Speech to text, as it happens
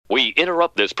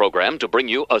interrupt this program to bring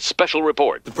you a special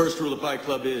report. The first rule of Fight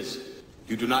Club is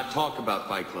you do not talk about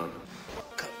Fight Club.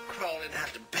 Come crawling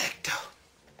out the back door.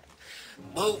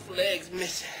 Both legs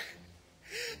missing.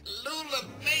 Lula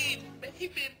made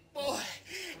baby boy.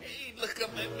 He look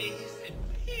up at me. He said,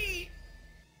 "Pete,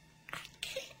 I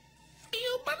can't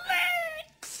feel my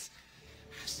legs."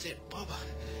 I said, "Bubba,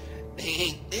 they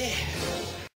ain't there."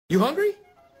 You hungry?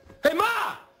 Hey,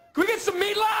 Ma! Can we get some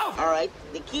meatloaf? All right.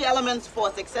 The key elements for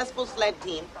a successful sled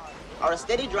team are a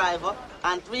steady driver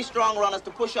and 3 strong runners to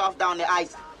push off down the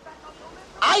ice.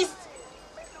 Ice?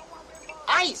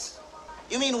 Ice?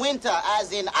 You mean winter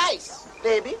as in ice,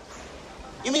 baby?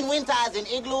 You mean winter as in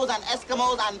igloos and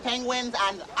Eskimos and penguins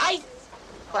and ice?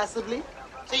 Possibly.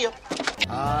 See you.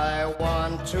 I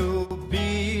want to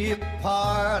be a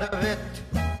part of it.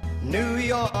 New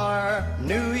York,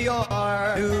 New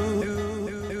York,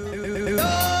 New York.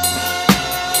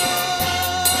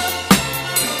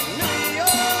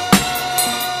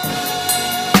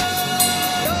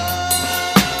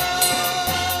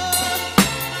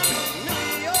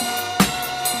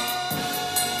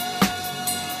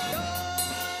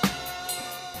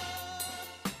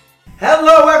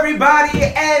 Hello everybody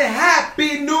and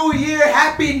Happy New Year,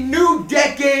 Happy New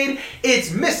Decade. It's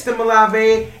Mr.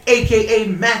 Malave, aka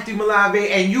Matthew Malave,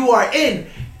 and you are in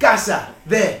Casa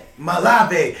de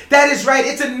Malave. That is right,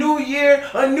 it's a new year,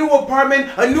 a new apartment,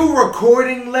 a new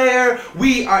recording layer.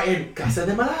 We are in Casa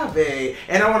de Malave,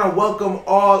 and I want to welcome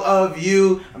all of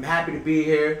you. I'm happy to be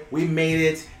here. We made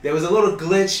it. There was a little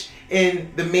glitch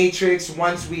in the Matrix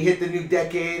once we hit the new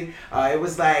decade. It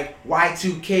was like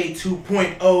Y2K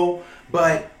 2.0,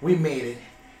 but we made it.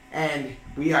 And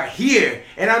we are here.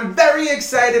 And I'm very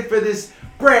excited for this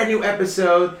brand new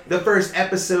episode, the first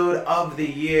episode of the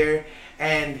year.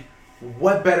 And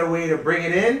what better way to bring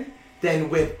it in than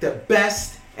with the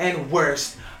best and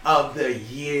worst of the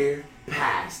year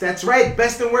past. That's right,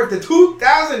 best and worst of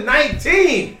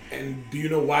 2019. And do you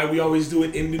know why we always do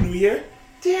it in the new year?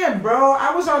 Damn, bro,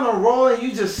 I was on a roll and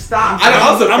you just stopped.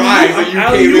 I'm surprised that you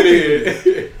came in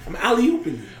here. I'm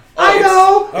alley-ooping you. I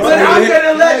know, but I'm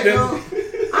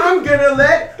gonna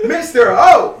let Mr.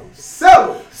 O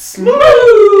so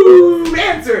smooth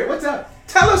answer it. What's up?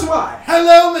 Tell us why.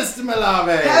 Hello, Mr.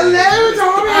 Malave. Hello,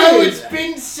 Tommy. Oh, it's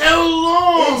been so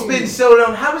long. It's been so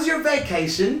long. How was your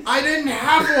vacation? I didn't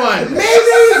have one. Me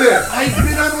neither. I've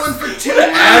been on one for 2 What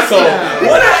an months asshole. now.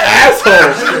 What an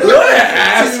asshole. What an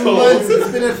 2 months. asshole.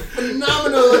 It's been a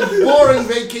phenomenal and boring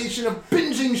vacation of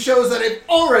binging shows that I've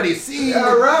already seen.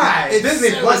 All right. It's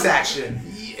Disney so- Plus action.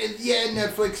 Yeah,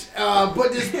 Netflix.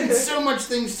 But there's been so much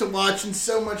things to watch and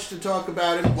so much to talk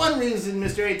about. And one reason,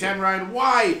 Mr. A-Town Ryan,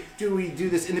 why do we do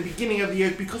this in the beginning of the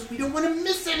year? Because we don't want to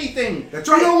miss anything. That's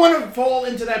right. We don't want to fall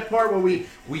into that part where we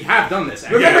have done this.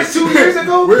 Remember Yes. 2 years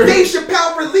ago, Dave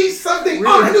Chappelle released something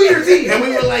on New Year's Eve. And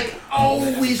we were like, oh,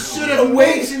 we should have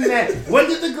mentioned that. When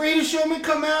did The Greatest Showman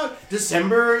come out?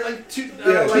 December,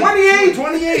 28th.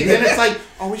 28th. And it's like,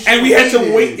 oh, we should And we had to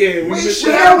wait. Yeah, We missed should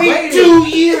it. have wait waited. 2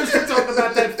 years to talk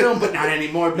about that film, but not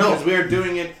anymore because we're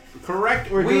doing it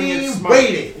correct. We're doing We it smart.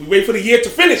 waited. We wait for the year to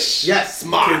finish. Yes,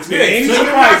 Smart. smart. So Ain't you're not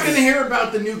surprises. going to hear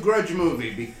about the new Grudge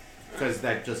movie because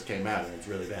that just came out and it's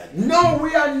really bad. No,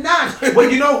 we are not.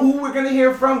 But you know who we're gonna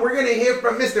hear from? We're gonna hear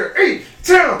from Mr.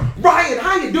 A-Town Ryan.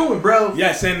 How you doing, bro?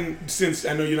 Yes, and since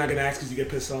I know you're not going to ask because you get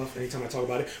pissed off anytime I talk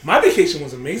about it, my vacation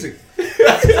was amazing.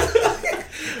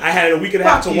 I had a week and a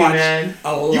half Fuck to you, watch man.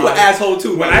 a lot. You an asshole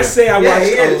too, When man. I say I Yeah,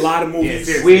 watched he a is. lot of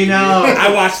movies, We know.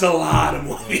 I watched a lot of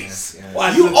movies.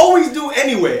 Watched You them. always do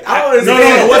anyway. I don't No,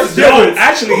 understand. What's the difference?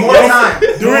 Actually, More time.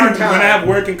 During More time. when I have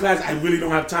work in class, I really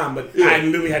don't have time. But Yeah. I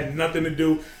literally had nothing to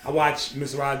do. I watched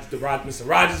Mr.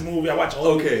 Rogers movie. I watched a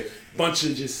whole bunch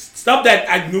of just stuff that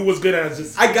I knew was good. And I was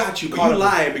just I got you, but caught you up.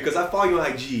 lying because I follow you on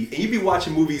IG and you be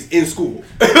watching movies in school.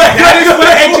 That is for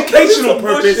educational Some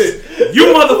purpose. bullshit. You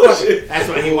motherfucker. Bullshit. That's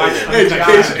what he watched.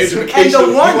 Education. And the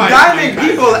one watch diving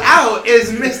Mankind. people out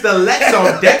is Mr. Lex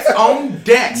on Dex on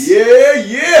Dex.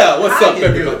 Yeah. What's How up, you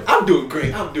everybody? doing?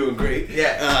 I'm doing great.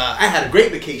 Yeah. I had a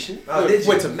great vacation. Oh, did you?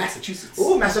 Went to Massachusetts.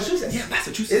 Ooh, Massachusetts. Yeah,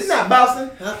 Massachusetts. Isn't that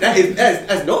Boston?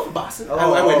 That's north of Boston.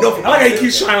 Oh, I went north of I like how Boston. he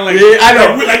keeps trying to like, Yeah, I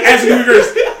know. like as New Year's,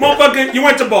 motherfucker, you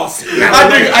went to Boston. I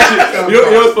did actually. You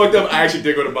know what's fucked up? I actually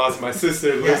did go to Boston. My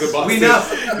sister lives in Boston. we know.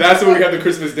 That's where we have the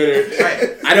Christmas dinner.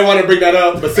 Right. I didn't want to bring that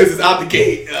up, but since it's out the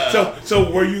gate,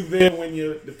 So were you there when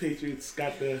the Patriots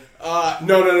got the?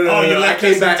 no. Oh, you I left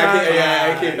came us in back. time?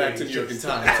 I came back to New York in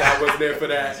time, so I wasn't there for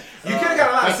that. You could have got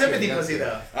a lot of sympathy pussy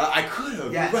though. I could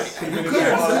have. Yes. Right. I You could could've.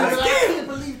 have. I can't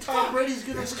believe Tom Brady's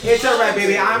gonna. It's alright,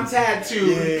 baby. I'm Tad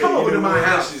too. Come over to my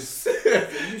house.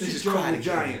 You should join the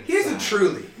Giants. Here's a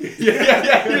truly.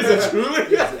 Yeah. Here's a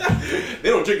truly. They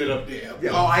don't drink it up there.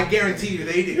 Oh, I guarantee you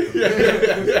they do.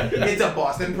 It's a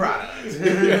Boston product. Is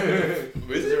it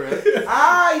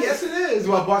right? Yes it is.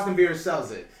 Well, Boston Beer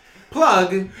sells it.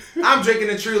 Plug, I'm drinking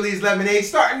a Truly's lemonade,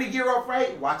 starting the year off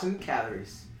right, watching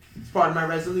calories. It's part of my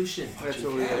resolution. That's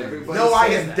what we everybody No, I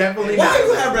says am that. definitely Why not. do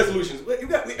you have resolutions?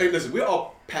 Listen, we're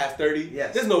all past 30.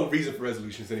 Yes. There's no reason for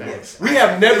resolutions anymore. Yes. We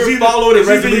have never It's either- followed a it's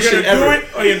either resolution you're gonna ever. do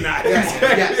it or you're not.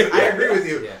 Yes, I agree with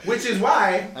you. Yeah. Which is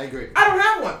why I agree. I don't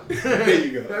have one. There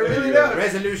you go. I really don't.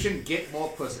 Resolution: get more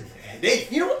pussy.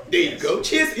 You know what? There you go.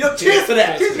 Cheers. Cheers to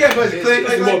that. Cheers, yeah, pussy. Click,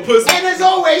 click, More click. pussy. And as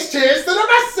always, cheers to the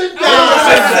messenger.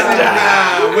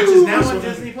 Which is now on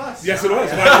Disney Plus. Yes, it was.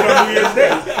 Watch it on New Year's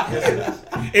Day.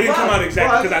 It didn't come out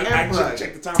exactly because I actually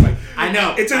checked the time. Like, I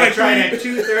know. It's I like tried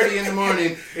 3 at 2:30 in the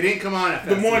morning. It didn't come on at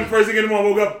the morning, first thing in the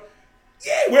morning, woke up.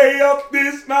 Yeah, way up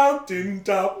this mountain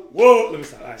top. Whoa. Let me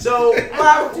stop. All right. So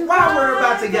while we're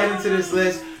about to get into this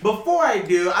list, before I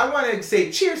do, I want to say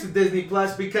cheers to Disney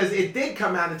Plus because it did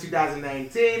come out in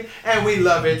 2019 and we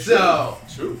love it so.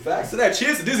 True. Facts to that.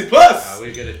 Cheers to Disney Plus.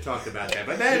 We're gonna talk about that,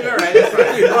 but that's all right. That's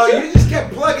fine. Oh, you just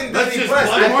kept plugging Let's Disney just Plus.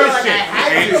 plug I more feel like shit. I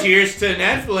had And to. cheers to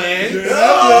Netflix.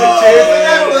 Oh, cheers to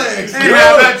Netflix. And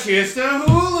how about cheers to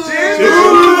Hulu? Cheers to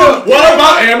Hulu. What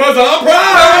about Amazon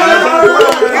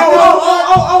Prime?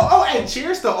 Oh, and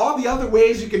cheers to all the other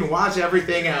ways you can watch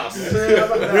everything else.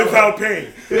 Without pain.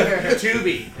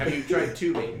 Tubi. Have you tried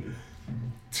Tubi?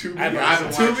 I've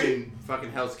been watching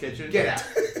fucking Hell's Kitchen. Get out.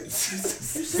 You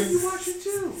said you watched it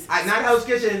too. Not Hell's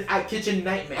Kitchen, Kitchen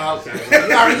Nightmare. Okay.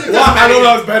 I know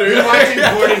that was better. You're watching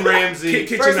Gordon Ramsay.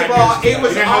 First of all, it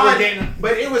was You know how we're on, getting-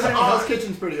 but it was Hell's on.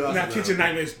 Kitchen's pretty awesome. Now, though. Kitchen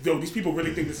Nightmares. Yo, these people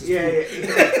really think this is Yeah,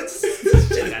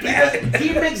 food. yeah.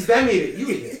 He makes them eat it. You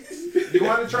eat it. You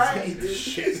want to try it?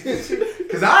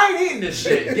 Because I ain't eating this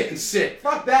shit. Getting sick.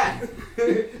 Fuck that.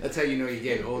 That's how you know you're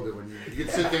getting older when you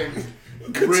can sit there and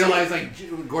realize like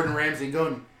Gordon Ramsay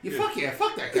going, fuck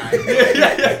that guy.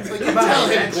 Like, you tell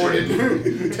him, Gordon.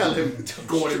 You tell him,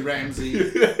 Gordon Ramsay.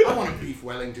 I want a beef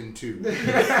Wellington too.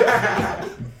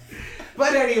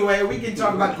 But anyway, we can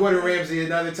talk about Gordon Ramsay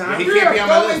another time. He We can't are be on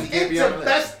my going list. He can't be into on my list.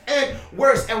 best and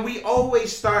worst, and we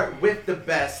always start with the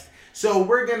best. So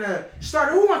we're gonna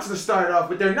start. Who wants to start off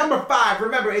with their number 5?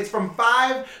 Remember, it's from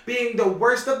 5 being the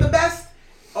worst of the best,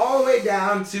 all the way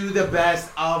down to the best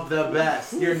of the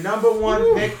best. Your number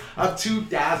 1 pick of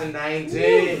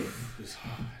 2019.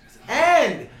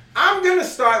 And I'm gonna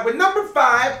start with number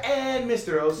 5 and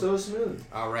Mr. Oh So Smooth.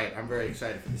 All right, I'm very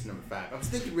excited for this number 5. I was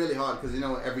thinking really hard because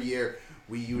every year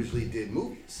we usually did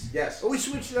movies. Yes. But we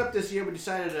switched it up this year. We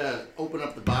decided to open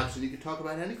up the box and you could talk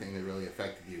about anything that really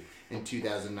affected you in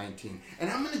 2019. And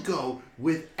I'm going to go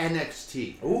with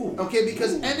NXT. Ooh. Okay,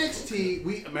 because NXT,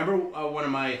 we remember one of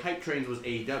my hype trains was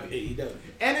AEW.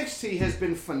 NXT has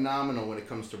been phenomenal when it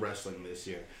comes to wrestling this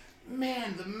year.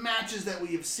 Man, the matches that we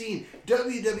have seen,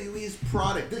 WWE's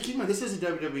product. Keep in mind, this is a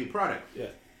WWE product. Yeah.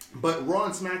 But Raw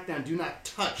and SmackDown do not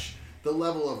touch the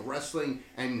level of wrestling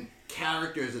and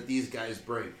characters that these guys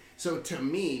bring. So to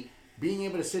me, being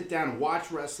able to sit down,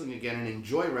 watch wrestling again, and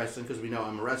enjoy wrestling, because we know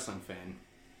I'm a wrestling fan,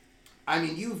 I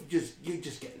mean, you're just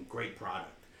getting great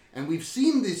product. And we've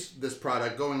seen this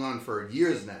product going on for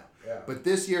years now. Yeah. But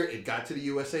this year, it got to the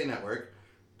USA Network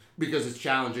because it's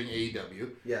challenging AEW.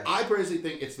 Yes. I personally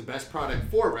think it's the best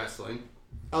product for wrestling.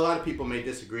 A lot of people may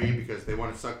disagree because they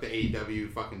want to suck the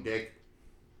AEW fucking dick.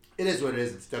 It is what it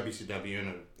is. It's WCW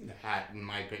in a hat, in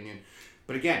my opinion.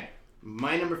 But again,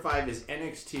 my number 5 is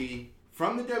NXT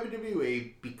from the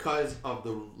WWE because of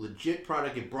the legit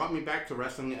product. It brought me back to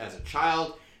wrestling as a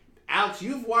child. Alex,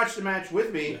 you've watched the match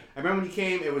with me. I remember when you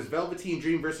came, it was Velveteen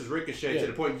Dream versus Ricochet to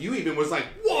the point you even was like,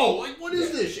 whoa, like, what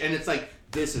is this? And it's like,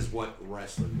 this is what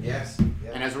wrestling is. Yes.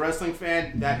 And as a wrestling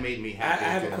fan, that made me I happy.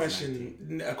 have in a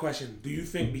 2019. question. Do you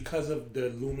think because of the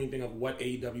looming thing of what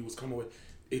AEW was coming with,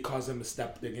 it caused them to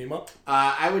step their game up?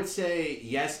 I would say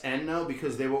yes and no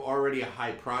because they were already a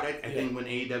high product. I think when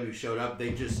AEW showed up,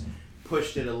 they just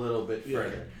pushed it a little bit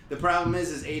further. The problem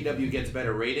is AEW gets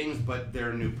better ratings, but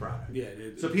they're a new product. Yeah.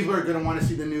 So people are going to want to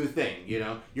see the new thing,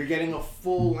 You're getting a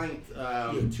full-length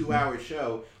 2-hour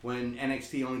show when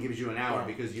NXT only gives you an hour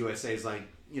because USA is like,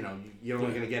 you're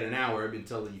only going to get an hour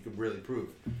until you can really prove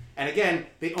it. And again,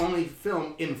 they only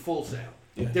film in Full Sail.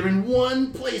 Yeah. They're in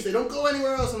one place. They don't go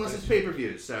anywhere else unless it's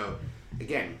pay-per-views. So,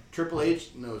 again, Triple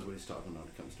H knows what he's talking about when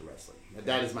it comes to wrestling.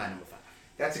 That is my number 5.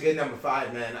 That's a good number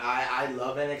 5, man. I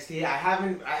love NXT. I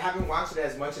haven't watched it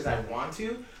as much as I want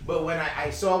to, but when I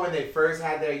saw when they first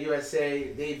had their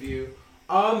USA debut,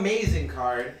 amazing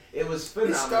card. It was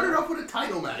phenomenal. It started off with a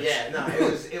title match. Yeah, no,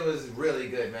 it was really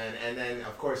good, man. And then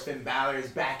of course Finn Balor is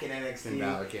back in NXT. Finn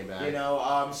Balor came back. You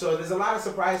know, so there's a lot of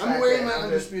surprise. I'm wearing my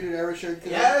Undisputed Era shirt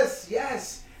today.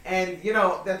 Yes. And you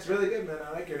know, that's really good, man.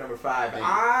 I like your number 5.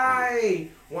 I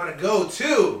want to go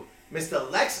to Mr.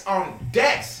 Lex on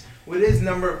Dex with his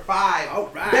number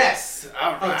 5 best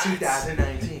of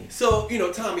 2019. So, you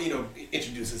know, Tommy, you know,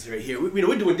 introduced us right here.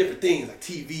 We're doing different things like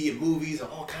TV and movies and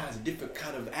all kinds of different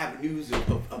kind of avenues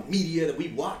of media that we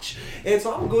watch. And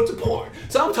so I'm going to go to porn.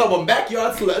 So I'm talking about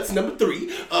Backyard Sluts, number 3.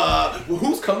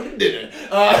 Who's coming to dinner?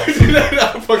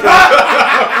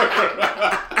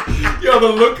 Yo, the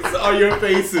looks on your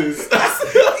faces.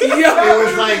 It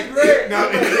was like, no,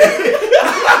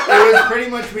 it was pretty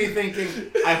much me thinking,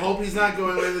 I hope he's not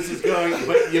going where this is going,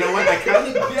 but you know what? I kind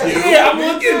of do. Yeah, I'm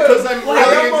looking. Because I'm Like,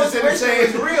 really I almost interested in wish saying,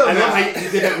 it was real I know now. you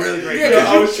did that really great. Yeah,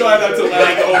 I was trying not to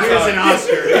laugh the whole time. Here's an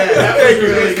Oscar. Yeah, that was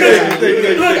really Thank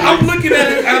good. you. Look, I'm looking at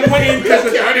it and I'm waiting because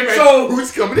so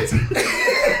Who's coming to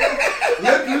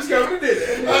Look who's coming to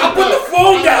dinner. I put the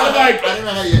phone down like I don't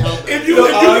know how you helped if it. you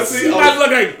could see my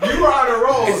look like You were on a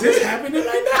roll. is this happening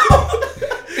right now?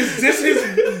 Is this his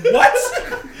what?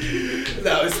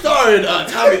 Now, it starred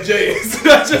Tommy James.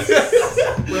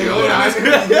 Wait, hold on.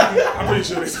 I'm pretty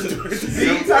sure this is doing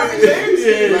See, Tommy James?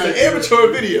 Yeah, it's an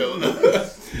amateur video.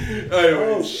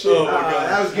 Anyway, Oh, shit. oh my god,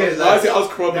 That was good. Honestly, I was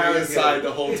crumbling That was inside good.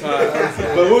 the whole time,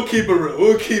 but we'll keep it real.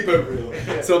 We'll keep it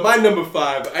real. So my number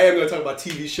 5, I am going to talk about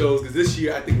TV shows because this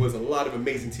year I think was a lot of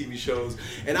amazing TV shows,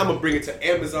 and I'm gonna bring it to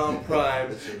Amazon Prime.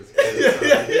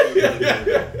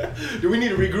 Do we need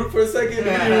to regroup for a second?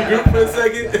 I'm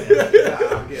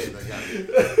good. I got it.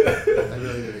 I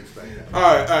really didn't expect that.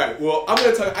 All right. Well, I'm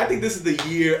gonna talk. I think this is the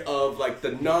year of like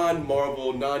the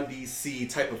non-Marvel, non-DC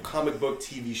type of comic book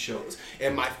TV shows.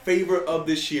 And my favorite of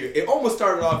this year, it almost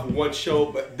started off with one show,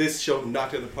 but this show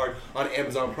knocked it out of the park on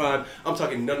Amazon Prime. I'm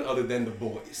talking none other than The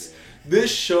Boys.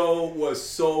 This show was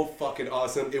so fucking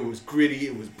awesome. It was gritty.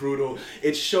 It was brutal.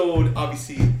 It showed,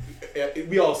 obviously,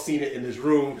 we all seen it in this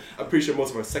room. I'm pretty sure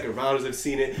most of our second rounders have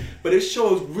seen it. But it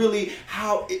shows really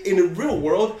how, in the real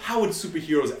world, how would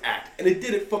superheroes act. And it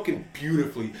did it fucking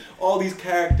beautifully. All these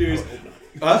characters.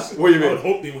 What do you I mean? would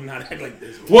hope they would not act like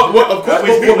this. What? Of course,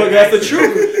 but that's the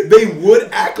truth. They would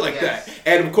act like that,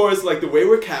 and of course, like the way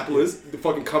we're capitalists, the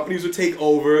fucking companies would take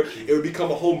over. It would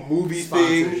become a whole movie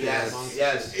thing.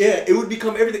 Yes. Yeah, it would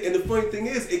become everything. And the funny thing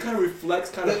is, it kind of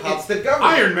reflects kind of how It's the government.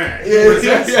 Iron Man.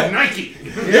 Yeah. Nike.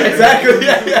 Yeah, exactly.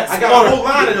 Yeah. I got a whole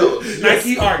line of those.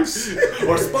 Nike Arts.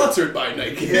 Or sponsored by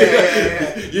Nike.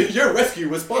 Yeah. Your rescue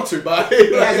was sponsored by.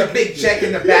 He has a big check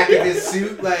in the back of his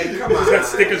suit. Like, come on. He's got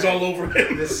stickers all over it.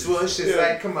 The swoosh is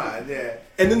like, come on. Yeah.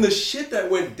 And then the shit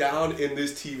that went down in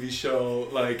this TV show,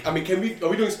 like, I mean, are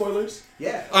we doing spoilers?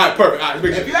 Yeah. All right, perfect. All right,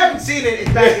 make sure. If you haven't seen it,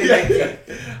 it's back in 19.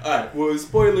 Alright, well,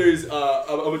 spoilers, I'm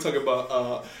gonna talk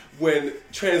about when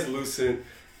Translucent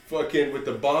fucking with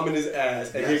the bomb in his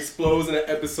ass and he explodes in an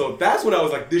episode. That's when I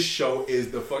was like, this show is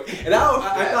the fuck. And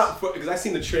I thought, because I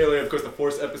seen the trailer, of course, the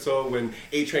first episode when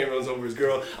A-Train runs over his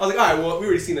girl. I was like, alright, well, we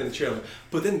already seen that in the trailer.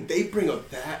 But then they bring up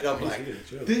that, and I'm like,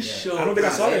 this show. I don't think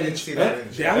I saw that in the didn't see that in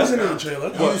the trailer. That wasn't in the trailer.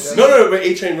 No, but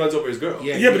A-Train runs over his girl.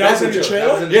 Yeah, but that was in the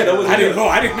trailer? Yeah, that was. I didn't know.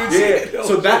 I didn't see it. Yeah,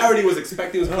 so that I already was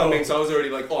expecting was coming, so I was already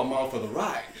like, oh, I'm on for the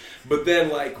ride. But then,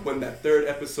 like, when that third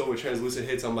episode with Translucent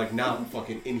hits, I'm like, now I'm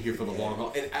fucking in here for the long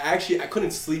haul. And I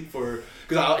couldn't sleep because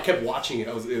I kept watching it.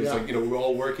 It was like, you know, we were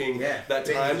all working that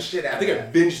binged time. the shit out I think of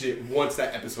I binged it once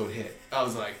that episode hit. I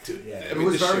was like, dude, It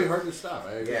was very hard to stop.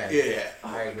 I agree. Yeah.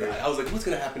 I agree. I was like, what's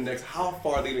gonna happen next? How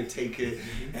far are they gonna take it?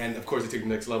 And of course, they take the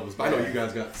next levels. But I know you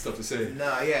guys got stuff to say.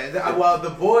 No, yeah. Well,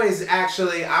 The Boys,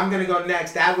 actually, I'm going to go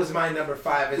next. That was my number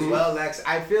 5 as well, Lex.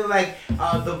 I feel like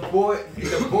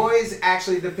The Boys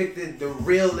actually depicted the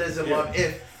realism of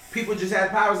if people just had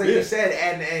powers, like you said,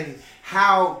 and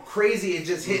how crazy it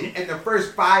just hit. And the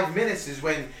first 5 minutes is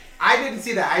when I didn't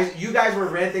see that. You guys were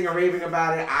ranting and raving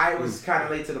about it. I was kind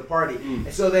of late to the party.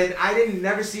 And so then I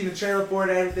never seen the trailer for it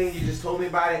or anything. You just told me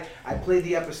about it. I played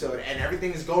the episode and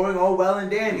everything's going all well and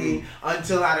dandy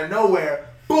until out of nowhere,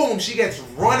 boom, she gets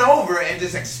run over and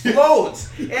just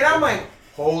explodes. And I'm like,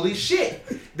 holy shit.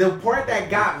 The part that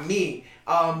got me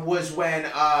was when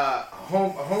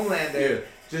Homelander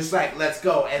just like, let's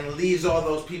go, and leaves all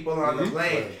those people on the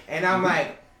plane. And I'm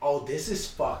like, oh, this is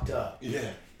fucked up. Yeah.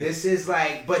 This is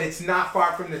like, but it's not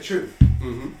far from the truth.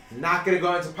 Not gonna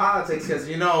go into politics because,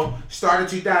 you know, start of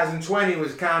 2020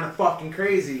 was kind of fucking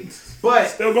crazy. But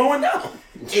still going down.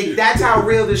 That's how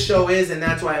real this show is, and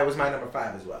that's why it was my number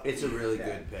 5 as well. It's a really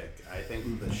good pick. I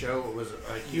think the show was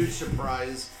a huge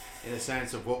surprise in a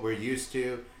sense of what we're used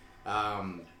to.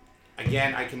 I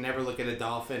Again, I can never look at a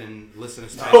dolphin and listen to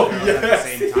Spice Girls at the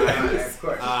same time. Of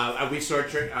course.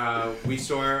 We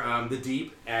saw The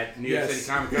Deep at New York City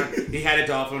Comic Con. He had a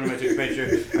dolphin when I took a picture.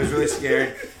 I was really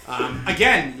scared.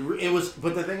 Again, it was.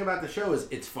 But the thing about the show is,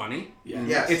 it's funny. Yeah.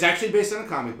 Yes. It's actually based on a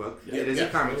comic book. Yeah. It is a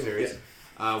comic Yeah. series.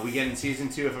 We get in season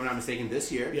 2, if I'm not mistaken,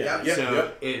 this year.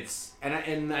 It's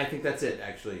and I think that's it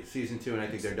actually, season 2, and I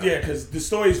think they're done. Yeah, because the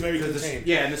story is very contained.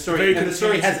 And the story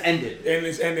has ended. And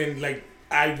it's ending like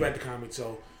I read the comic,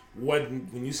 so when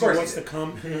you see what's to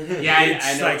come, I know.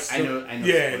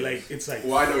 Yeah, like it's like.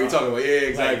 Well, I know what you're talking about.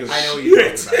 Yeah, exactly. I know what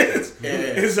you're talking about.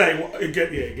 It's like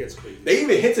it gets crazy. They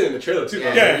even hinted in the trailer too.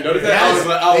 Yeah. You notice that? I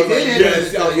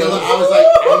was like,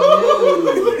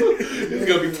 it's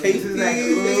gonna be tasty.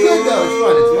 It's good though. It's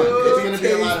fun. It's fun. It's gonna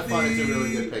be a lot of fun. It's a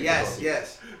really good pick.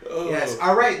 Yes.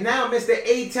 All right, now Mr.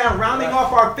 A-Town, rounding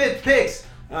off our 5th picks.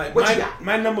 All right, What you got?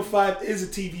 My number 5 is a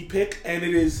TV pick, and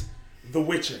it is The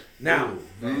Witcher. Now,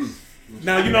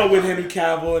 now you know with Henry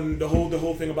Cavill and the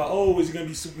whole thing about is he gonna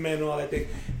be Superman and all that thing.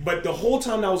 But the whole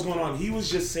time that was going on, he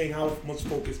was just saying how much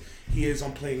focus he is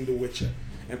on playing The Witcher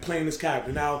and playing this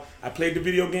character. Now, I played the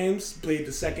video games, played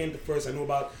the second, the first I knew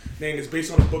about. Then it's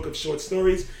based on a book of short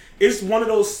stories. It's one of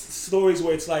those stories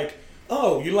where it's like,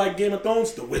 oh, you like Game of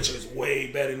Thrones? The Witcher is way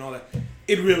better and all that.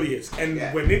 It really is. And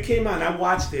when it came out and I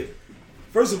watched it,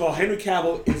 first of all, Henry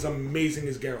Cavill is amazing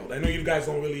as Geralt. I know you guys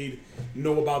don't really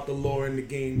know about the lore in the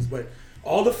games, but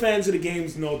all the fans of the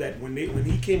games know that when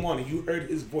he came on and you heard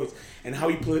his voice and how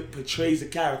he portrays the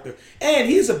character, and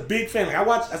he's a big fan. Like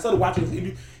I started watching his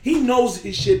interview. He knows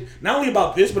his shit not only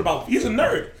about this, but he's a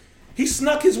nerd. He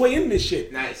snuck his way in this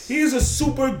shit. Nice. He is a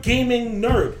super gaming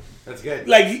nerd. That's good.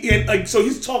 So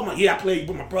he's talking about, I played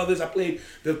with my brothers. I played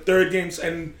the third games,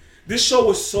 and this show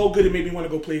was so good it made me want to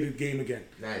go play the game again.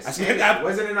 Nice. Wasn't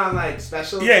it on like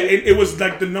special? Yeah, it was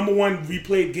like the number 1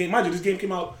 replayed game. Mind you, this game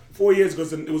came out 4 years ago.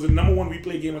 So it was the number 1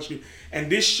 replayed game on screen. And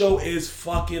this show is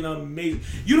fucking amazing.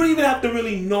 You don't even have to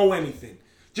really know anything.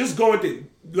 Just go into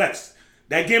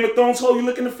that Game of Thrones hole you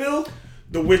looking to fill.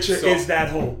 The Witcher is that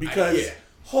hole because.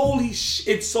 Holy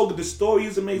shit, it's so good. The story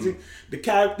is amazing. The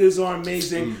characters are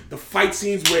amazing. The fight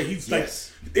scenes where he's like,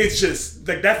 it's just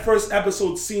like that first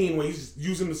episode scene where he's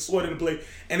using the sword and the blade,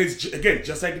 and it's again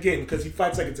just like the game because he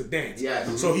fights like it's a dance. Yeah.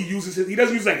 So he doesn't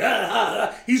use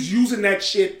he's using that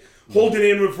shit, holding it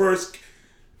in reverse.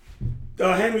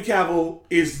 Henry Cavill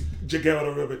is Geralt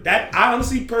of River. That I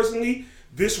honestly, personally,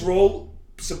 this role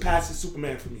surpasses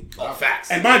Superman for me. Oh, facts.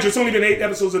 And mind you, it's only been 8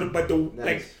 episodes of it, but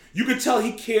you could tell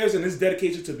he cares and his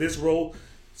dedication to this role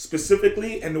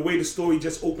specifically, and the way the story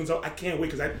just opens up. I can't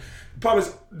wait because I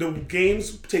promise the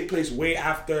games take place way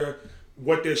after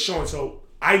what they're showing, so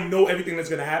I know everything that's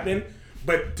gonna happen.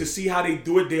 But to see how they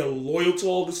do it, they're loyal to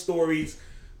all the stories.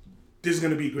 This is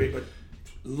gonna be great. But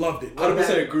loved it.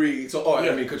 100% agree. So,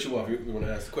 I mean, cut you off. You want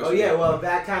to ask the question? Oh yeah, well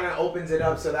that kind of opens it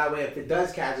up so that way if it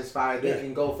does catch its fire, they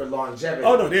can go for longevity.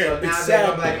 Oh no, so now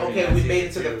they're like, okay, we made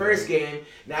it to the first game.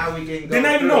 Now we can go. Then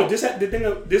I even know this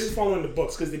is following the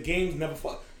books because the games never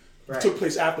took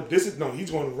place after. He's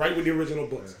going right with the original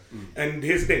books. And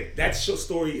here's the thing: that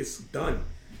story is done.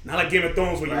 Not like Game of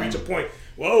Thrones where you reach a point.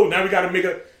 Whoa, now we got to make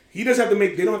a. He doesn't have to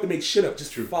make. They don't have to make shit up.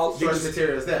 Just follow. Source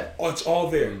material is there. Oh, it's all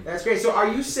there. That's great. So, are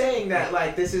you saying that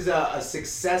like this is a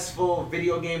successful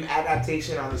video game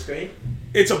adaptation on the screen?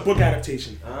 It's a book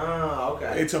adaptation. Oh,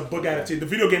 okay. It's a book adaptation. The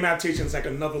video game adaptation is like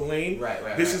another lane.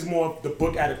 Right. This is more of the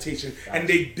book adaptation, and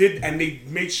they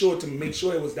made sure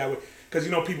it was that way. Because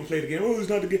people play the game. Oh, it's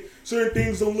not the game. Certain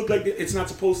things don't look like it's not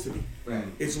supposed to be. Right.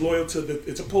 It's loyal to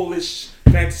it's a Polish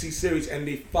fantasy series, and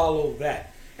they follow that.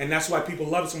 And that's why people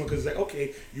love someone because it's like,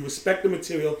 okay, you respect the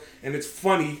material and it's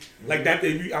funny like that.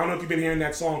 I don't know if you've been hearing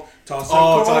that song. There's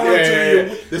so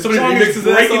many remixes of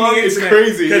that song. It's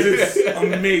crazy because it's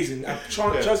amazing.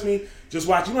 Trust me. Just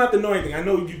watch. You don't have to know anything. I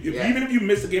know even if you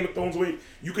miss the Game of Thrones wave,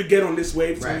 you could get on this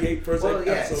wave. 28 first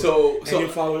episode. So you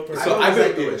follow it.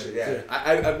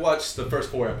 I've watched the first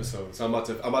 4 episodes. So I'm about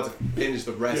to binge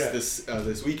the rest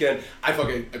this weekend. I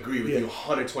fucking agree with you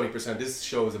 120%. This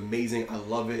show is amazing. I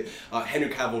love it. Henry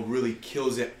Cavill really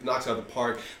kills it, knocks it out of the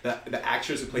park. The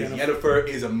actress who plays Yennefer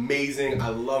is amazing. I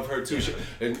love her too.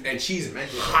 And she's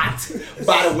hot,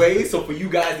 by the way. So for you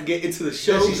guys to get into the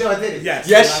show,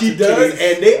 yes, she does,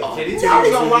 and they are. I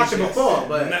was gonna watch it before,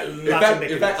 but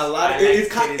in fact, a lot of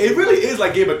it really is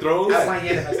like Game of Thrones. I find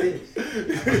Yennefer.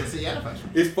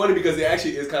 It's funny because it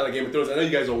actually is kind of like Game of Thrones. I know you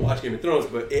guys don't watch Game of Thrones,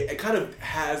 but it kind of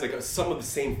has like some of the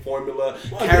same formula,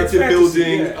 character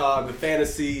building, the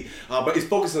fantasy, but it's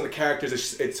focused on the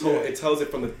characters. It tells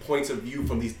it from the points of view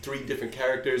from these 3 different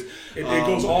characters. It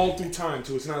goes all through time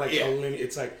too. It's not like a linear.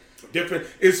 It's like different.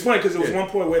 It's funny because it was one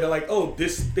point where they're like, "Oh,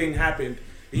 this thing happened,"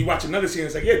 and you watch another scene.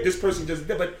 It's like, "Yeah, this person just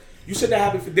did," but you said that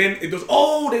happened. For then it goes,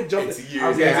 "Oh, they jumped." It's years. I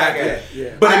was Exactly. Yeah.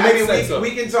 But I it makes mean, sense. though.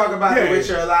 we can talk about The Yeah.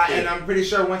 Witcher a lot, and I'm pretty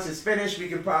sure once it's finished, we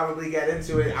can probably get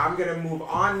into it. I'm gonna move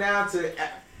on now to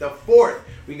the fourth.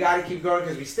 We gotta keep going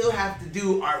because we still have to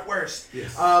do our worst.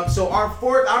 Yes. So our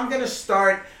fourth, I'm gonna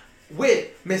start with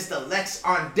Mr. Lex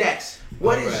on Dex.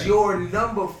 What is Alright. your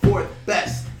number 4th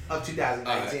best of 2019?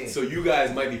 Alright, so you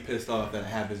guys might be pissed off that it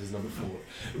happens as number 4,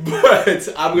 but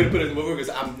I'm gonna put it as number 4 because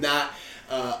I'm not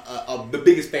the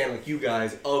biggest fan like you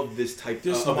guys of this type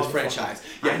This of this motherfucker. franchise.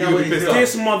 I Yeah, know you what would be he's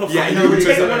pissed doing. off. This motherfucker. Yeah, I you know would what be he's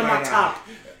pissed doing off. one of my right now. top.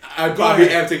 I probably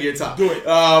ahead. am taking your top. Do it.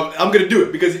 I'm gonna do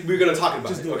it because we're gonna talk about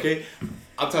Just it. do it. Okay.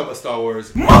 I'm talking about Star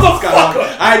Wars.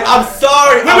 Motherfucker! I'm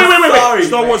sorry. Wait. Sorry.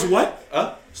 Star Wars what?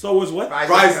 Huh? Star Wars what?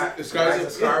 Rise of of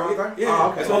Skywalker? Yeah. Oh,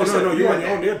 okay. That's Oh what I said. no, you're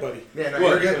Yeah. on there, buddy. Yeah, no,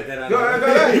 What? you're good. Go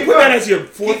ahead. You Keep put that going. as your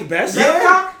 4th best.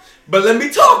 Yeah. But let me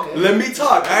talk. Let me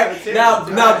talk. All right. Let's hear it. Now,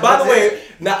 Go now. ahead. By the Let's hear way,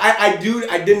 now I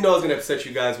didn't know I was gonna upset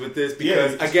you guys with this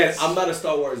because Yeah. again, I'm not a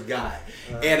Star Wars guy,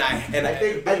 and I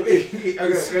Okay, go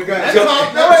ahead.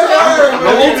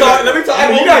 Let me talk. I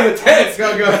mean, you guys are tense.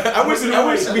 Go. I wish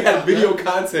we had video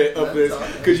content of this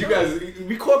because you guys.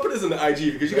 We can't put this in the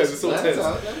IG because you guys are so tense.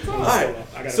 All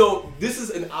right. So this is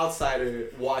an outsider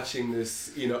watching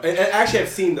this, you know. And actually, I've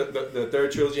seen the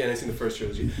third trilogy and I've seen the first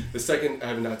trilogy. The second, I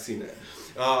have not seen that.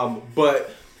 But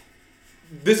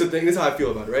this is the thing. This is how I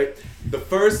feel about it, right? The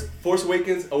first Force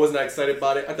Awakens, I wasn't that excited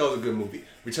about it. I thought it was a good movie.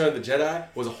 Return of the Jedi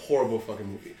was a horrible fucking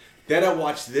movie. Then I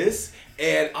watched this,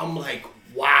 and I'm like,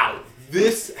 wow,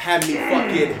 this had me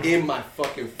fucking in my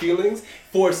fucking feelings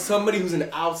for somebody who's an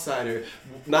outsider,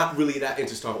 not really that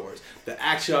into Star Wars. The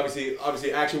action, obviously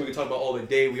action we can talk about all the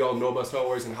day. We all know about Star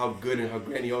Wars and how good and how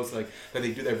grandiose, like, that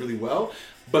they do that really well.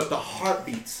 But the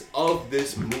heartbeats of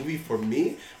this movie for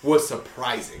me was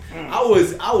surprising. I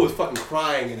was fucking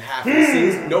crying in half of the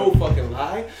scenes, no fucking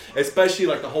lie. Especially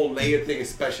like the whole Leia thing,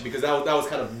 especially because that was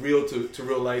kind of real to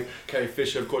real life. Carrie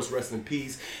Fisher, of course, rest in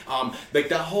peace. Like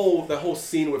that whole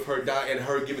scene with her dying and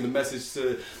her giving the message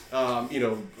to,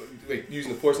 like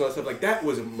using the Force and all that stuff. Like that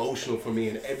was emotional for me,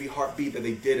 and every heartbeat that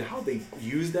they did and how they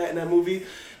used that in that movie.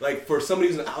 Like for somebody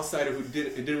who's an outsider who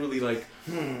didn't really like.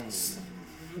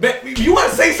 You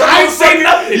want to say something? I ain't say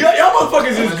nothing. Y'all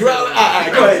motherfuckers is growling.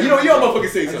 Go ahead. Y'all motherfuckers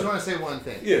say I just something. want to say one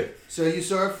thing. Yeah. So you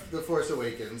saw The Force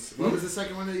Awakens. What was the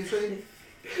second one that you said?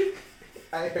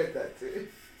 I heard that too.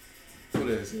 What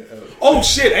is it? Oh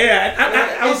shit! Yeah,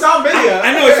 I It's on video.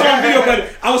 I know it's on video, but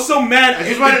I was so mad. I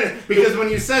just wanted to, because when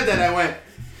you said that, I went,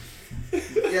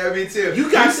 Yeah, me too.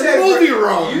 You got the said movie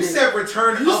wrong. You said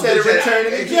Return of You said the Jedi. Return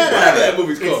of the Jedi. Whatever that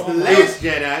movie's It's called. The Last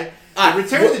Jedi.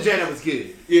 Return of the Jedi was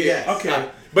good. Yeah. Okay.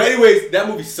 But anyways, that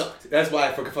movie sucked. That's why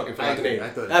I fucking forgot the agree. name. I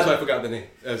thought it That's why I was- forgot the name.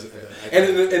 And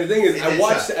the thing is, I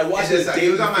watched it the day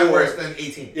It was on my before. worst than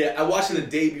 18. Yeah, I watched it the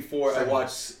day before I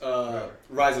watched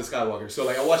Rise of Skywalker. So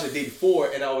like I watched it the day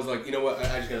before, and I was like, you know what?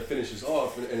 I just gotta finish this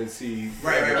off and see.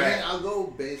 Right. I mean, I'll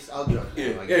go I'll jump.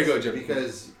 Yeah, now, I yeah, guess, go jump.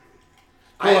 Because Go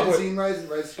I up haven't with- seen Rise of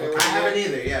Skywalker. I haven't yet,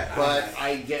 either, yeah. But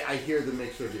I hear the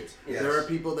mixed reviews. Yes. There are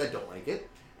people that don't like it,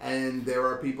 and there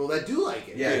are people that do like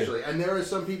it. Yeah. Actually, and there are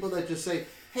some people that just say,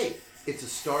 "Hey, it's a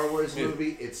Star Wars Yeah.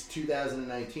 movie. It's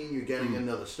 2019. You're getting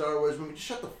another Star Wars movie. Just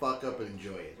shut the fuck up and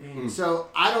enjoy it." Mm. So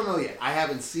I don't know yet. I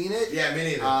haven't seen it. Yeah,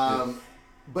 me neither.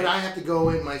 But I have to go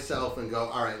in myself and go,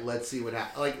 all right, let's see what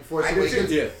happens. Like Force I do Awakens,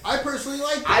 too. Yeah. I personally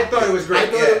liked it. I thought it was great,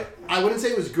 I wouldn't say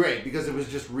it was great because it was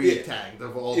just re-tagged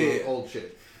of all the old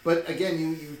shit. But again,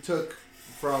 you took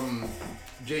from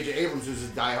J.J. Abrams, who's a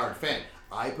diehard fan.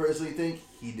 I personally think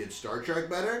he did Star Trek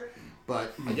better.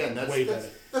 But again, that's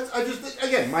I just think,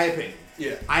 again, my opinion.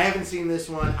 Yeah. I haven't seen this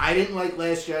one. I didn't like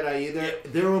Last Jedi either. Yeah.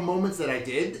 There were moments that I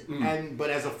did, but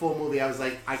as a full movie, I was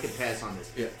like, I could pass on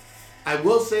this. Yeah. I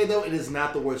will say though, it is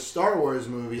not the worst Star Wars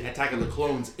movie. Attack of the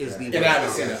Clones is the worst. And I haven't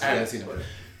Star seen Wars. it. I haven't seen it.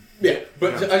 Yeah,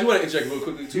 but I just want to interject real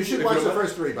quickly. Too, You should if watch don't the mind.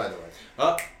 first three, by the way.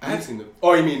 I haven't seen them.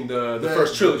 Oh, you mean the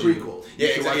first trilogy? The prequel. Yeah,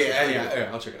 You should watch exactly. the Yeah,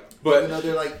 prequel. I'll check it out. But But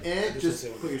they're like,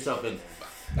 just put yourself in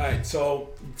there. All right, so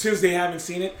since they haven't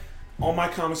seen it, all my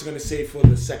comments are going to say for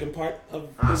the second part of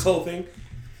this whole thing.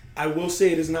 I will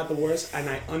say it is not the worst, and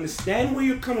I understand where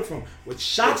you're coming from. What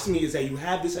shocks me is that you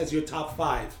have this as your top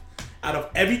 5 out of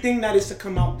everything that is to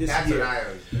come out this That's year. what I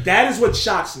heard. That is what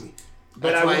shocks me.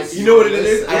 But That's I why will, it's you know what it your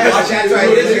is? list. I Yes, watched that's it. right. You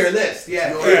know It what is it your is? list.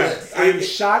 Yeah. Your yeah, list. I'm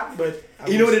shocked, but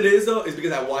You know what it is though? It's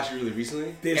because I watched it really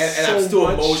recently, There's and so I'm still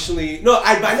much. emotionally. No,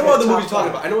 I know what the movie's Top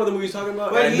talking five. about. I know what the movie's talking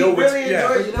about. But and I he know what's. really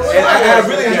yeah. enjoyed. You know what? And I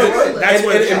really enjoyed it. That's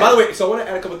what And by the way, so I want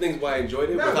to add a couple things why I enjoyed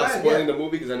it No, without go ahead, spoiling yeah. the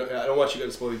movie because I don't want you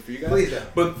guys to spoil it for you guys. Please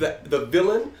don't. But the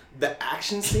villain, the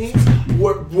action scenes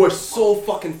were so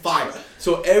fucking fire.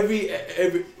 So every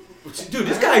dude,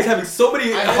 this guy is having so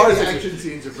many I heart heard the attacks. action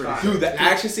scenes are pretty Dude, good. the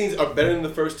action scenes are better than the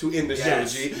first two in this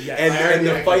Yes, trilogy, yes. and, I heard and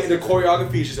the the fight, action the scenes are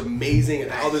choreography is just amazing, and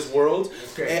Nice. how this world,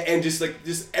 great. and just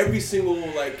every single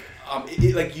like.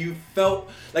 Like you felt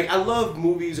like I love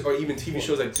movies or even TV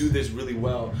shows that do this really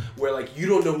well, where like you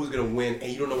don't know who's gonna win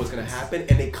and you don't know what's gonna happen,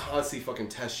 and they constantly fucking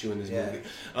test you in this movie.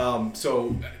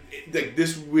 So like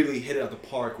this really hit it out the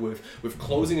park with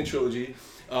closing a trilogy,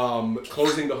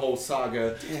 closing the whole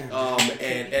saga,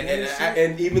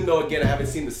 and even though again I haven't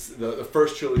seen the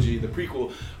first trilogy, the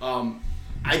prequel.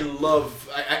 I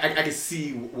can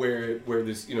see where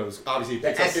this obviously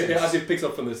it picks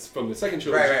up from the second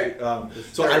trilogy. Right.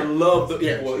 So I love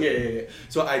the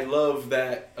So I love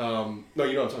that. No,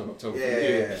 you know what I'm talking about.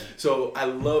 Yeah. So I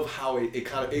love how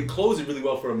it closes really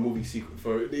well for a movie sequel.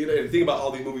 For think about all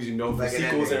these movies for Like an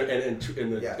sequels ending. in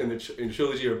the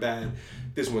trilogy are bad.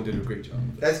 This one did a great job.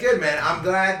 That's good, man. I'm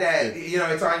glad that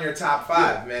it's on your top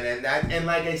 5, man. And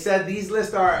like I said, these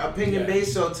lists are opinion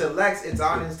based. So to Lex, it's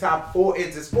on his top 4.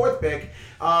 It's his 4th pick.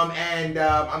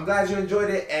 I'm glad you enjoyed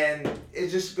it, and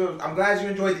it's just good. I'm glad you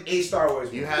enjoyed the 8 Star Wars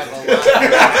movies. You have a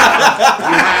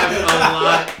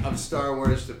lot of Star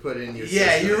Wars to put in your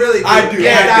system. You really do. I do.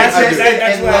 Yeah,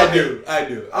 That's what I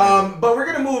do. But we're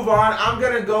gonna move on. I'm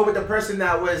gonna go with the person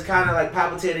that was kind of like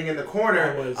palpitating in the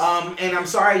corner. And I'm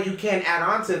sorry you can't add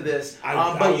on to this.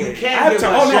 But you can give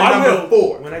us your number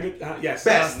 4. When I get yes,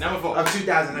 best number 4 of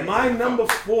 2019. My number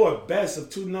 4 best of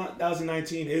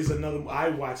 2019 is another. I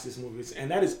watched this movie,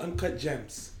 and that is Uncut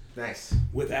Gems. Nice.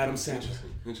 With Adam Sandler.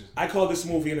 I call this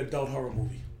movie an adult horror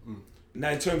movie.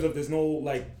 Now, in terms of there's no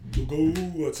like go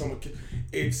or someone,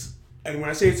 and when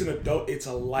I say it's an adult, it's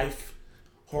a life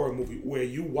horror movie where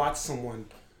you watch someone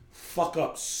fuck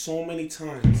up so many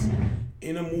times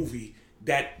in a movie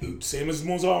that same as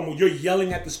Mozart movie, you're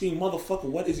yelling at the screen, motherfucker,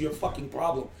 what is your fucking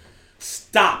problem?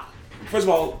 Stop. First of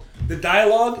all, the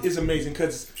dialogue is amazing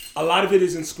because a lot of it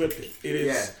isn't scripted. It is.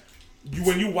 Yeah.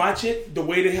 When you watch it, the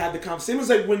way they had the conversation,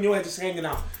 same as like when you're just hanging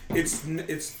out. It's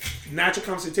natural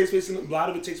conversation. It takes place a lot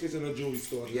of it takes place in a jewelry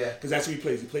store. Yeah, because that's what he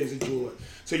plays. He plays a jeweler.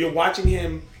 So you're watching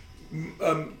him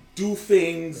do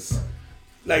things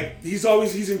like he's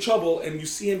in trouble, and you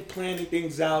see him planning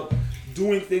things out,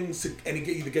 doing things, and it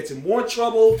either gets in more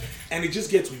trouble, and it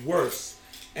just gets worse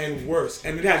and worse.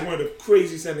 And it has one of the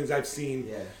craziest endings I've seen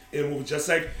in a movie. Just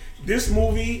like this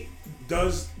movie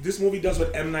does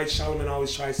what M. Night Shyamalan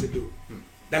always tries to do.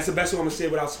 That's the best way I'm gonna say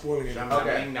it without spoiling it.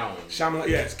 Shyamalan,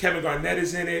 yes. Kevin Garnett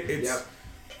is in it.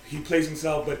 He plays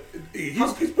himself, but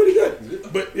he's pretty good.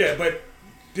 But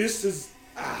this is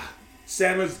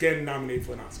Sandler's getting nominated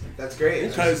for an Oscar. That's great.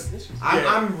 Because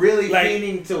I'm really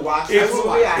meaning to watch this movie.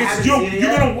 I haven't seen it yet.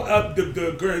 You're gonna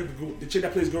the girl, the chick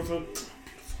that plays girlfine.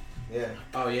 Yeah.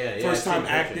 Oh yeah. First time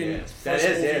acting. Yeah. That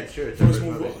is true. First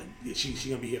movie. She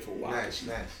gonna be here for a while. Nice.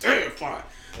 Terrifying.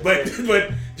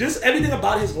 But just everything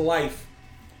about his life,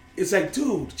 it's like,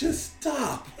 dude, just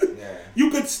stop. Yeah. You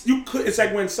could. It's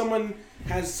like when someone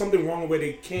has something wrong where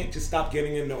they can't just stop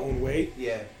getting in their own way.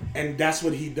 Yeah. And that's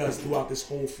what he does throughout this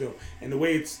whole film. And the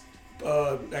way it's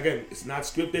again, it's not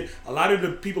scripted. A lot of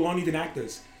the people aren't even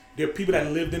actors. They're people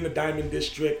that lived in the Diamond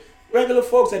District. Regular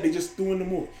folks that they just do in the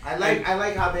movie. I like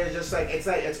how they're just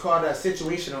it's called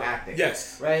situational acting.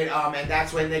 Yes. Right. And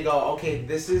that's when they go, okay,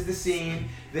 this is the scene,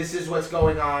 this is what's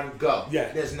going on, go.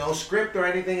 Yeah. There's no script or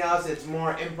anything else. It's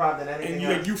more improv than anything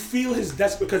else. And you feel his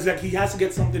desperate because like he has to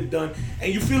get something done,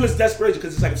 and you feel his desperation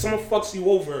because it's like if someone fucks you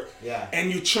over, and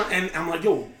you try, and I'm like,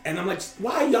 yo, and I'm like,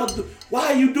 why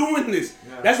are you doing this?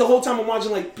 Yeah. That's the whole time I'm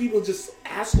watching like people just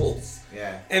assholes.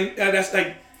 Yeah. And that's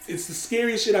like it's the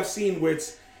scariest shit I've seen where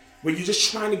you're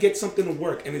just trying to get something to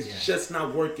work and it's just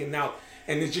not working out,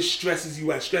 and it just stresses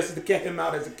you out, stresses to get him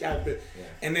out as a character. Yeah.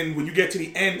 And then when you get to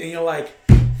the end and you're like,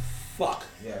 fuck.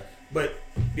 Yeah. But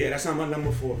yeah, that's not my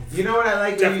number 4. You know what I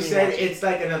like when you said it's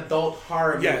like an adult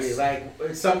horror movie, like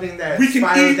it's something that we can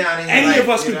spirals down in your any life, of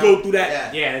us could go through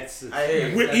that. Yeah, it's I hear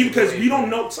you. Even because we don't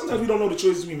know. Sometimes we don't know the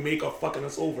choices we make are fucking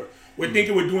us over. We're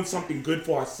thinking we're doing something good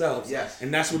for ourselves. Yes.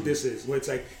 And that's what this is. Where it's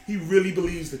like he really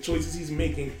believes the choices he's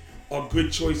making are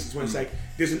good choices. When it's like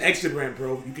there's an exit ramp,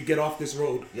 bro. You could get off this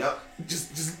road. Yep.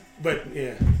 But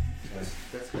yeah.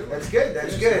 That's good.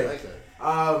 That's good. I like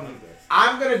that.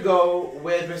 I'm gonna go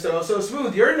with Mr. So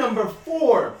Smooth. Your number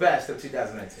 4 best of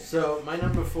 2019. So my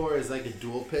number 4 is like a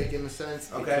dual pick in a sense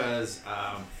because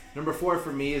Number 4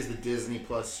 for me is the Disney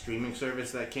Plus streaming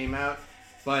service that came out,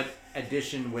 but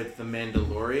addition with The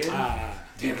Mandalorian.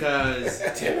 Because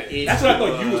that's what I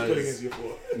thought you was putting as your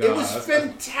 4. It was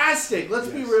fantastic. Let's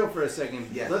be real for a second.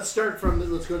 Yes. Let's go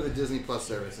to the Disney Plus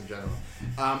service in general.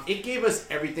 It gave us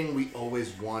everything we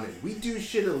always wanted. We do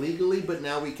shit illegally, but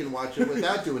now we can watch it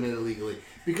without doing it illegally.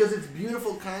 Because it's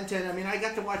beautiful content. I mean, I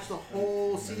got to watch the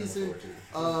whole season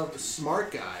of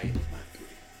Smart Guy.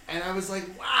 And I was like,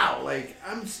 wow. Like,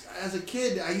 as a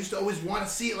kid, I used to always want to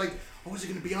see it. Like, oh, is it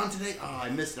going to be on today? Oh, I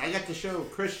missed it. I got to show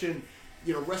Christian,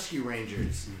 Rescue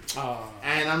Rangers.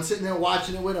 And I'm sitting there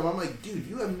watching it with him. I'm like,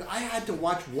 dude, I had to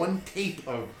watch one tape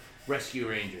of Rescue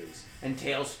Rangers and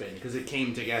Tailspin because it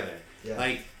came together. Yeah.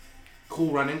 Like,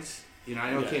 Cool Runnings.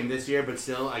 I know it came this year, but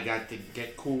still, I got to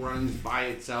get Cool Runnings by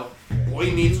itself.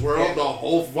 Boy Meets World, the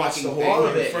whole fucking thing. All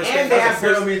of it. And they have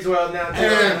Girl Meets World now, too.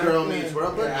 And they have Girl Meets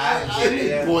World, but I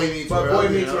did Boy Meets World. Boy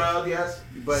Meets World, yes.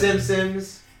 But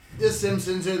Simpsons. The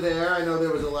Simpsons are there. I know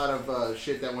there was a lot of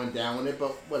shit that went down with it,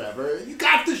 but whatever. You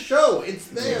got the show. It's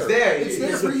there. It's there. It's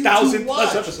there for you 1,000 to watch.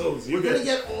 plus episodes. We're going to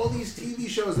get all these TV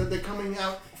shows that they're coming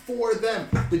out for them.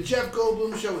 The Jeff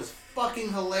Goldblum show is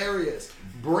fucking hilarious.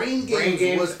 Brain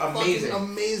Games was amazing. fucking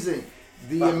amazing.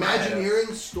 The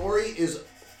Imagineering story is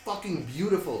fucking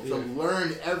beautiful to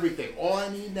learn everything. All I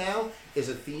need now is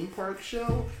a theme park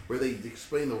show where they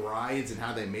explain the rides and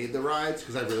how they made the rides,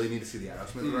 because I really need to see the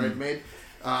Aerosmith ride made.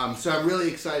 So I'm really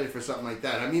excited for something like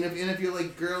that. I mean, if you're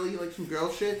like girly, like some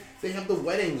girl shit, they have the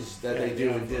weddings that they do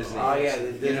in Disney. Oh yeah,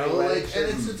 the Disney weddings.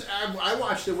 And I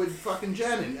watched it with fucking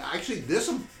Jen, and actually there's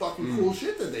some fucking cool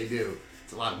shit that they do.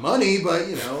 It's a lot of money, but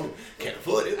can't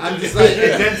afford it. I'm just like,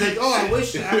 Jen's like, oh, I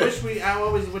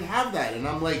always would have that, and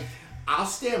I'm like, I'll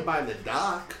stand by the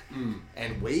dock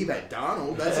and wave at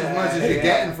Donald. That's as much as you're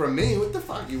getting from me. What the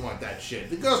fuck you want that shit?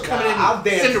 The girl's coming in. I'll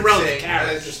dance. Cinderella's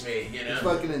carriage. That's just me. It's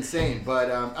fucking insane. But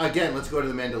again, let's go to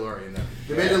the Mandalorian then.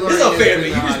 The Mandalorian. It's not fair, man.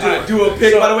 You just do a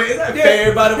pick, by the way. It's not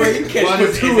fair, by the way. You can't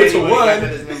put 2 into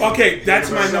 1. Okay, that's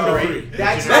my number 3.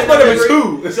 That's my number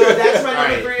 2. So that's my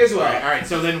number 3 as well. All right.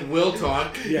 So then we'll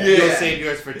talk. Yeah. You'll save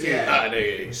yours for 2.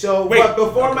 Yeah. So, but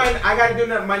before mine, I got to do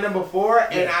my number 4,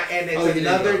 and it's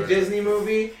another Disney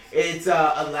movie. It's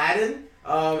Aladdin.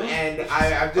 And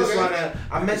I just want to,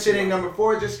 I'm mentioning number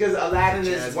 4 just because Aladdin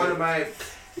is one of my,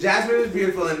 Jasmine was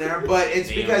beautiful in there, but it's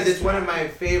because it's one of my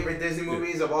favorite Disney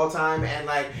movies of all time, and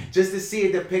like just to see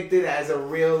it depicted as a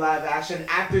real live action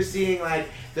after seeing like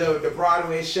the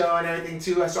Broadway show and everything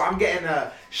too. So I'm getting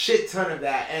a shit ton of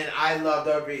that, and I loved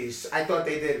I thought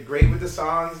they did great with the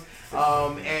songs.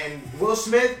 And Will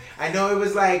Smith, I know it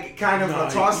was like kind of a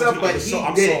toss up, but he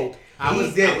did it. I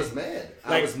was mad.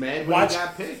 I was mad when he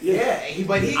got picked. Yeah,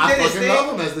 but he did his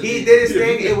thing. He did his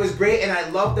thing. It was great, and I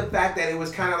love the fact that it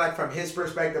was kind of like from his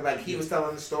perspective, like he was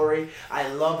telling the story. I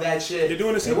love that shit. They're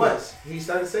doing the same. It was. He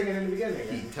started singing in the beginning.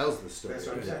 He tells the story. That's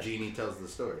what I'm saying. The genie tells the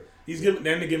story. Then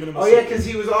they're giving him. Oh yeah, because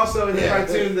he was also in the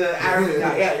cartoon, the Arabic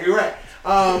guy. Yeah, you're right.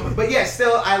 But yeah,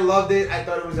 still, I loved it. I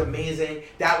thought it was amazing.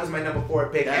 That was my number 4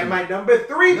 pick, and my number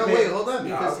 3 No, pick. wait, hold on,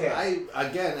 because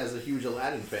again, as a huge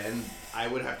Aladdin fan, I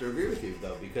would have to agree with you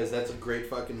though, because that's a great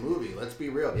fucking movie. Let's be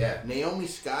real. Yeah. Naomi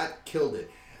Scott killed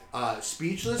it.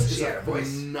 Speechless is a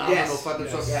phenomenal fucking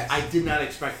song. Yes. I did not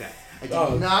expect that. I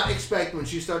did not expect when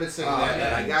she started singing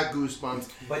that. I got goosebumps.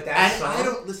 But that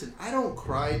song, I don't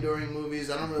cry during movies.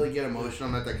 I don't really get emotional.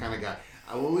 I'm not that kind of guy.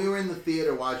 When we were in the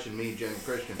theater watching, me, Jen, and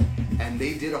Christian, and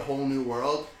they did A Whole New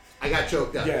World, I got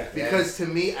choked up. Yeah. Because to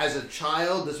me, as a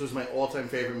child, this was my all-time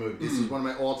favorite movie. This is one of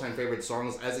my all-time favorite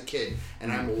songs as a kid.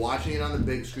 And I'm watching it on the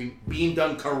big screen, being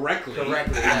done correctly.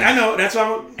 I know, that's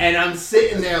why And I'm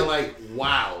sitting there like,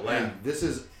 wow. Like, this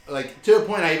is, like, to the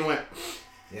point I even went,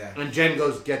 and Jen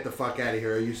goes, get the fuck out of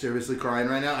here. Are you seriously crying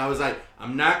right now? I was like,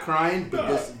 I'm not crying,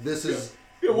 but this is...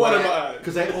 What am I?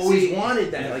 Because I always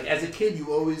wanted that. Like, as a kid,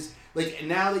 you always... Like,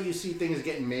 now that you see things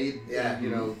getting made,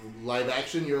 live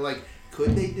action, you're like,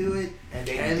 could they do it? And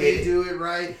Can they do it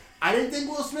right? I didn't think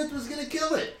Will Smith was going to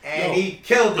kill it. And he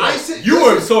killed it. You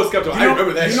were so skeptical. I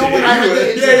remember that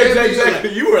shit.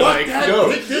 Exactly. You were like, no.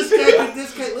 Pick this guy, pick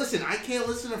this guy. Listen, I can't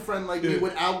listen to a friend like me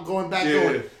without going back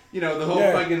going, the whole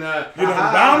fucking...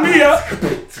 round me up.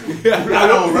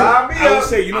 I would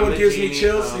say, you know what gives me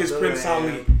chills? His Prince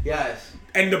Ali. Yes.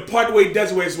 And the part where he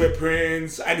does where it's with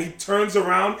Prince, and he turns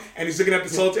around and he's looking at the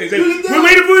Sultan and he's like, "We're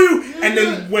waiting for you." And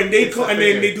then when they come and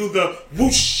then they do the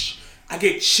whoosh, I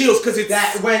get chills because it's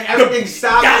that when everything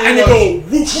stops and they go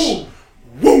whoosh,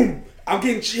 boom. I'm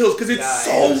getting chills because it's Yeah,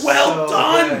 so it was well so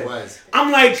done. good. It was. I'm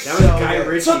like, That was Guy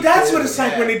Ritchie. so that's too. what it's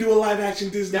like Yeah. when they do a live action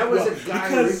Disney. That was World, a Guy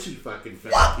because Ritchie fucking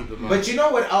film. Keep in mind. But you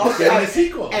know what else? getting a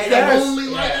sequel. It's the Yes. only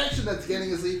live Yeah. action that's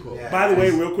getting a sequel. Yeah. By the way,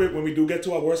 real quick, when we do get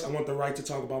to our worst, I want the right to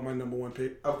talk about my number one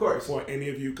pick. Of course. Before any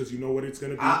of you, because you know what it's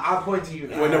gonna be. I'll point to you.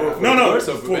 What number? No, Worst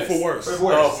or for best? worse. For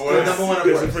worse. For worse. Number one of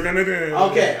Because worst. if we're gonna do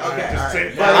Okay, all right.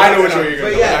 say- But- I know which one you're But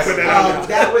gonna yes, go. Put that out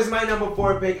there. that was my number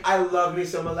 4 pick. I love me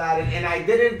some Aladdin, and I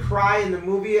didn't cry in the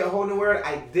movie A Whole New World.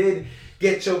 I did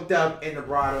get choked up in the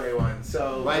Broadway one.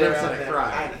 So Well, I never said I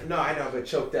cried. No, I know, but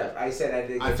choked up. I said I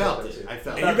did. Get I felt choked up it. too. I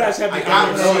felt And it. you guys have I the got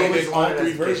honor it. of Always seeing all wanted three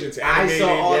us to- versions. I animated, saw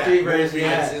all yeah, 3 versions. movies,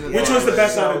 Yeah. in the Which was the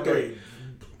best So out of good. 3?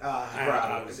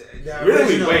 Broadway. The Really?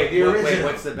 original, Wait, the original. Wait,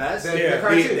 what's the best? The Yeah.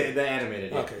 cartoon. The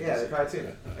animated. Okay. Yeah, the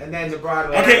cartoon. And then the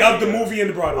Broadway. Okay, of the movie and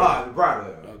the Broadway. Oh, the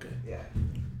Broadway. Okay. Yeah.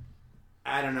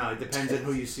 I don't know. It depends on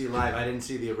who you see live. I didn't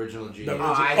see the original Genie. The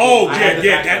I yeah, had the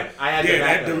yeah, backup. that, I had the yeah,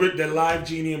 that backup. the live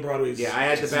Genie and Broadway. Yeah, I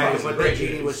had the backup, but the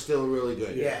Genie was still really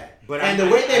good. Yeah. But and I-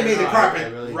 the way I they don't made the know, I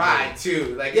carpet really ride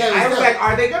too, like Yeah, it was I was dope. like,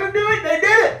 are they gonna do it? They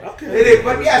did it. Okay. They did.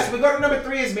 But yes, we go to number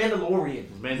 3 is Mandalorian.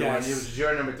 Mandalorian. Yes. It was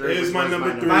your number 3. It is which my was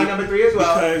number 3. My number 3 as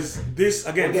well. Because this,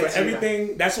 again, We'll for get to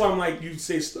everything, that's why I'm like, you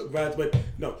say, but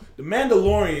no, The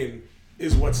Mandalorian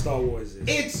is what Star Wars is.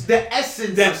 It's the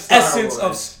essence The of Star essence Wars.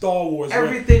 of Star Wars.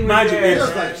 Everything was mind you, there. Feels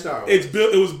it's, like Star Wars. it's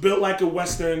built. It was built like a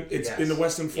Western. It's Yes. in the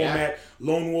Western Yeah. format.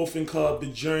 Lone Wolf and Cub, The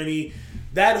Journey.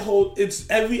 That whole, it's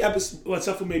every episode, well,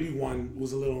 except for maybe one,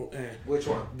 was a little, Which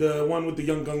one? The one with the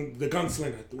the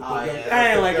gunslinger. With the Oh, gun- yeah. I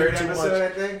ain't the like third it too episode, much. I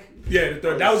think. Yeah, the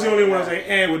third. That was the only one I was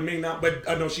like, with me not. But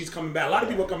I know she's coming back. A lot of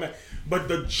people come back. But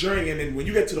the journey, and then when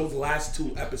you get to those last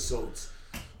 2 episodes,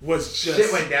 was just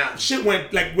Shit went down. Shit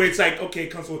went like where it's like, okay,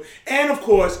 comes forward. And of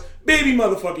course, baby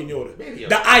motherfucking Yoda, Baby Yoda.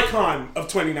 the icon of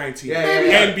 2019 Yeah, yeah,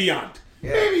 yeah. and beyond.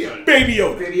 Yeah. Baby Yoda. Baby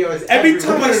Yoda. Baby Yoda is Every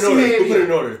everywhere. time I see Who put it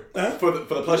in order? Huh? For the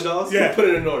plush dolls? Yeah. Who put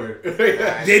it in order?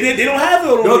 They don't have it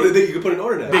on. No, you can put it in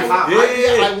order now.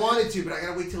 I wanted to, but I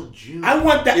gotta wait till June. I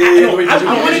want that. Yeah, I, yeah, no, wait, I, June,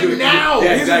 I want yeah, it June. now. Yeah,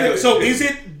 Here's the exactly. thing. So is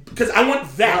it? Because I want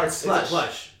that. No, it's plush.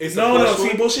 Plush. It's No, the no, plush see,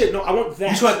 one? bullshit. No, I want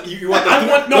that. You want the I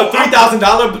want no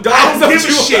 $3,000 dolls? I don't give a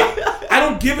You want? shit. I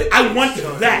don't give it. I want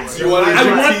that. You want it I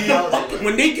in want GT? the fucking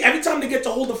when they every time they get to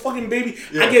hold the fucking baby,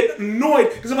 Yeah. I get annoyed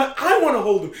because I'm like, I want to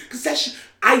hold him because that shit.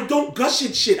 I don't gush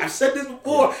at shit. I've said this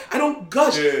before. I don't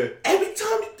gush. Yeah. Every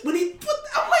time when he put,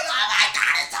 I'm like, oh my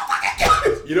god, it's so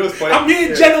fucking good. You know what's funny? I'm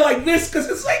being Jenna like this because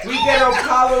it's like We get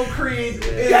Apollo Creed.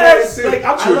 Yes, like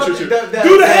I'm I true, love true, the- true. the- Do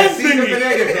the the hand Caesar thingy.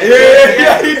 Finnegan.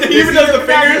 Yeah, he even does the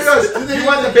fingers. Do you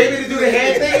want the baby to do the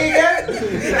hand thing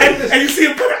again? and you see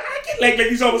him put like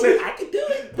he's almost saying, I can do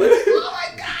it. But, oh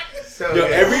my god. So, Yo,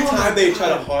 yeah. every time they try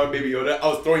to harm Baby Yoda, I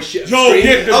was throwing shit. Yo, straight.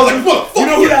 yeah, I was like, fuck, you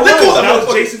know who that let go was? of That was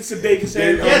motherfucker. Jason Sudeikis.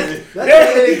 Yes, Yeah,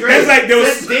 that's great. it's like there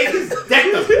was. Davis decked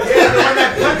him. Yeah, the one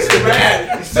that punched him,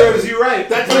 man. He serves you right.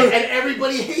 That's like, and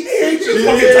everybody hates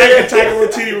it. Fucking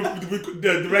Taika Waititi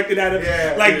directed at him.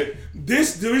 Yeah. Like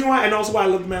this, the reason why, and also why I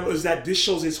love the man is that this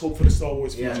shows his hope for the Star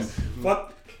Wars future. Yes.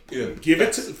 Fuck. Yeah. Give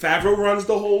it to Favreau runs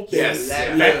the whole thing. Yes.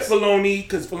 Let Filoni,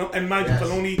 because and mind you, Yes.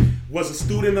 Filoni was a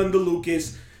student under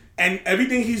Lucas, and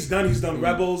everything he's done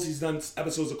Rebels, he's done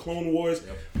episodes of Clone Wars.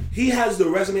 He has the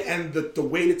resume and the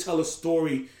way to tell a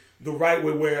story the right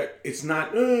way, where it's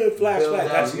not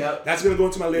flashback. That's gonna go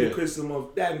into my later criticism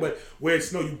of that, but where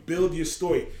it's no, you build your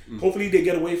story. Hopefully they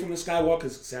get away from the Skywalker,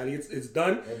 because sadly it's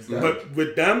done. But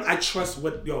with them, I trust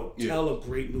tell a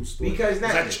great new story. Because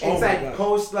now it's like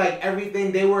post like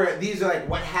everything these are like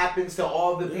what happens to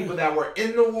all the people that were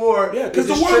in the war. Yeah, because it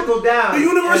the just world, trickled down. the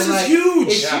universe And, is like, huge.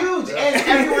 It's huge, and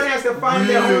everyone has to find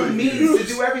their own means to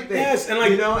do everything. Yes, and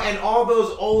like and all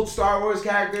those old Star Wars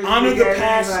characters honor the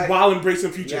past while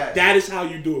embracing the future. Yes. That is how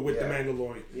you do it with the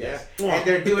Mandalorian. Yes, and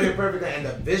they're doing it perfectly, and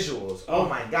the visuals. Oh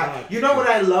my god! You know what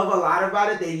I love a lot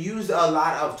about it? They used a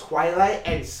lot of twilight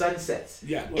and sunsets.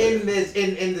 Yeah. In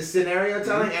the scenario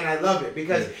telling, and I love it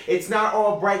because it's not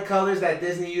all bright colors that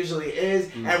Disney usually is,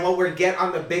 and what we get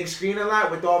on the big screen a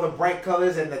lot with all the bright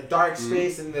colors and the dark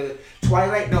space and the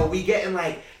twilight. No, we get in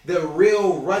like the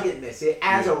real ruggedness. It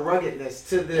adds a ruggedness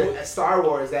to the Star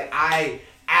Wars that I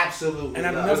absolutely And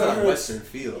I've love. never heard Western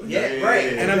feel. Yeah,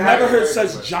 right. And I've never heard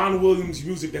such John Williams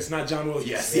music that's not John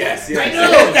Williams. Yes. I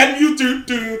know that you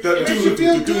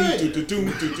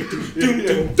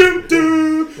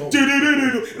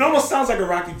It almost sounds like a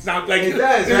Rocky sound. Like It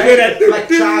does, you right? hear that? Like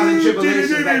Trials and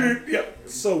Tribulations, like- Yep,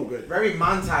 so good. Very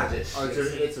montage-ish. Oh,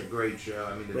 it's a great show.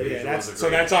 I mean, the But yeah, visuals that's- are great. so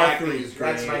that's our Acting three. is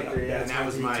great. That's my three, yeah. And that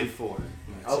was my 4.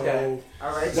 Okay.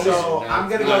 All right. what So was- I'm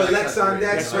gonna go with Lex on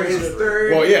Dex for his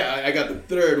third. Well, yeah, I got the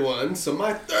third one. So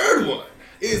my third one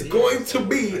is going to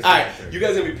be. All right, you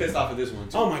guys are gonna be pissed off at this one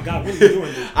too. Oh my God, what are you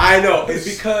doing? Dude? I know.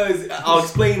 It's because I'll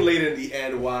explain later in the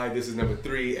end why this is number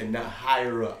 3 and not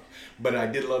higher up. But I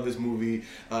did love this movie.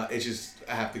 It's just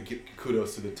I have to give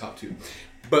kudos to the top 2.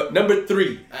 But number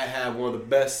 3, I have one of the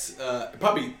best,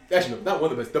 probably actually no, not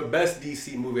one of the best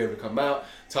DC movie ever come out.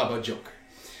 Talk about Joker.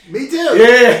 Me too.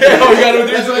 Yeah. Oh, you got number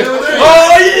 3. That's my number 3.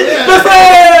 Oh yeah.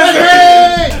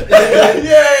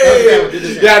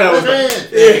 Yeah, no.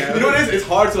 You know what it is? It's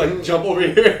hard to like jump over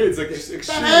here. It's like just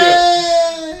extremely.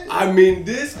 I mean,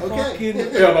 this fucking.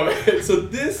 Yeah, my man. So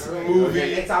this movie.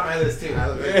 It's on my list too.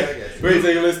 Wait, it's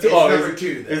on your list too?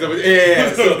 It's number 2.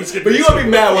 Yeah. So, but you're gonna be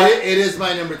mad. It is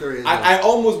my number 3. As well. I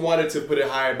almost wanted to put it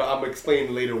higher, but I'm gonna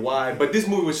explain later why. But this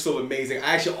movie was so amazing.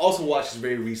 I actually also watched this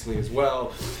very recently as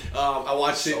well. I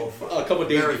watched it a couple of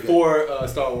days before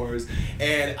Star Wars,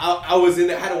 and I was in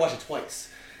there. I had to watch it twice.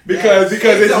 Because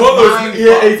it's one of those,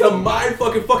 it's a mind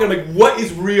fucking. I'm like, what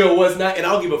is real, what's not, and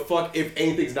I don't give a fuck if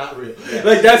anything's not real. Yeah.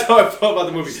 Like that's how I felt about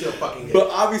the movie. Still fucking good.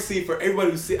 But obviously, for everybody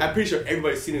who's seen, I'm pretty sure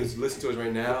everybody's seen it who's listening to us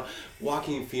right now.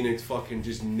 Joaquin Phoenix fucking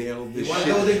just nailed this shit.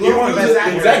 He won the Golden Globe.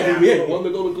 Exactly, yeah, won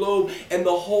the Golden Globe, and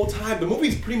the whole time the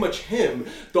movie's pretty much him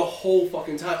the whole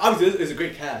fucking time. Obviously, it's a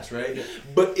great cast, right? Yeah.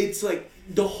 But it's like.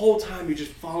 The whole time you're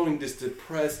just following this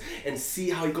depressed and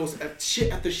see how he goes at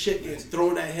shit after shit gets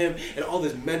thrown at him and all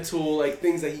this mental like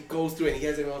things that he goes through and he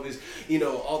has all this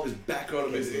all this background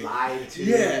of his lied to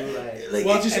like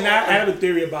well, just and I have a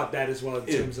theory about that as well in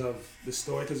terms of the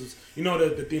story because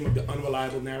the theme of the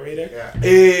unreliable narrator.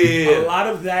 A lot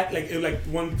of that like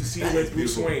one the scene with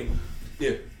Bruce Wayne.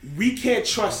 Yeah. We can't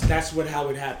trust that's how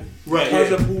it happened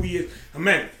because of who he is.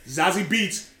 Man, Zazie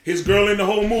Beetz. His girl in the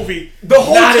whole movie, the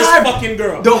whole not time, his fucking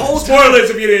girl. The whole spoilers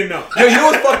if you didn't know. Yo, you know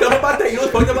what's fucked up about that?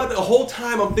 The whole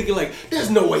time I'm thinking like, there's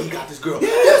no way he got this girl.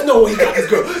 There's no way he got this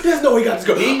girl. There's no way he got this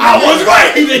girl. I was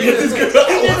right. He didn't get this girl.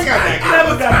 He never got that girl.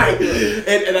 Never got that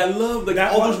girl. And I love like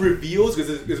all those reveals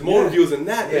because there's more reveals than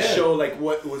that show like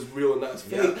what was real and not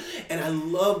fake. And I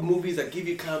love movies that give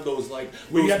you kind of those like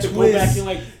where you have to go back and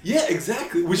like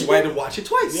exactly. Which is why I had to watch it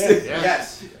twice.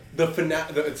 Yes.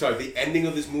 The ending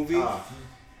of this movie.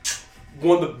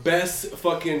 One of the best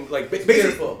fucking like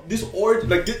basically this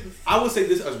I would say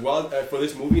this as well for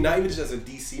this movie, not even just as a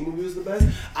DC movie was the best.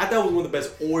 I thought it was one of the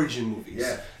best origin movies.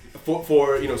 Yeah. For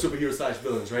superhero /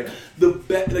 villains, right?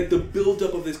 The build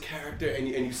up of this character and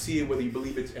you see it whether you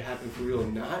believe it happened for real or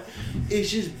not.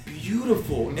 It's just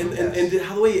beautiful and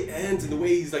how the way it ends and the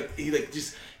way he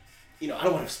just. I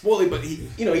don't want to spoil it, but he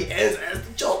ends as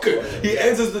the Joker. He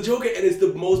ends as the Joker, and it's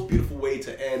the most beautiful way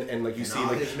to end. And like you see,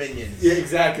 like his minions. Yeah,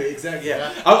 exactly.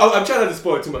 Yeah. I'm trying not to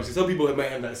spoil it too much. Some people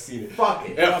might have not seen it. Fuck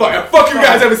it. Yeah, fuck you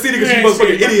guys haven't seen it because you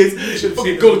motherfucking idiots. You should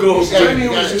fucking go.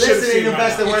 Listening the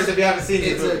best and worst if you haven't seen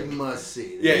it. It's a must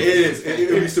see. Yeah, it is. It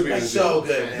used to be so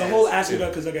good. Man. The whole aspect of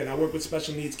because again, I work with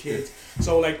special needs kids,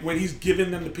 so like when he's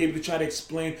giving them the paper to try to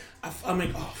explain, I'm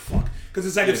like, oh fuck, because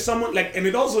it's like if someone like, and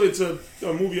it's a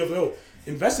movie of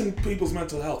invest in people's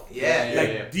mental health.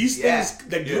 These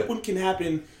things look what can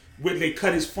happen when they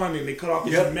cut his funding, they cut off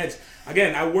his meds.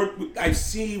 Again, I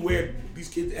see where these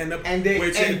kids end up and they're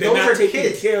not are taken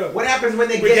kids. care of. What happens when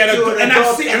they get to an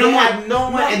adult and they have no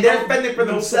one and they're fending for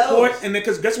themselves? Support, and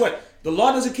because guess what? The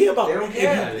law doesn't care about they don't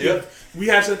care. We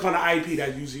have something called an IEP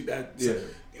that usually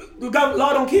the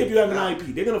law don't care if you have an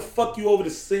IEP. They're gonna fuck you over the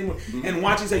same way. And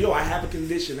watch him say, "Yo, I have a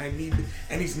condition. I need,"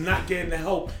 and he's not getting the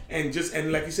help. And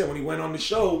like you said, when he went on the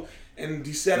show and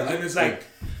he said, and it's like,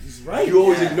 he's right. You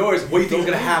always ignore it. What do you think is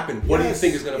gonna happen? What do you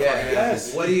think is gonna fucking happen?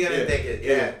 Yes. What are you gonna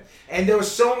think? And there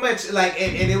was so much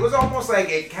and it was almost like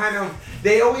it kind of.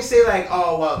 They always say like,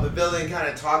 "Oh, well, the villain kind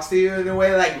of talks to you in a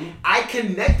way." Like I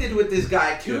connected with this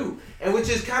guy too. And which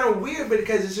is kind of weird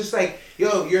because it's just like,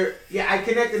 I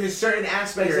connected in certain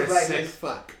aspects of like sick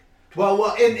fuck.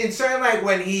 Well, in certain like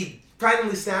when he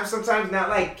finally snaps sometimes, not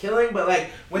like killing, but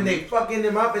like when they fucking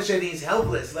him up and shit, he's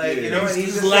helpless, like and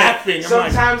he's just laughing. Like,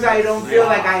 sometimes I don't feel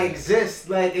like I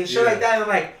exist, like and shit like that. And I'm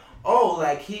like, oh,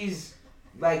 he's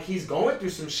going through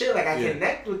some shit. Like I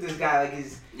connect with this guy, like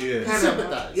he's kind of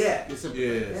sympathize. You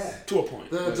sympathize. To a point.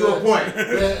 To a point.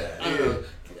 I don't know.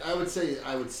 I would say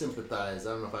I would sympathize.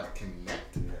 I don't know if I'd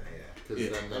connect. Because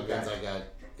then that means I got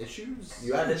issues.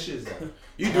 You have issues, though.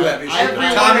 You do have issues.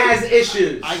 Everyone has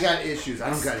issues. I got issues. I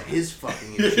don't got his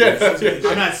fucking issues.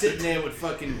 I'm not sitting there with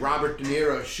fucking Robert De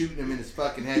Niro shooting him in his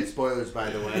fucking head. Spoilers, by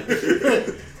the way.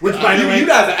 Which, by the way, you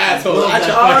guys are assholes.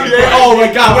 Oh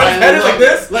my god, my head is like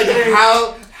this. Like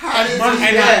how How does Money- he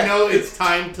and not I- know it's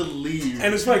time to leave?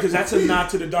 And it's funny because that's a nod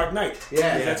to the Dark Knight.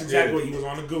 Yeah. That's exactly what he was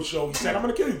on a good show. He said, "I'm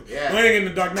gonna kill you." Yeah. When in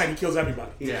the Dark Knight, he kills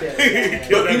everybody. Yeah. He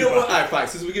killed But you know everybody. what? Alright, fine.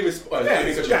 Since we give it, I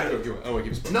don't want to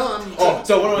give it. No, I'm. Oh,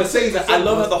 so what I want to say is that I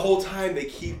love how the whole time they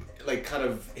keep like kind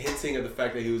of hinting at the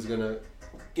fact that he was gonna,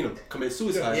 commit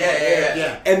suicide.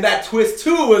 Yeah. And that twist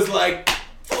too was like,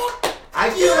 I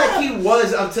feel like he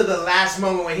was up to the last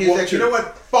moment when he was like, you know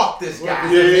what? Fuck this guy.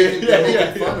 They're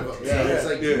making fun of him. Yeah, It's yeah.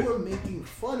 like you were making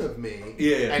fun of me.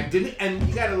 Yeah. And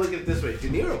you got to look at it this way. De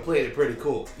Niro played it pretty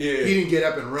cool. Yeah. He didn't get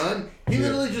up and run. He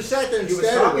literally just sat there and He was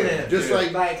stared talking at to him. him.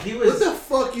 Just Like, he was. what the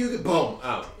fuck you? Boom,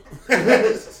 out. Too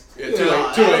late.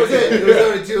 That was it. It was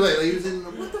already too late. He was in.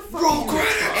 What the fuck?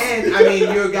 And I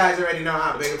mean, you guys already know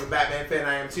how big of a Batman fan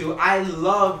I am too. I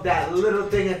love that little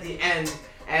thing at the end,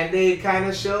 and they kind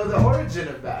of show the origin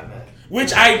of Batman.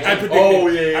 Which I predicted. Oh,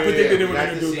 yeah, I predicted they were Got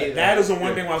going to to do see that. that. That is the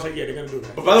one thing where I was like, yeah, they're going to do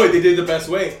that. But by the way, they did it the best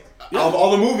way. Out of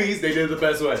all the movies, they did it the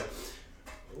best way.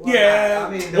 Yeah.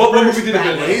 I mean, the What first movie did it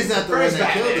Batman- better? He's not the one first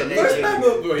that killed Batman, him. they First did.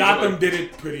 Batman. Wait, Gotham did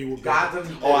it pretty well.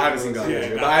 Gotham. Oh, I haven't seen Gotham. Yeah,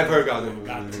 but I've heard Gotham.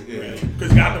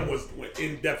 Because Gotham was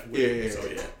in depth with Yeah. it. So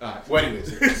yeah. Alright. Well,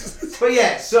 anyways. But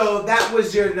yeah, so that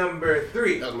was your number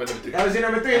 3. That was my number 3. That was your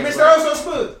number 3. Mr. Oh So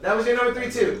Smooth. That was your number 3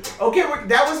 too. Okay,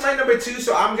 that was my number 2.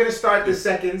 So I'm gonna start the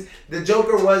seconds. The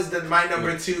Joker was my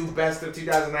number 2 best of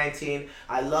 2019.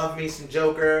 I love me some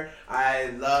Joker. I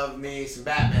love me some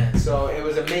Batman. So it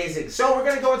was amazing. So we're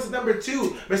gonna go into number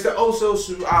 2, Mr. Oso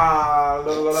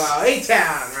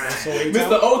A-Town, right?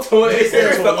 Mr. Oto.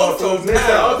 Mr. Oto.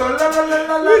 Mr.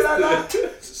 Oto, la.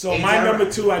 So my number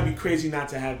 2, I'd be crazy not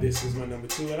to have this as my number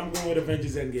 2, and I'm going with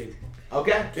Avengers Endgame.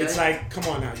 Okay. It's like, come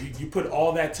on now, you put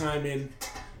all that time in,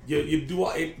 you do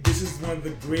all it. This is one of the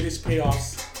greatest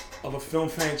payoffs of a film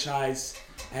franchise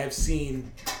I have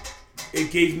seen.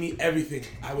 It gave me everything.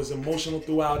 I was emotional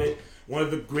throughout it. One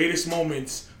of the greatest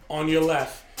moments on your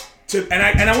left. And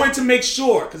I wanted to make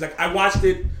sure because I watched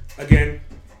it again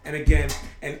and again,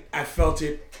 and I felt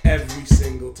it every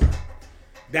single time.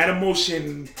 That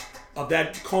emotion of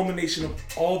that culmination of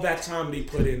all that time they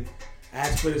put in, I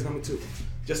had to put it as number 2.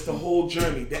 Just the whole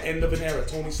journey, the end of an era.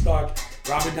 Tony Stark,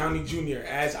 Robert Downey Jr.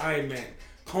 as Iron Man,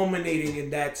 culminating in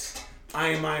that I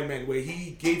Am Iron Man, where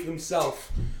he gave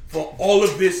himself for all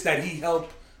of this that he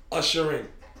helped usher in.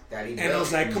 And I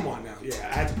was like, come on now. Yeah,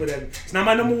 I had to put that in. It's not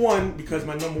my number 1 because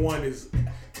my number 1 is...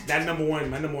 My number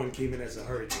 1 came in as a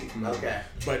hurricane. Okay.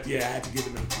 But yeah, I had to give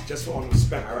it number 2 just for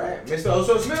respect. All right. Mr. Oh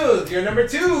So Smooth, you're number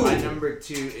 2. My number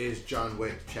 2 is John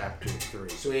Wick Chapter 3.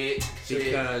 Sweet.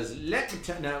 Because let me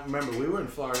tell now, remember, we were in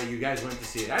Florida. You guys went to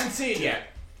see it. I didn't see it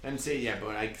yet.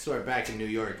 But I saw it back in New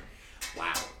York.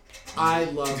 Wow. I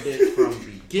loved it from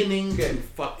beginning to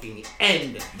fucking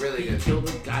end. Really He good. killed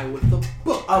a guy with a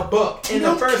book. A book. You In the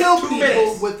don't first kill 2 people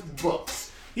minutes. with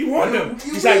books. He warned him.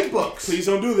 You He's read like, books. please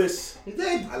don't do this. He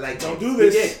did. I like Don't it. do He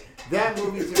this. did. That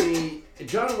movie to me,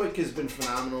 John Wick has been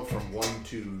phenomenal from 1,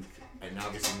 2, and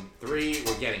obviously 3.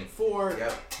 We're getting 4.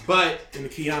 Yep. But In the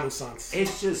Keanu sense.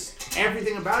 it's just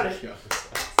everything about it.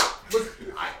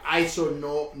 I saw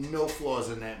no flaws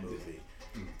in that movie.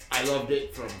 I loved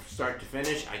it from start to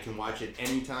finish. I can watch it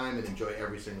anytime and enjoy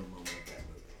every single moment of that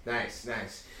movie.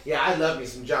 Nice. Yeah, I love me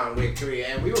some John Wick 3,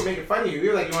 and we were making fun of you. We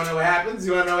were like, you want to know what happens?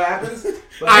 You want to know what happens?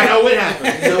 But I know what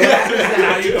happens. You know what happens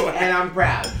now, You know what and I'm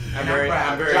proud. I'm very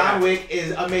proud. John happy. Wick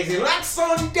is amazing. Lex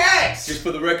on Dex! Just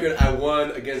for the record, I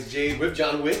won against Jade with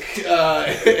John Wick,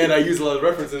 and I used a lot of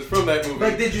references from that movie.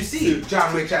 But did you see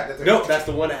John Wick Chapter 3? Nope, that's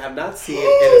the one I have not seen, and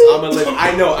it's on my list.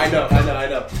 I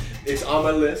know. It's on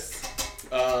my list.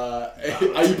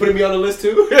 Are you putting me on the list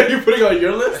too? Are you putting on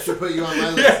your I list? should put you on my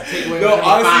list. Yeah. Take away No, my number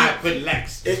honestly, 5, put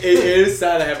Lex. It is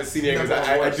sad I haven't seen it because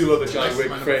I do love the John Wick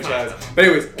franchise. But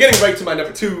anyways, getting right to my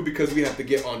number 2 because we have to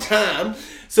get on time.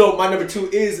 So my number 2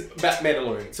 is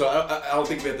Mandalorian. So I don't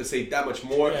think we have to say that much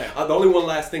more. Yeah. The only one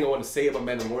last thing I want to say about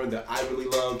Mandalorian that I really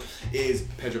love is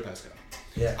Pedro Pascal.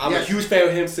 Yeah. I'm a huge fan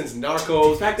of him since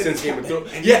Narcos, since Game of Thrones.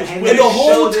 And Yeah, he and was the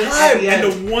whole showed it at time. the end.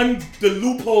 And the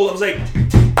loophole, I was like,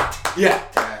 Yeah.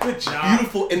 good job.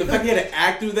 Beautiful, and the fact he had to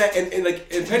act through that, and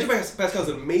Pedro Pascal's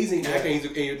an amazing actor, and he's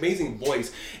an amazing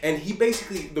voice, and he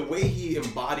basically, the way he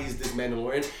embodies this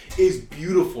Mandalorian is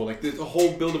beautiful. Like the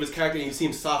whole build of his character, and you see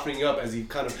him softening up as he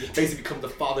kind of basically becomes the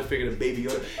father figure to Baby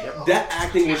Yoda. Yep. That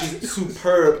acting was just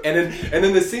superb, and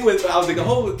then the scene with, I was like, the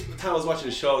whole time I was watching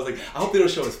the show, I was like, I hope they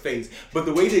don't show his face, but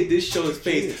the way they did show his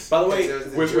face, by the way,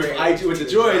 with the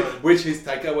droid, which is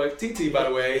Taika Waititi, by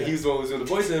the way, he was the one who was doing the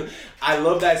voice of him. I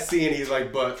love that scene. He's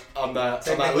like, but I'm not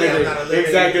living.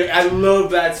 Exactly. I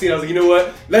love that scene. I was like, you know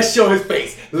what? Let's show his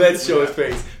face. His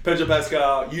face. Pedro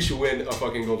Pascal, you should win a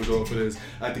fucking Golden Globe for this.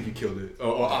 I think you killed it,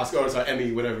 or Oscar, or sorry,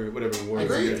 Emmy, whatever award.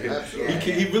 Agreed, absolutely.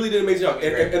 He really did an amazing job,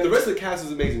 and the rest of the cast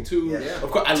is amazing too. Yeah. Of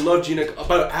course, I love Gina.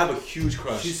 But I have a huge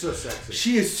crush. She's so sexy.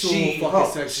 She is so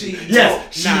fucking sexy.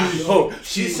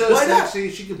 She's so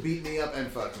sexy. She could beat me up and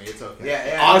fuck me. It's okay.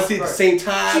 Yeah. Honestly, at the same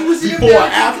time, She was before in or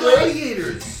after.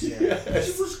 Gladiators. Yeah.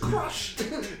 She was crushed.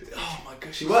 Oh my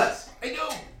god, She was. I know.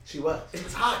 She was. It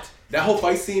was hot. That whole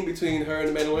fight scene between her and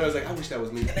the Mandalorian, I was like, I wish that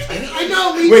was me. I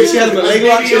know. Me Wait, too. she has the leg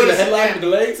lock, she has the Yoda headlock with the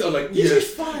legs. I was like, yeah,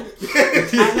 she's fine.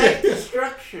 I like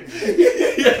destruction.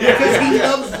 Because he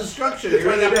loves destruction. He's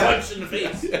like a punch in the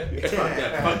face. Fuck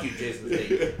that. Fuck you, Jason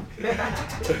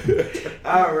Statham.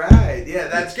 All right. Yeah,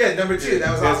 that's good. Number 2.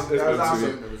 That was awesome. That was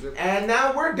awesome. And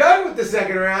now we're done with the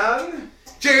second round.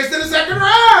 Cheers to the second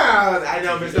round. I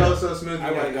know, Mr. Oh So Smooth. I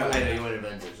know you went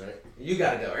Avengers, right? You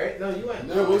gotta go, right? No, you went.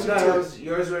 No,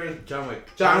 yours were John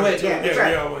Wick. John Wick, yeah, that's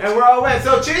right. And we're all went.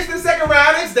 So cheers to the second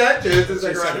round. It's done. Cheers to the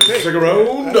second round. Second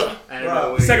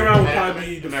round. Second round would probably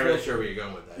be the I'm not really sure where you're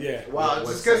going with that. Yeah. Well,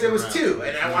 it's because it was 2,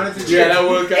 and I wanted to cheers. Yeah, that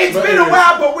was. It's been a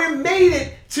while, but we made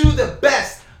it to the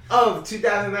best of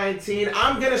 2019.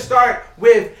 I'm gonna start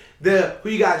with the who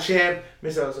you got, champ,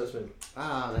 Mr. Oh So Smooth.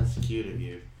 Ah, that's cute of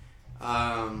you.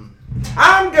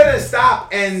 I'm gonna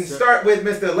stop and start with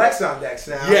Mr. Lex on Dex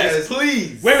now. Yes,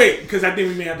 please. Wait, because I think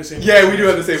we may have the same. Yeah, we do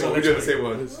have the same So one. We let's do have the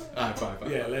wait. same one. Alright,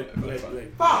 fine. Yeah, let.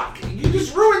 Fuck, you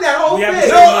just ruined that whole We have thing.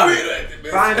 the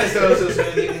same Fine, Mr. Oh So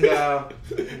Smooth, you can go.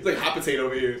 It's like hot potato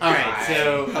over here. Alright,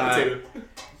 so Hot potato.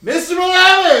 Mr.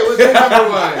 Malave was the number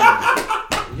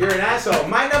 1. You're an asshole.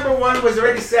 My number 1 was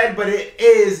already said, but it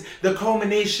is the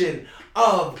culmination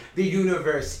of the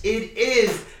universe. It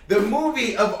is the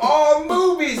movie of all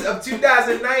movies of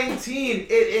 2019.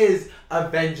 It is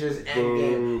Avengers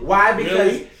Endgame. Why?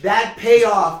 Because that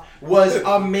payoff was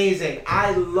amazing.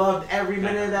 I loved every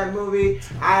minute of that movie.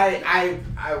 I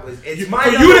was. It's my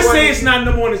for number you to one say it's not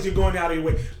number 1 is you're going out of your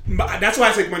way. That's why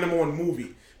I say my number 1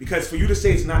 movie. Because for you to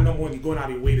say it's not number 1, you're going out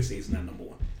of your way to say it's not number 1.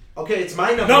 Okay, it's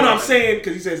my number No, 1. I'm saying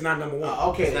because you said it's not number 1.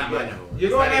 Okay, It's not my number 1.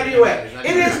 You're going out of your way.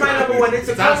 It is my number 1. It's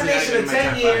a combination of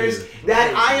 10 years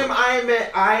that I am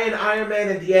Iron Man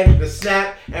at the end of the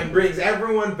snap and brings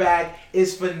everyone back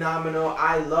is phenomenal.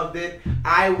 I loved it.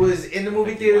 I was in the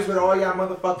movie theaters with all y'all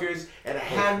motherfuckers and I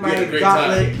had my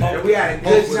gauntlet and we had a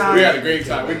good time. We had a great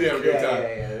time. We did have a great time.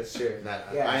 Yeah, that's true.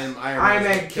 Iron Iron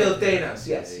Man killed Thanos.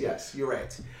 Yes, you're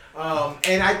right.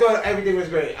 And I thought everything was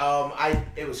great.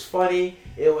 It was funny,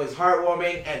 it was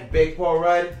heartwarming, and Big Paul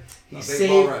Rudd, he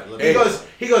saved.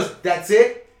 He goes, that's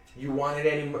it. You wanted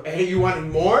you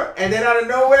wanted more, and then out of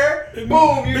nowhere,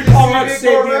 boom! You Big just Paul see Rudd Big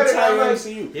saved Paul the Rudd, and entire I'm like,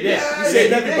 MCU. He did. He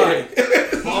saved everybody.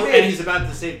 And he's about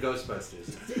to save Ghostbusters.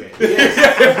 It's great.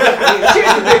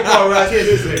 Cheers to Big Paul Rudd.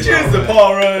 Cheers to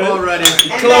Paul Rudd. Paul Rudd is He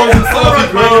clones himself,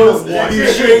 he grows, That's he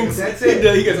it. shrinks. That's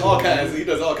it. He does all kinds. He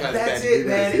does all kinds. That's of things. it,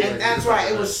 man, and that's why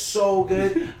it was so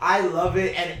good. I love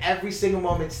it, and every single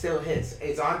moment still hits.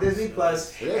 It's on Disney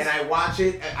Plus, and I watch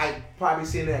it. I probably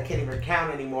seen it. I can't even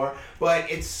count anymore,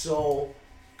 but it's so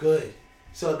good.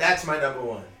 So that's my number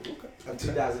 1 of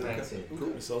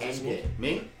 2019. So Endgame.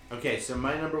 Me? Okay, so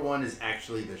my number 1 is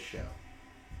actually the show.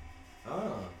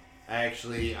 Oh. I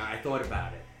thought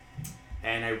about it.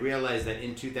 And I realized that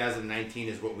in 2019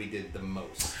 is what we did the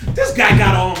most. This guy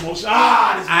got all emotional.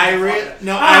 I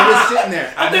was sitting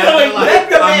there. I'm not gonna lie. Let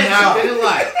the man I'm not talk. gonna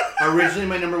lie. Originally,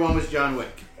 my number 1 was John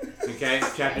Wick. Okay,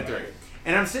 chapter 3.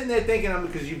 And I'm sitting there thinking,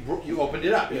 because you opened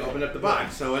it up. You opened up the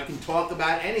box. So I can talk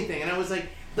about anything. And I was like,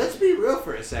 let's be real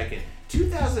for a second.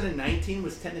 2019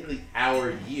 was technically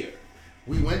our year.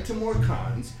 We went to more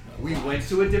cons. We went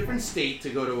to a different state to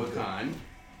go to a con.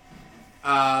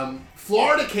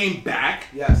 Florida came back.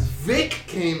 Yes. Vic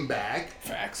came back.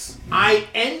 Facts. I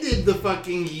ended the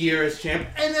fucking year as champ,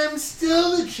 and I'm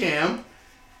still the champ.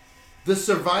 The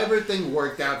Survivor thing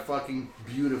worked out fucking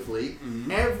beautifully. Mm-hmm.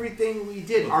 Everything we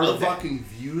did, our fucking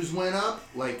views went up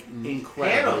like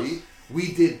incredibly. Panels.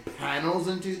 We did panels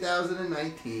in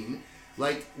 2019.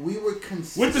 Like we were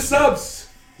consistent with the subs.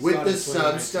 With the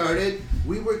subs started,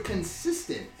 we were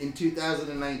consistent in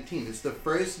 2019. It's the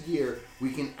first year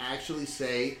we can actually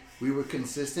say we were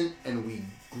consistent and we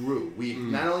grew. We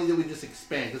not only did we just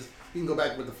expand, because you can go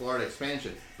back with the Florida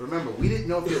expansion. But remember, we didn't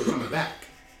know if they were coming back.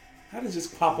 How did this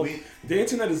pop up? The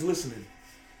internet is listening.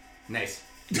 Nice.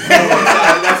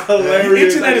 That's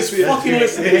hilarious. The internet is fucking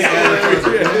listening.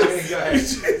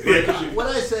 What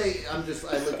I say, I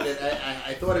look at it,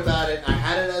 I thought about it, I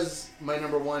had it as my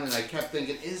number 1, and I kept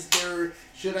thinking,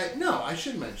 no, I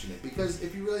should mention it, because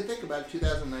if you really think about it,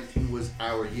 2019 was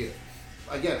our year.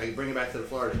 Again, I bring it back to the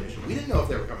Florida edition. We didn't know if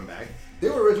they were coming back. They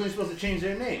were originally originally supposed to change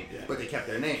their name, but they kept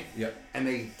their name. Yep. And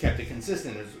they kept it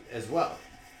consistent as well.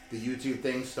 The YouTube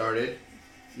thing started.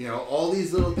 You know, all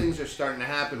these little things are starting to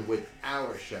happen with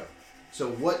our show. So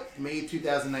what made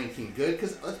 2019 good?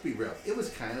 Because let's be real, it was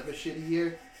kind of a shitty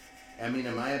year. I mean,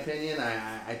 in my opinion,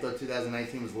 I thought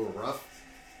 2019 was a little rough.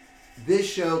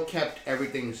 This show kept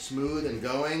everything smooth and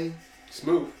going.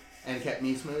 Smooth. And kept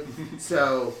me smooth.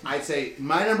 So I'd say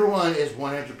my number one is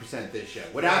 100% this show.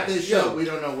 Without this show, we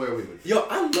don't know where we would be. Yo,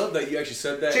 I love that you actually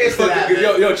said that. Cheers to that,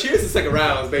 man. Yo, cheers to second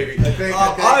rounds, baby.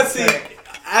 Honestly,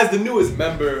 as the newest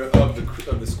member of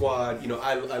the squad, you know,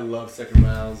 I love second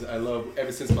rounds. I love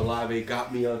ever since Malave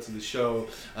got me onto the show.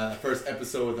 First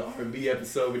episode, the R&B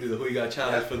episode, we did the Who You Got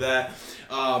challenge for that.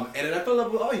 And then I fell in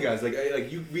love with all you guys.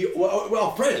 We're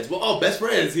all friends. We're all best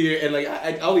friends here. And like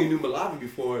I only knew Malave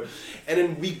before, and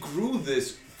then we grew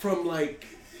this from like.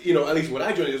 You know, at least when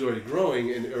I joined, it was already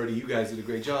growing, and already you guys did a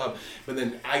great job. But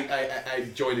then I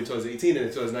joined in 2018, and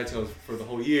in 2019 I was for the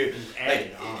whole year. You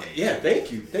added on. Yeah,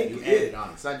 thank you. You added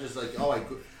on. It's not just like,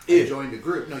 I joined the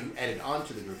group. No, you added on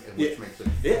to the group, which makes it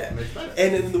better.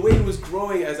 And then the way it was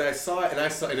growing as I saw it,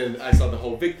 and then I saw the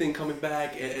whole Vic thing coming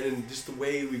back, and then just the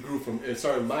way we grew from it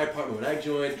started in my apartment when I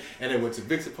joined, and then went to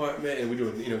Vic's apartment, and we do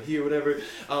it, here, whatever.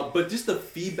 But just the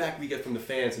feedback we get from the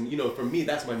fans, and for me,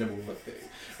 that's my number one thing.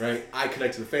 Right, I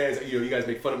connect to the fans. You guys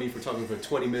make fun of me for talking for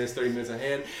 20 minutes, 30 minutes a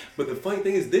hand. But the funny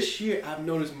thing is, this year I've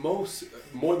noticed more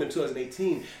than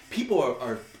 2018, people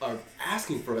are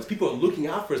asking for us. People are looking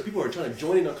out for us. People are trying to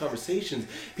join in on conversations.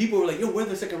 People are like, yo, where are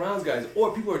the second rounds guys?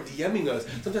 Or people are DMing us.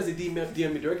 Sometimes they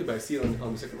DM me directly, but I see it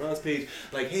on the second rounds page.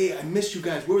 Like, hey, I missed you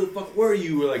guys. Where the fuck were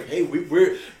you? We're like, hey,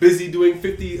 we're busy doing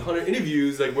 50, 100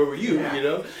 interviews. Like, where were you?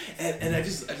 And I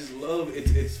just love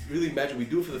it. It's really magic. We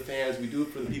do it for the fans. We do it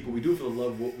for the people. We do it for the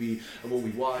love of what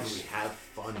we watch. We have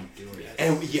fun doing it.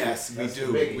 And yes, we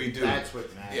do. We do. That's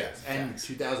what matters. Yes, and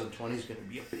 2020 is going to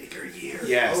be a bigger year.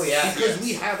 Yes. Oh yeah.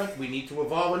 Because we need to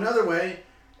evolve another way.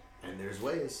 And there's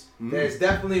ways. There's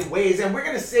definitely ways, and we're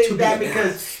gonna save that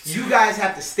because you guys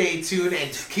have to stay tuned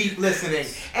and to keep listening.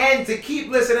 And to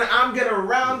keep listening, I'm gonna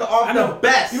round off the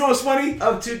best. You know what's funny?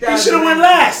 Of 2000. He should have went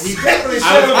last. He definitely should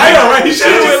have. I know, right? He should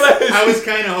have went last. I was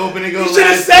kind of hoping to go. He should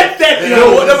have said that.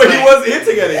 But he was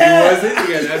hinting at it. He was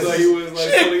hinting at it. That's why he was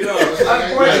like,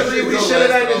 Unfortunately, we should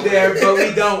have ended there, but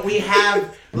we don't. We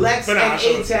have Lex and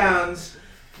A-Town's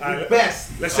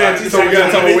best. Let's say it. So we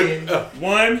gotta tell me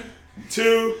 1,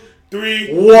 2, 3.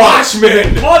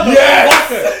 Watchmen. Yes.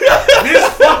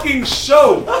 This fucking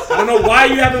show. I don't know why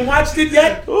you haven't watched it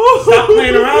yet. Stop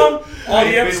playing around. All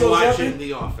the episodes watching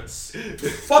The Office.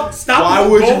 Fuck. Stop. Why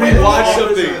would you rewatch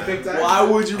something? Why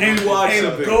would you rewatch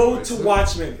something? And go to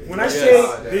Watchmen. When I say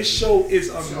this show is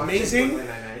amazing,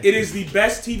 it is the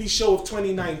best TV show of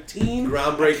 2019.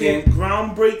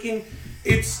 Groundbreaking.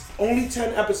 It's only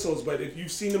 10 episodes, but if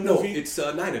you've seen the movie, no, it's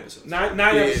 9 episodes. Nine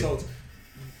episodes.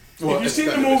 Well, if you've seen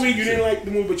the movie, you didn't like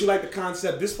the movie, but you like the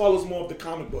concept. This follows more of the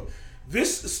comic book.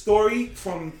 This story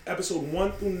from episode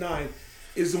 1 through 9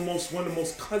 is one of the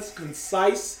most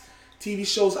concise TV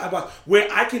shows I've watched, where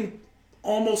I can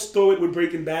almost throw it with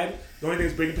Breaking Bad. The only thing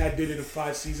is Breaking Bad did it in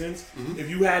 5 seasons. Mm-hmm. If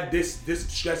you had this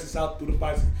stretch this out through the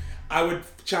 5 seasons, I would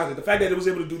challenge it. The fact that it was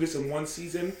able to do this in 1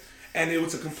 season, and it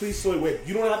was a complete story where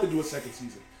you don't have to do a second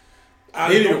season. They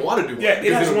didn't even want to do one. Yeah,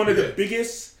 it has one of the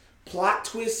biggest plot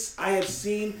twists I have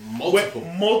seen. Multiple.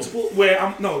 Where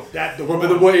I'm no that the one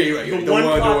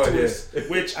plot twist,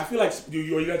 which I feel like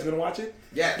you guys gonna watch it?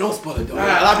 Yeah, don't spoil it though. A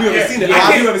lot of people haven't seen it. A lot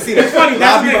of people haven't seen it. It's funny. A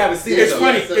lot of people haven't seen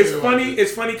it.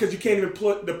 It's funny because you can't even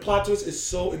put the plot twist is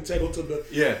so integral to the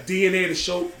DNA of the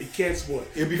show. It can't spoil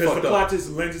it because the plot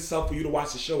twist lends itself for you to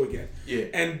watch the show again. Yeah.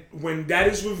 And when that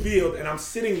is revealed, and I'm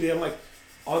sitting there, I'm like,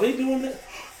 are they doing that?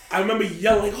 I remember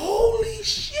yelling like, "Holy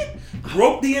shit!"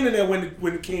 Broke the internet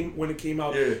when it came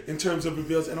out in terms of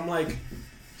reveals, and I'm like,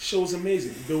 "Show's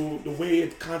amazing." The way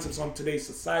it concepts on today's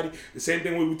society, the same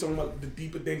thing we were talking about the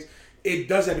deeper things. It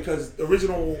does that because the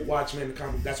original Watchmen, the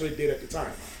comic, that's what it did at the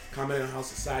time. Commenting on how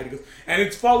society goes, and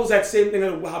it follows that same thing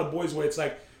of how the boys were. It's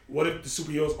like, what if the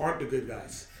superheroes aren't the good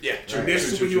guys? Yeah, true. Their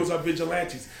superheroes are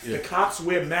vigilantes. Yeah. The cops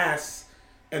wear masks.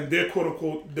 And they're quote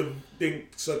unquote the thing,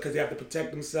 so because they have to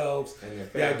protect themselves,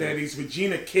 their identities.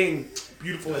 Regina King,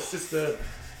 beautiful as Sister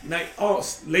Night. Oh,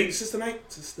 Lady Sister Night,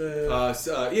 Sister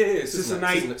Sister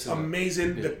Night,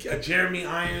 amazing. Jeremy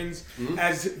Irons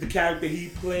as the character he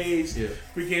plays. Yeah.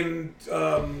 Freaking,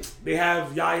 they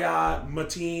have Yahya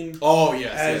Mateen. Oh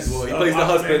yes, as well, he plays the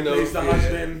husband. Plays the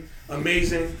husband.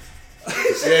 Amazing.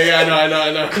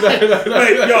 I know.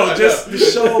 But yo, just the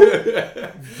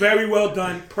show, very well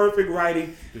done, perfect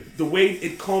writing. The way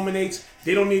it culminates,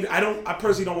 I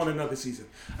personally don't want another season.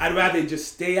 I'd rather it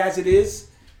just stay as it is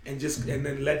and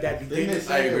then let that be. Didn't they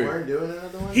say they weren't doing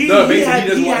another one? He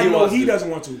doesn't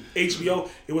want to. HBO,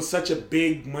 it was such a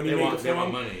big money maker for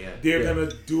him. They're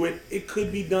gonna do it. It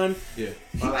could be done. Yeah.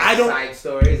 I don't side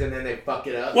stories and then they fuck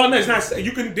it up. Well, no, it's not.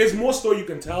 You can. There's more story you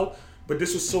can tell, but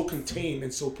this was so contained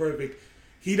and so perfect.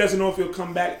 He doesn't know if he'll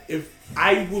come back. If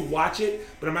I would watch it,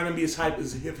 but I'm not gonna be as hyped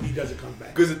as if he doesn't come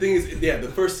back. Because the thing is,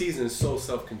 the first season is so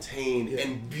self-contained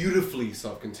and beautifully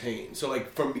self-contained. So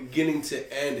like from beginning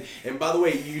to end. And by the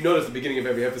way, you notice the beginning of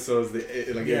every episode is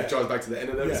it draws back to the end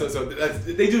of the episode. So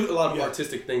they do a lot of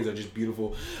artistic things that are just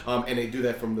beautiful, and they do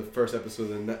that from the first episode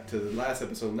to the last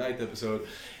episode, 9th episode,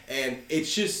 and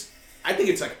it's just. I think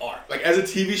it's like art. Like as a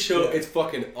TV show, it's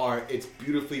fucking art. It's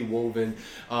beautifully woven.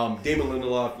 Damon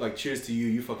Lindelof, like cheers to you.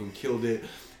 You fucking killed it.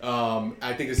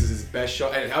 I think this is his best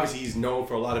show, and obviously he's known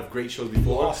for a lot of great shows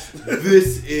before. Lost.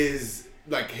 This is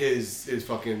like his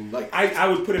fucking like. I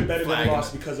would put it better than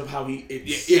Lost because of how he.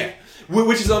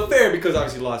 Which is unfair because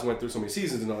obviously Lost went through so many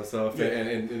seasons and all that stuff,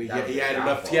 and he had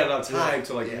enough time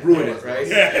to like ruin it, right?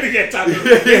 Yeah, he had time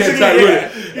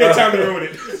to ruin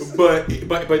it.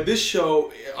 But this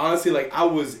show, honestly, like I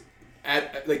was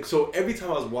at like so every time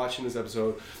I was watching this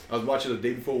episode, I was watching the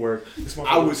day before work.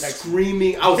 I was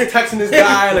screaming. I was texting this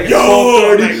guy like at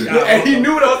 12:30, and he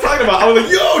knew what I was talking about. I was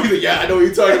like, "Yo," he's like, "Yeah, I know what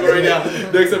you're talking about right now."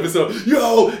 Next episode,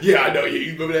 "Yo, yeah, I know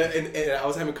you remember that." And I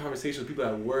was having conversations with people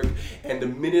at work, and the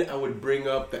minute I would bring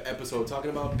up the episode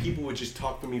talking about, people would just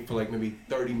talk to me for like maybe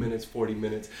 30 minutes, 40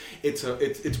 minutes. It's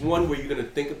one where you're gonna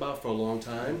think about for a long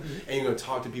time, and you're gonna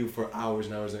talk to people for hours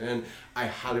and hours. And I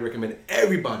highly recommend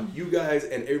everybody, you guys,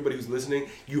 and everybody who's listening,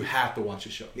 you have to watch the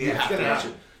show. You have to watch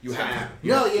it. You have to.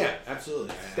 No, yeah,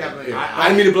 absolutely. Definitely. I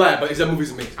didn't mean to blab, but that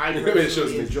movie's amazing. I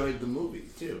really enjoyed the movie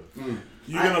too.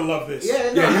 You're gonna love this.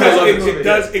 Yeah,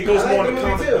 it goes more on the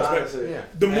comic books.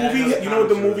 The movie, you know what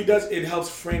the movie does? It helps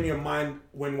frame your mind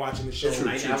when watching the show.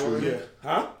 Night Owl in it?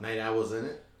 Huh? Night Owl's in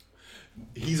it?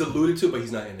 He's alluded to, but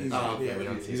he's not in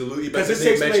it. He's alluded because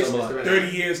it takes place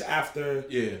 30 years after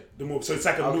the movie, so it's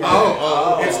like a movie.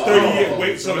 It's 30 years.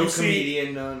 Wait, so no you see,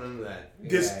 comedian, none of that.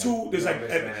 There's there's like,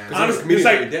 honestly, it's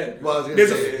like dead.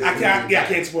 There's I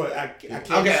can't spoil it. I can't.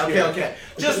 Okay.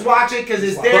 Just watch it because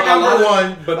it's their number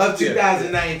one of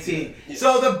 2019.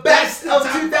 So the best of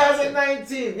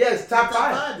 2019. Yes, top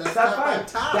five. Top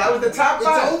five. That was the top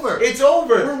five. It's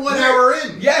over. We're 1 hour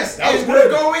in. Yes, and we're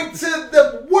going to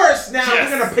the worst now. We're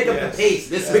gonna pick up the pace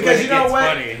because you know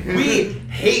what? We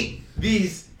hate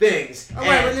these things. All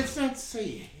right, but let's not say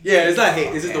it. Yeah, it's not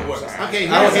hate. It's just the worst. Okay,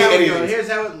 I don't hate anything. Here's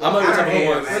how it looks. I'm not even talking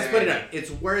about Let's put it up.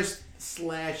 It's worst /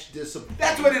 disappointing.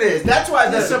 That's what it is. That's why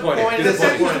disappointed. Use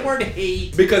the word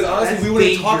hate. Because honestly, we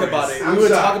wouldn't talk about it. We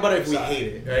wouldn't talk about it if we hate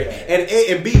it, right?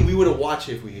 And B, we wouldn't watch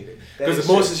it if we hate it. Because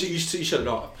most of you shut it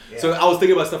off. So I was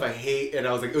thinking about stuff I hate, and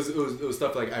I was like, it was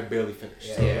stuff like I barely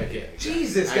finished.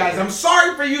 Jesus, guys, I'm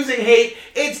sorry for using hate.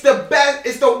 It's the best.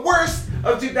 It's the worst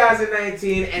of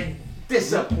 2019, and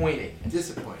disappointing.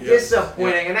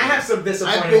 Disappointing. And I have some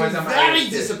disappointing ones on my list. Very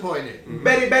disappointed.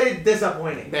 Very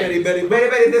disappointing. Very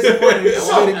disappointing.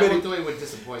 So,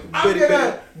 I'm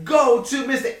gonna go to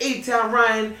Mr. 8-Town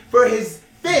Ryan for his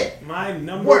fifth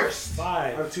worst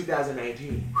 5 of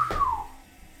 2019.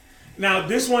 Now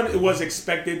this one, it was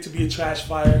expected to be a trash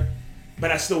fire,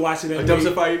 but I still watched it. A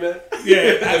dumpster fire, you meant? Yeah,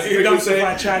 a dumpster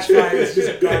fire, trash fire. It's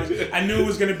just garbage. I knew it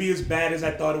was gonna be as bad as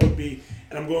I thought it would be,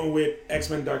 and I'm going with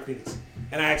X-Men: Dark Phoenix.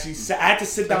 And I had to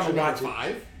sit down and watch it.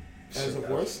 5? As the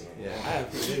worst?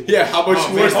 Yeah, how much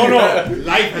worse? Oh no,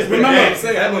 life is. Remember, I'm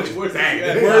saying how much worse?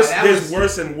 There's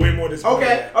worse and way more disappointing.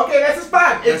 Okay, that's a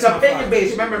spot. It's opinion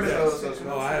based. Remember,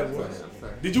 No, I have worse.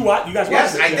 Did you watch? You guys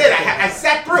watched it? Yes, I did. I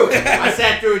sat through it. I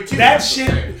sat through it too. That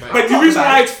shit. But the reason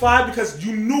why it's 5 because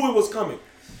you knew it was coming.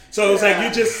 So it was like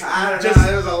you just. I don't know.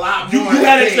 There was a lot more. You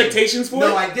had expectations for it.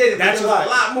 No, I didn't. That's there was a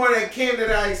lot more that came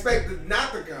that I expected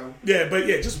not to come. Yeah, but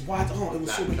just watch. Oh, it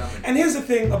was so good. And here's the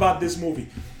thing about this movie.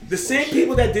 The same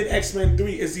people that did X-Men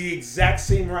 3 is the exact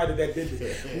same writer that did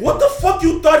this. What the fuck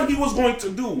you thought he was going to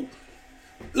do?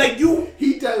 Like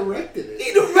He directed it.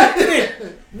 He directed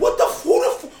it. What the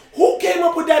who came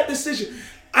up with that decision?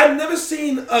 I've never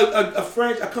seen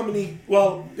a company.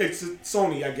 Well, it's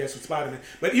Sony, I guess, with Spider-Man.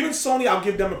 But even Sony, I'll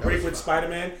give them a break with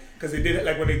Spider-Man because they did it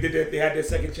like when they did it. They had their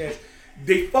second chance.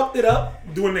 They fucked it up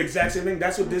doing the exact same thing.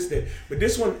 That's what this did. But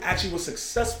this one actually was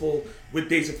successful with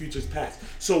Days of Futures Past.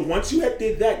 So once you had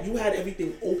did that, you had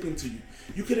everything open to you.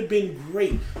 You could have been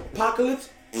great. Apocalypse.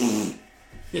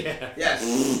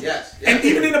 Yes. And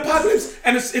even in Apocalypse,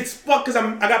 and it's fucked because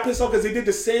I got pissed off because they did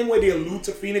the same way they allude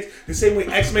to Phoenix, the same way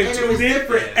X-Men 2 did.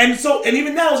 Different. And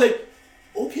even now I was like,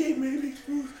 okay, maybe.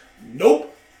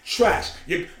 Nope. Trash.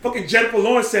 Fucking Jennifer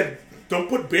Lawrence said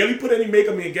barely put any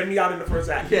makeup in and get me out in the first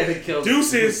act. Yeah, they killed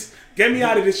Deuces, get me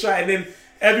out of this shot. And then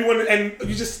everyone, and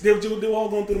you just, they were all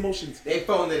going through the motions. They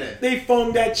phoned it in. They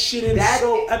phoned that shit in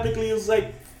so epically. It was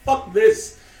like, fuck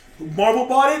this. Marvel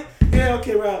bought it? Yeah,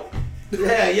 okay, we're out.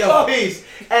 Yeah, yo, peace.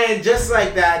 And just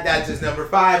like that, that's his number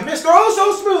 5. Mr. Oh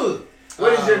So Smooth.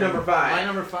 What is your number 5? My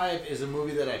number 5 is a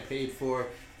movie that I paid for. I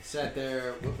sat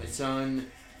there with my son,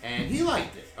 and he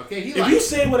liked it. Okay, he liked it. If you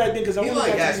say what I think, because I want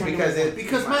to that's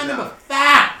because my number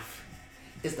 5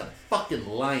 is the fucking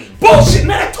Lion. Bullshit,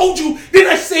 man! I told you.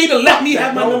 Didn't I say to let me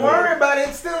have my number? Don't worry about it.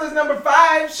 It's still his number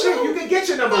 5. Shit, you can get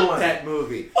your number 1. That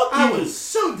movie. Fuck I you. was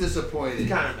so disappointed.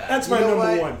 Kind of bad. That's my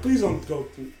number 1. Please don't go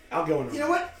through. I'll go on. You know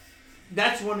what?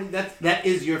 That's one. That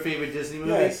is your favorite Disney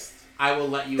movie. Yes. I will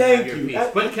let you Thank have your you. piece.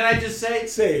 But can I just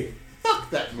say, fuck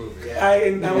that movie. Yeah.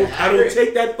 I will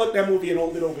take that fuck that movie and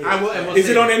hold it over here. I will. And we'll is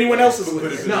it say- on anyone else's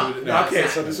list? No. Okay,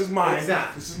 so this is mine. It's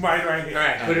not. This is mine right here. All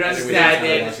right, put it on the side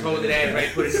there. Just hold it there.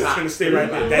 Right, put it It's top. gonna stay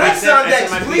right there. Next on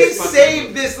next, please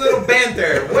save this little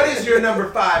banter. What is your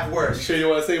number 5 worst? Sure you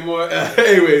want to say more?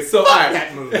 Anyway, so alright.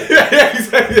 that movie.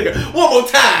 Exactly. One more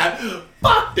time.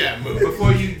 Fuck that movie.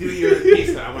 Before you do your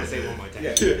piece, I want to say one more time.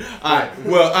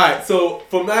 Alright. So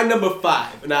for my number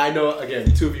 5, now I know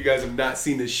again 2 of you guys have not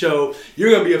seen the show.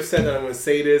 You're gonna be upset that I'm gonna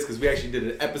say this because we actually did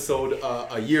an episode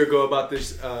a year ago about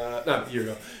this. Not a year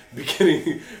ago,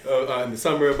 beginning in the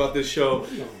summer about this show.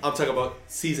 I'm talking about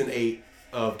season 8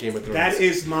 of Game of Thrones. That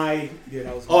is my. Yeah,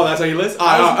 that was. Oh, that's on your list.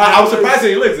 I was surprised on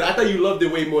your list. I thought you loved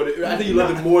it way more. I think you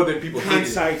loved it more than people hated it.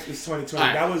 Hindsight is 2020.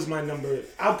 Right. That was my number.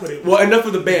 I'll put it. Well, enough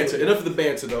of the banter. Enough of the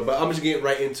banter, though. But I'm just getting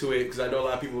right into it because I know a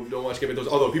lot of people don't watch Game of Thrones.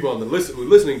 Although people on the list who are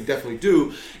listening definitely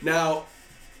do. Now,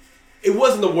 it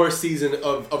wasn't the worst season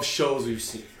of shows we've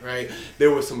seen, right? There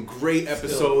were some great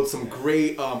episodes, some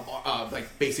great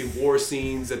like basic war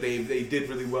scenes that they did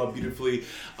really well, beautifully.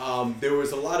 There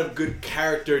was a lot of good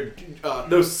character.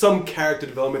 There was some character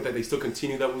development that they still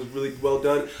continue that was really well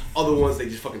done. Other ones they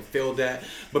just fucking failed at.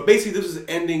 But basically, this was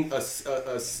ending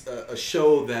a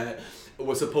show that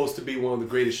was supposed to be one of the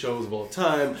greatest shows of all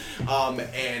time,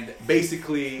 and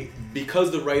basically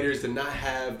because the writers did not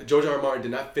have George R. R. Martin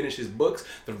did not finish his books,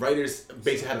 the writers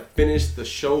basically had to finish the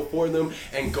show for them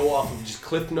and go off of just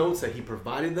cliff notes that he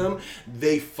provided them.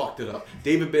 They fucked it up.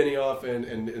 David Benioff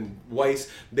and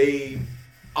Weiss, they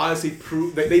honestly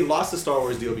proved that they lost the Star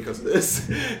Wars deal because of this.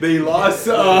 They lost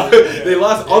they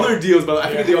lost other deals, but I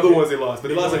forget the other ones they lost. But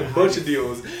they lost like a bunch of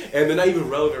deals, and they're not even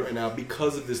relevant right now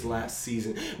because of this last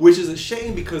season, which is a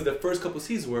shame because the first couple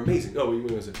seasons were amazing. Oh, what were you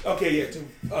gonna say? Okay, yeah, too.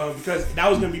 Because that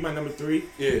was gonna be my number 3.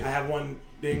 Yeah. I have one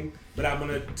thing, but I'm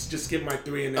gonna just skip my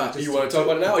 3 and then. You want to talk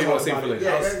about it now, or you want to save it for later?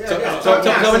 Talk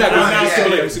now.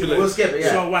 We'll skip it.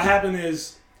 Yeah. So what happened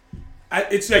is,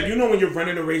 it's like, you know, when you're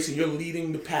running a race and you're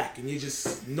leading the pack and you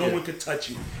just no one could touch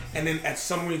you, and then at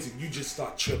some reason you just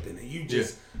start tripping and you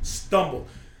just stumble.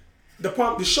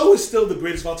 The show is still the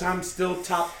greatest of all time, still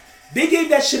top. They gave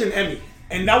that shit an Emmy,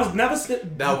 and that was never.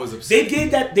 That was absurd.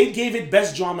 They gave it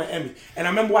Best Drama Emmy, and I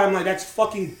remember why I'm like, that's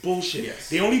fucking bullshit. Yes.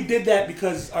 They only did that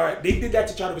because they did that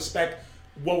to try to respect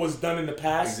what was done in the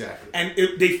past. Exactly.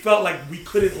 And they felt like we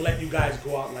couldn't let you guys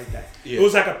go out like that. Yeah. It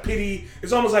was like a pity.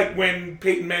 It's almost like when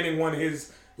Peyton Manning won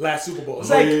his last Super Bowl. It's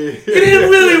like, he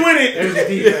didn't really win it. It was a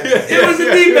defense. It was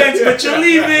a defense, but you're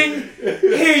leaving.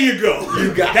 Here you go.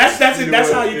 You got that's it. it.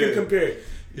 That's how you can compare it.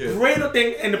 Yeah. Greater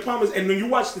thing, and the problem is, and when you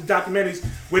watch the documentaries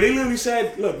where they literally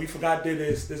said, look, we forgot did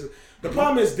this. The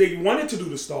problem is they wanted to do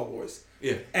the Star Wars.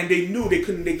 Yeah. And they knew they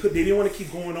didn't want to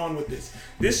keep going on with this.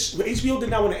 HBO did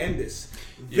not want to end this.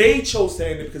 They chose to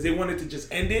end it because they wanted to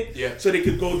just end it so they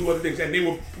could go do other things. And they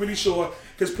were pretty sure,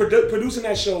 because producing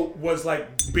that show was like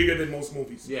bigger than most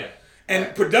movies. Yeah.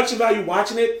 And production value,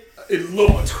 watching it,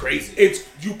 it's crazy.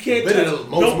 You can't better touch than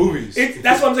most movies.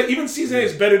 That's what I'm saying. Even season 8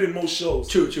 is better than most shows.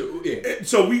 True. Yeah.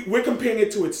 So we're comparing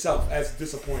it to itself as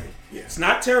disappointing. Yeah. It's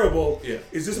not terrible. Yeah.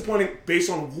 It's disappointing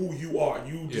based on who you are.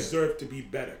 You deserve to be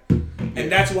better.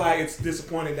 And that's why it's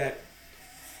disappointing that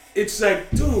it's like,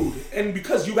 dude, and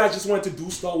because you guys just wanted to do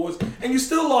Star Wars and you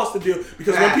still lost the deal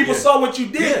because when people saw what you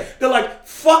did, they're like,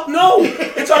 fuck no.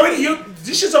 It's already,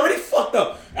 this shit's already fucked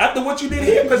up after what you did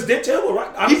here because they're terrible,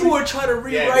 right? People were trying to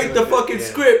rewrite the fucking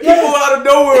script. People out of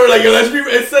nowhere were like, let's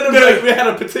instead of like, we had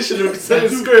a petition to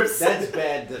send scripts. That's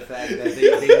bad, the fact that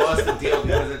they lost the deal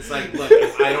because it's like, look,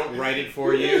 if I don't write it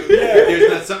for you, if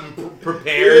there's not something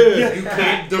prepared, you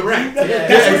can't direct.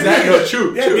 That's exactly. No,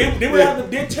 true.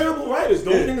 They're terrible writers.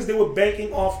 The only thing is they were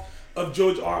banking off of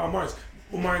George R. R.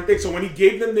 Martin thing. So when he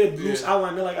gave them their loose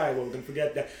outline, they're like, all right, well, then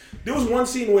forget that. There was one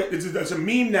scene where there's a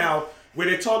meme now where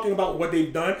they're talking about what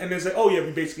they've done, and they're like, "Oh yeah,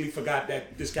 we basically forgot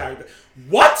that this character."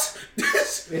 What?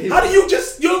 How do you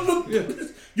just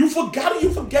you forgot it?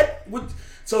 You forget what?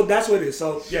 So that's what it is.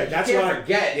 So yeah, that's why.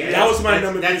 Forget. Yeah, that was my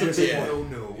number. That's a three big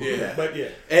disappointment. no. Yeah. But yeah.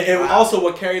 And also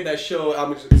what carried that show,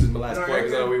 this is my last No, point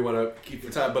because I right. know we want to keep the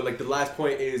time, but like the last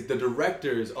point is the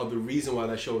directors are the reason why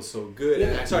that show is so good.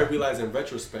 And I started realizing in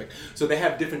retrospect, so they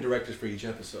have different directors for each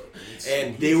episode.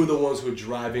 And they were the ones who were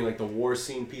driving like the war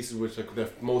scene pieces, which are the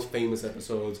most famous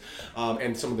episodes,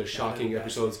 and some of the shocking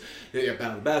episodes,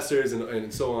 Battle of Bastards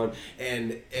and so on.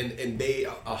 And they,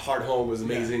 A Hard Home was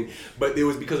amazing, but it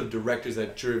was because of directors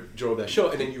that drove that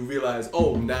show. And then you realize,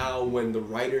 oh, now when the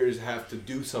writers have to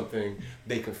do something,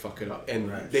 they can fuck it up, and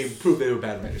they proved they were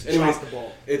bad writers. Anyways,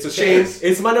 it's a shame.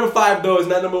 It's my number 5 though. It's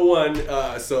not number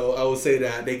 1. So I will say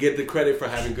that they get the credit for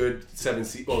having good 6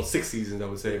 seasons. I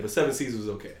would say, but 7 seasons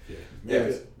was okay.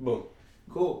 Yeah. Boom.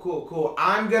 Cool.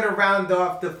 I'm gonna round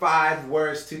off the 5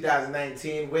 worst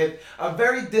 2019 with a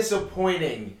very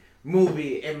disappointing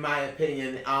movie, in my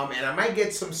opinion. And I might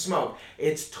get some smoke.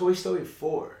 It's Toy Story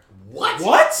 4. What?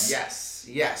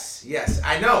 Yes.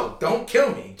 I know. Don't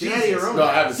kill me. Get out of your own No,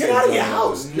 I haven't Get seen out of it. your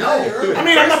house. No. I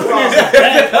mean, I'm not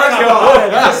putting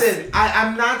Listen,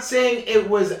 I'm not saying it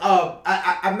was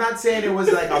I'm not saying it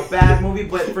was like a bad movie,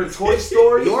 but for Toy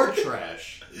Story, You're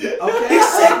trash. okay. He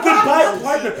said goodbye,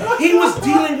 partner. He was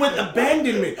dealing with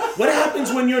abandonment. What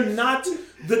happens when you're not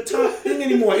the top thing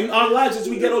anymore in our lives as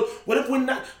we get old? What if we're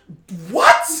not?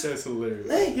 What? That's hilarious.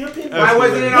 Hey, European. Why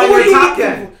wasn't it What on were your you top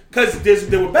looking 10? for? Because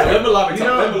there were better.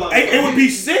 It would be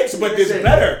 6, but there's Listen,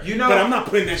 better. you know- but I'm not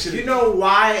putting that shit. You know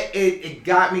why it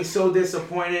got me so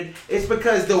disappointed? It's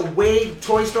because the way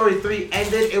Toy Story 3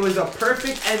 ended, it was a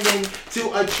perfect ending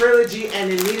to a trilogy,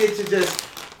 and it needed to just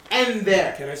end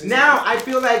there. Can I say Now something? I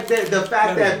feel like the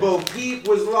fact that Bo Peep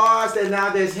was lost, and now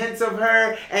there's hints of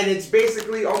her, and it's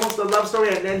basically almost a love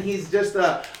story, and then he's just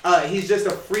a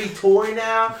free toy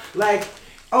now. Like,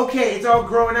 okay, it's all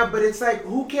growing up, but it's like,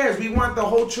 who cares? We want the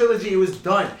whole trilogy. It was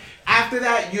done. After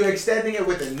that, you're extending it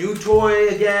with a new toy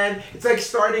again. It's like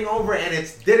starting over, and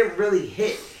it didn't really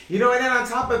hit. You know, and then on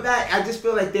top of that, I just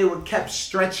feel like they were kept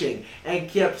stretching. I'm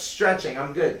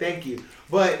good, thank you.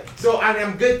 But, so, and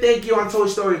I'm good, thank you on Toy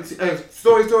Story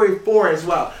 4 as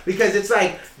well. Because it's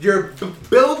like, you're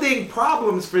building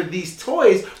problems for these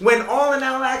toys when all in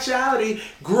all actuality,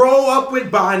 grow up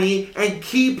with Bonnie and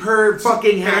keep her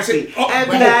fucking happy.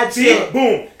 And that's it.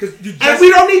 Boom. And we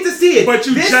don't need to see it. But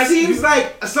this seems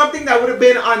like something that would have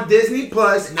been on Disney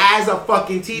Plus as a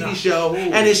fucking TV show,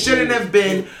 and it shouldn't have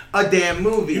been a damn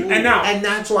movie. And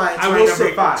that's why it's I my will number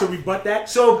say, 5. to rebut that.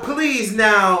 So please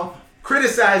now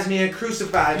criticize me and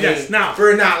crucify me Now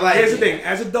for not liking. Here's the thing: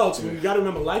 as adults, we gotta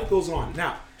remember life goes on.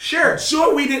 Now, sure,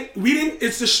 we didn't.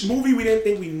 It's a movie we didn't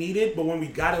think we needed, but when we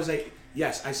got it, it was like,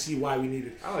 yes, I see why we need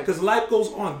it. Because life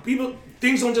goes on.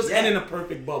 Things don't just end in a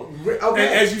perfect bubble. Okay.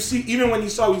 And as you see, even when he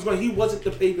saw he wasn't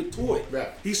the favorite toy. Right.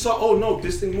 He saw, oh no,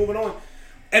 this thing moving on.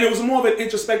 And it was more of an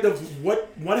introspective. What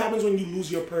happens when you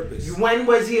lose your purpose? When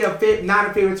was he not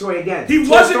a favorite toy again? He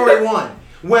Toy wasn't Story the- 1.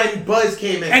 When Buzz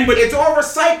came in. But it's all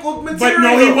recycled material. But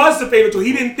no, he was the favorite toy.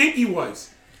 He didn't think he was.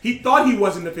 He thought he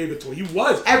wasn't the favorite toy. He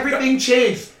was. Everything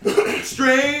changed.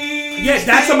 Strange. Yes,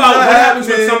 that's about what happens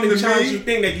when something challenges you.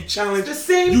 Thing that you challenge. The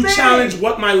same you thing. challenge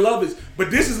what my love is. But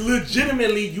this is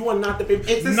legitimately you are not the favorite.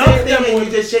 It's the None same of them thing, and were-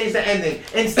 you just changed the ending.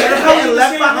 Instead of How is it getting the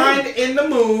left same behind thing? in the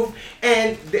move,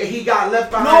 and he got left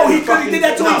behind. No, in he the could. He fucking- did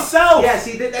that to No. himself. Yes,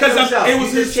 he did that to Because himself. it was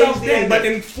He just his self changed the thing. ending. But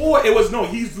in 4, it was no.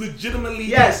 He's legitimately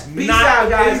Yes, peace not out,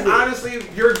 guys. favorite. Honestly,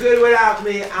 you're good without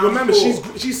me. I'm Remember, cool.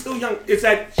 she's still young. It's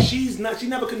that she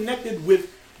never connected with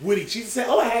Woody. She said,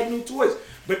 "Oh, I had new toys."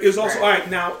 But it's also, all right,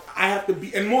 now I have to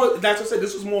be, and more, that's what I said,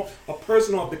 this was more a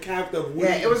personal of the character of Woody.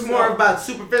 Yeah, it was more about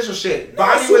superficial shit. No,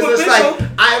 Bonnie was just like,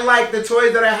 superficial. I like the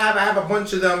toys that I have a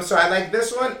bunch of them, so I like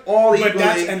this one all equally.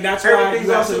 That's why everything's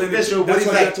you all have to superficial. that's Woody's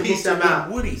why you have like, to peace, look I'm to out.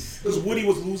 Woody, because Woody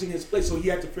was losing his place, so he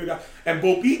had to figure out. And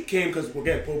Bo Peep came because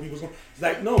again, Bo Peep was going. It's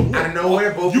like, no, look, Out of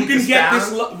nowhere, Bo you Peep can is get down.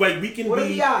 this love. Like we can What are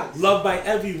be the odds? loved by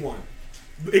everyone.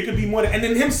 It could be more than, and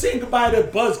then him saying goodbye to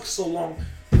Buzz so long.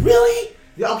 Really?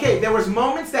 Okay, there was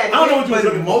moments that I don't know what you was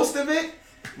but looking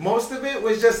most of it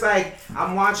was just like,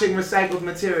 I'm watching recycled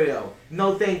material.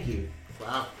 No, thank you.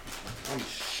 Wow. I'm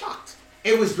shocked.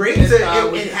 It was great. Would It you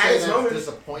had say its that's moments.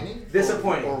 disappointing?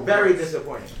 Disappointing. Or Very worse?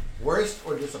 disappointing. Worst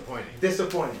or disappointing?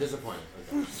 Disappointing. Disappointing.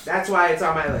 Okay. That's why it's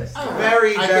on my list. All right.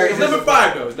 Very, I very think It's number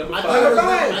 5 though. It's number I 5. thought, it was,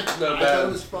 Number I, five. I Not thought bad.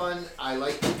 it was fun. I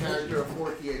liked the character of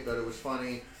Forky. I thought it was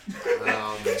funny. He tried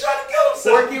to kill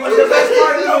himself. Forky was the best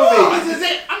part of the movie. This is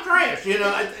it. I'm trash. trash. You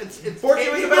know, it's Forky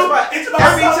was the best part. It's about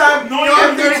Every time,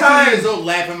 I'm 32 time. years old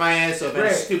laughing my ass off at a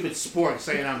Right. stupid sport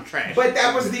saying I'm trash. But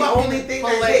that was the Fucking only thing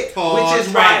Paulette that hit, Paul which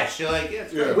is trash. why. You're like, yeah,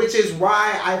 it's great. Which is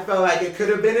why I felt like it could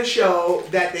have been a show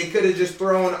that they could have just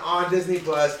thrown on Disney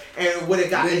Plus and would have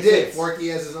gotten They did. hits. Forky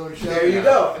has his own show. There you now.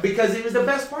 go. Because he was the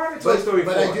best part of Toy Story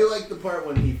 4. But I do like the part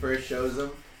when he first shows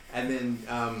them, and then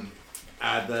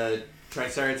the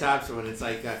Triceratops when it's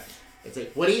like,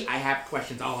 Woody, I have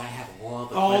questions. Oh, I have all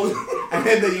the questions. And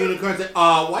then the unicorn's like,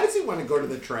 why does he want to go to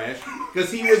the trash?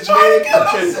 Because he was made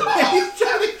he's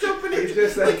trying to jump in. He's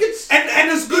just like,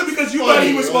 and it's good because you thought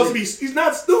he was supposed to be. He's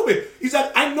not stupid. He's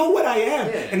like, I know what I am,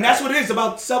 and that's what it is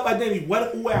about self-identity.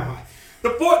 Who am I? The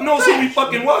Fort knows who he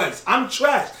fucking was. I'm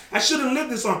trash. I shouldn't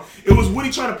live this on. It was Woody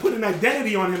trying to put an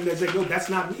identity on him that's like, yo, that's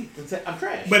not me. I'm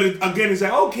trash. But again, it's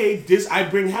like, okay, I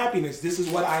bring happiness. This is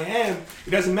what I am.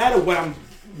 It doesn't matter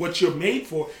what you're made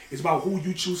for. It's about who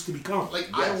you choose to become. Like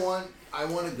I want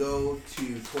to go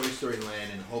to Toy Story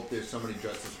Land and hope there's somebody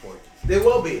dressed as Forky. There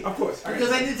will be, of course.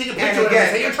 Because I did take a And picture of him and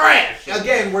say, you're trash.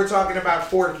 Again, we're talking about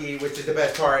Forky, which is the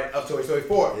best part of Toy Story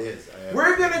 4. It is.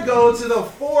 We're going to go to the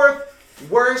fourth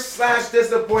worst /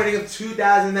 disappointing of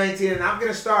 2019, and I'm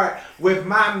going to start with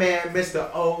my man, Mr.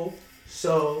 Oh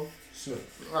So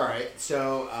Smith. All right,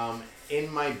 so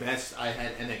in my best, I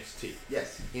had NXT.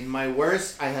 Yes. In my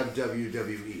worst, I have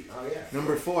WWE. Oh, yeah.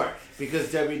 Number 4,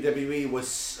 because WWE was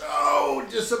so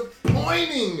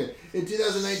disappointing in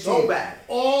 2019. So bad.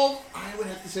 I would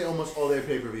have to say almost all their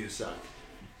pay-per-views sucked.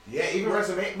 Yeah, even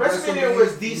WrestleMania. WrestleMania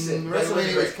was decent.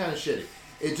 WrestleMania was kind of shitty.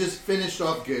 It just finished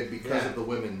off good because of the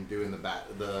women doing the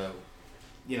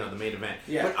main event.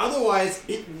 Yeah. But otherwise,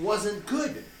 it wasn't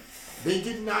good. They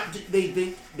did not.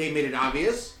 They made it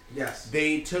obvious. Yes.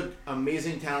 They took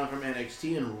amazing talent from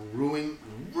NXT and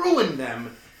ruined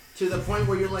them to the point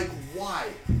where you're like, why?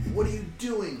 What are you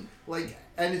doing? Like,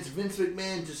 and it's Vince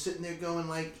McMahon just sitting there going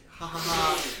like, ha ha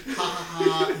ha, ha ha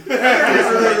ha.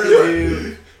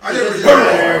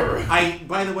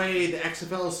 By the way, the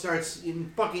XFL starts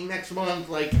in fucking next month.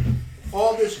 Like,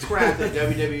 all this crap that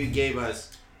WWE gave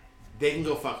us, they can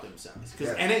go fuck themselves.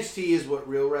 Because NXT is what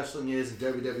real wrestling is, and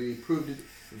WWE proved it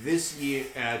this year,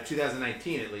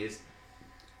 2019 at least.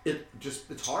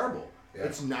 It's horrible. Yeah.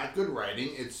 It's not good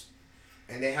writing.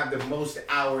 And they have the most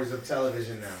hours of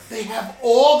television now. They have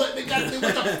all that. They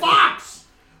went to Fox.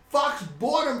 Fox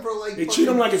bought them for like. They treat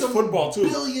them like it's football too.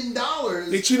 $1 billion.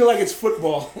 They treat it like it's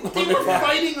football. They were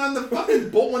fighting on the fucking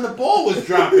ball when the ball was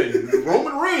dropping.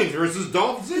 Roman Reigns versus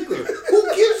Dolph Ziggler.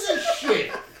 Who gives a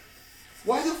shit?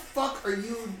 Why the fuck are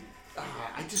you?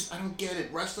 I don't get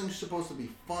it. Wrestling's supposed to be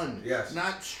fun. Yes.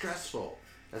 Not stressful.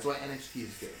 That's why NXT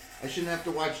is good. I shouldn't have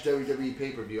to watch WWE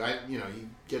pay-per-view. You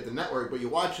get the network, but you're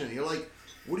watching it and you're like,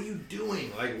 what are you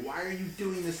doing? Like, why are you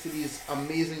doing this to these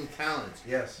amazing talents?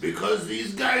 Yes. Because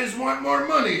these guys want more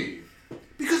money.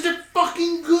 Because they're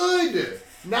fucking good.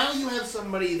 Now you have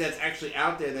somebody that's actually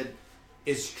out there that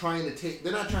is trying to take...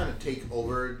 They're not trying to take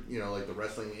over, like the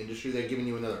wrestling industry. They're giving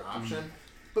you another option. Mm-hmm.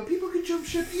 But people can jump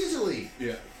ship easily.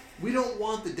 Yeah. We don't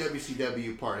want the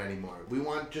WCW part anymore. We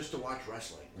want just to watch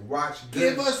wrestling.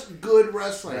 Give us good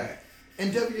wrestling. Right.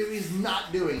 And WWE's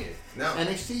not doing it. No.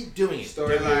 NXT doing it.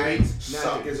 Storylines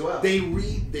suck as well. They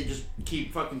just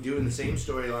keep fucking doing the same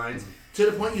storylines to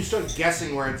the point you start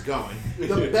guessing where it's going.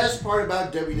 The best part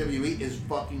about WWE is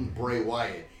fucking Bray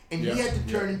Wyatt. And he had to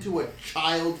turn into a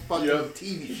child fucking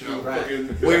TV show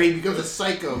where he becomes a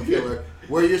psycho killer.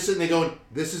 Where you're sitting there going,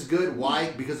 this is good.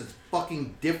 Why? Because it's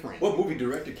fucking different. What movie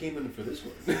director came in for this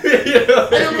one? And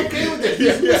I'm okay with it.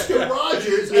 He's Mr.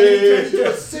 Rogers, and he turns into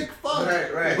a sick fuck.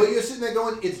 Right. But you're sitting there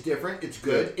going, it's different, it's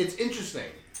good, it's interesting.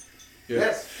 Yeah.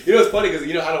 Yes. It's funny because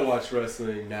I don't watch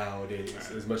wrestling nowadays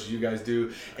as much as you guys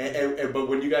do, but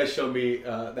when you guys show me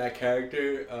that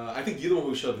character, I think you're the one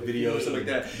who showed the video or something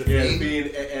like that. The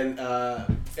Fiend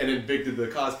and Invicted, the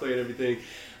cosplay and everything.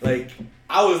 Like,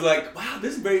 I was like, wow,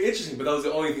 this is very interesting. But that was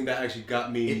the only thing that actually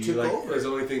got me. It took over. It was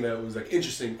the only thing that was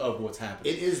interesting of what's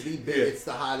happening. It is it's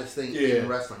the hottest thing in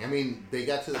wrestling. I mean, they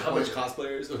got to the point. How much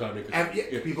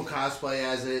cosplayers? People cosplay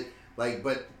as it,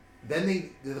 but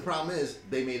then the problem is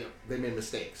they made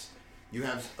mistakes. You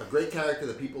have a great character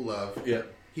that people love. Yeah.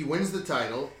 He wins the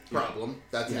title. Problem.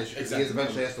 That's an issue. Exactly. He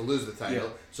eventually has to lose the title.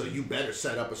 Yeah. So you better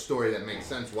set up a story that makes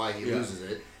sense why he loses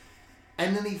it.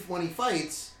 And then when he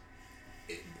fights,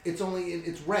 it's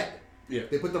red. Yeah.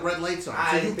 They put the red lights on,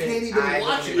 so you can't even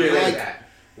watch it. You're like,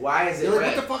 why is it red?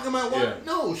 What the fuck am I watching? Yeah.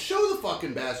 No, show the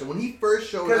fucking bastard. When he first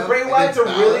showed up, because Bray Wyatt's a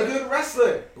really good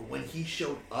wrestler. But when he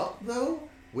showed up though,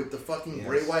 with the fucking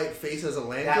Bray Wyatt face as a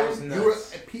lantern, that was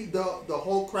nuts. The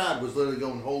whole crowd was literally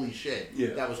going, "Holy shit!"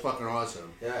 Yeah. That was fucking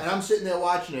awesome. Yeah. And I'm sitting there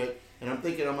watching it, and I'm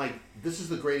thinking, I'm like, this is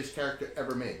the greatest character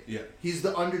ever made. Yeah. He's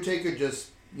the Undertaker,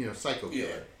 just psycho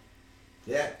killer.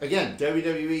 Yeah. Again,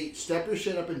 WWE, step your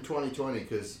shit up in 2020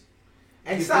 because.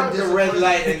 And stop with the red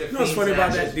light and the You know what's funny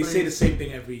about that? They say the same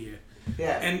thing every year.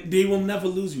 Yeah. And they will never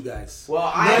lose you guys.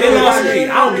 Well, they lost me. I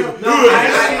don't give a I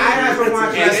haven't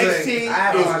watched NXT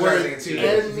wrestling. is worth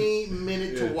any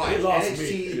minute to watch. They lost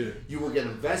NXT, you will get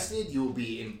invested. You will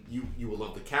be in. You will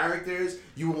love the characters.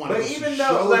 You will want to But go even to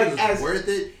though, shows. like, It's as- worth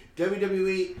it.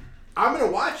 WWE, I'm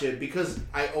gonna watch it because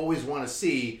I always want to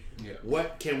see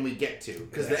what can we get to.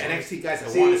 Because the NXT guys, I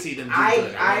want to see them do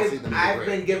good. I want to see them do I've great.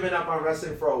 been giving up on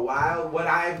wrestling for a while.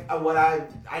 I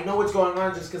know what's going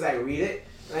on just because I read it.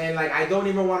 And like I don't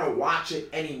even want to watch it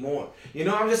anymore.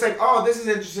 I'm just like, oh, this is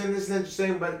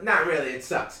interesting, but not really. It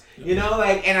sucks. And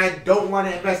I don't want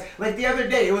to invest. Like the other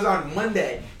day, it was on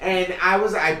Monday, and I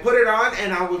put it on,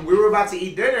 and we were about to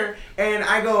eat dinner, and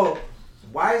I go,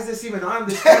 why is this even on?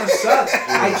 This kind of sucks.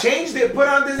 I changed it, put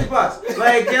on Disney Plus.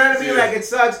 Like, you know what I mean? Like, it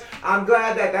sucks. I'm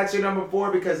glad that that's your number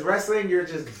 4 because wrestling, you're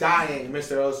just dying,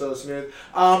 Mr. Oh-So Smooth.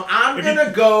 I'm going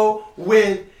to go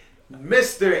with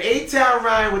Mr. A-Town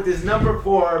Ryan with his number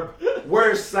 4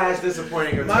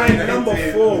 worst/disappointing. Or My number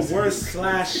 4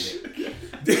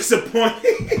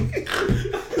 worst/disappointing.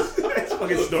 That's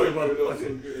fucking story,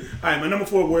 motherfucker. Alright, my number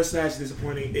 4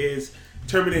 worst/disappointing is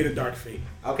Terminator Dark Fate.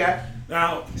 Okay.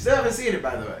 Now, still haven't seen it,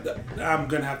 by the way. I'm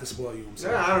gonna have to spoil you. I'm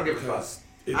sorry. No, I don't give a fuck.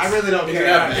 I really don't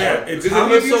care. I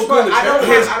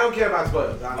don't care about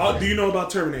spoilers. Do you know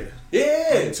about Terminator?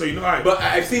 Yeah. So alright. But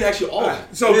I've seen actually all. Right.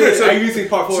 So good. So I'm using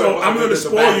part 4. So I'm gonna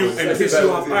spoil you and piss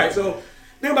you off. Yeah. Alright. So the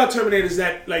thing about Terminator is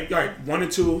that 1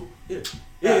 and 2,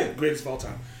 greatest of all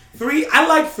time. 3, I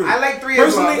like 3. I like 3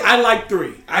 personally. as well. I like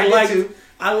 3.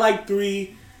 I like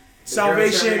 3.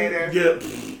 Salvation.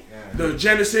 The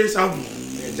Genesis.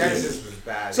 Genesis was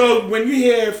bad. So when you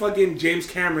hear fucking James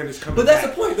Cameron is coming, But that's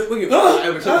back, the point.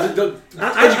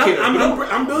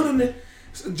 I'm building it.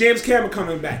 James Cameron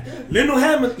coming back. Linda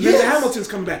Hamilton's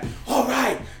coming back. All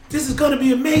right, this is gonna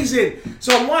be amazing.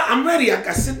 So I'm ready.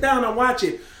 I sit down and watch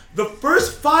it. The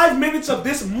first 5 minutes of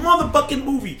this motherfucking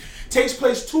movie takes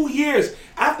place 2 years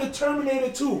after Terminator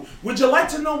 2. Would you like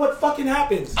to know what fucking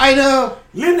happens? I know.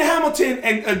 Linda Hamilton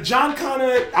and John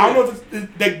Connor. I don't know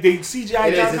if they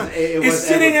CGI John Connor is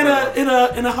sitting in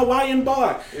a Hawaiian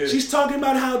bar. Yeah. She's talking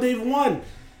about how they've won.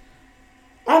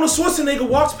 Arnold Schwarzenegger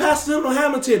walks past Linda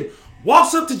Hamilton,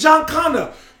 walks up to John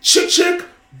Connor, chick,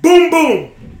 boom,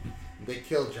 boom. They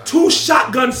killed John. 2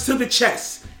 shotguns to the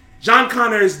chest. John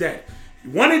Connor is dead.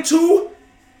 1 and 2,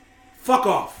 fuck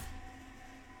off.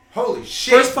 Holy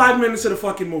shit. First 5 minutes of the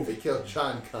fucking movie. They killed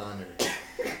John Connor.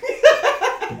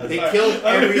 They killed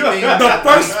everything the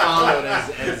first followed as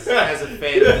a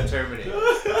fan of the Terminator.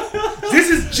 This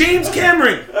is James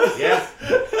Cameron. Yeah.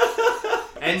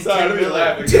 And Tim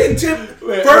Miller.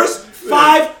 First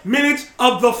 5 minutes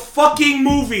of the fucking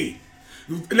movie.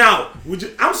 Now,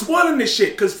 I'm spoiling this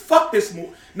shit because fuck this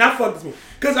movie. Not fuck this movie.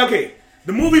 Because, okay,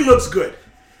 the movie looks good.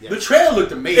 Yeah. The trailer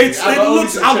looked amazing.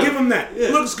 I'll give him that. Yeah.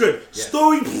 It looks good. Yeah.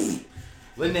 Story.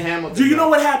 Linda Hamilton. Do you know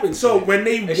what happened? So when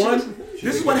they won,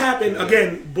 this is what happened.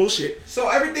 Again, bullshit. So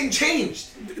everything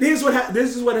changed. This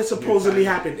is what has supposedly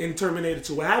happened in Terminator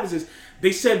 2. What happens is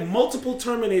they sent multiple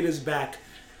Terminators back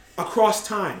across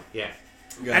time. Yeah.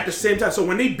 At the same time. So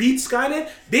when they beat Skynet,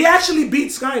 they actually beat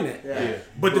Skynet. Yeah.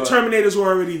 But the Terminators were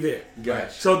already there.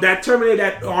 Gotcha. So that Terminator,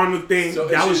 that Arnold thing, so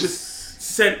that was just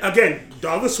sent again. The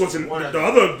other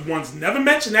ones never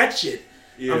mentioned that shit.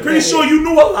 Yeah. I'm pretty sure you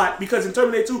knew a lot because in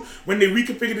Terminator 2, when they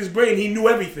reconfigured his brain, he knew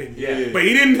everything. Yeah. But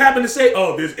he didn't happen to say,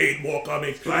 "Oh, there's 8 more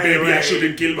coming. Maybe I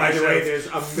shouldn't kill myself." There's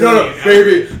a million. No,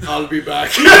 baby, I'll be back.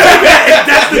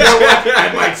 That's the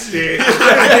I might stay.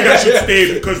 I think I should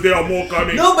stay because there are more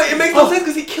coming. No, but it makes no sense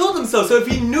because he killed himself. So if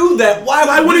he knew that,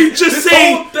 why would he just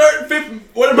say? Whole third, fifth,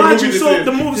 whatever Mind movie you, this so is,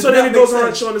 the movie. So then it goes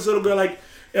on showing this little girl like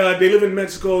they live in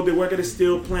Mexico. They work at a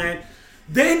steel plant.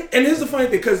 Then and here's the funny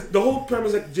thing because the whole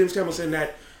premise like James Cameron saying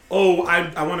that. Oh,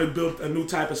 I want to build a new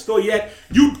type of story. Yet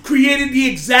you created the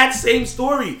exact same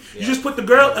story. You just put a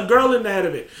girl in the head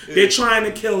of it. Yeah. They're trying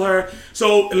to kill her.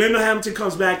 So Linda Hamilton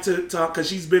comes back to talk because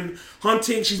she's been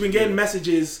hunting. She's been getting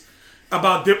messages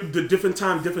about the different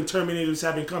Terminators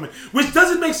have been coming, which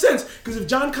doesn't make sense because if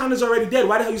John Connor's already dead,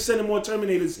 why the hell are you sending more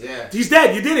Terminators? Yeah. He's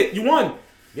dead. You did it. You won.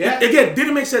 Yeah. Again,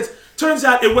 didn't make sense. Turns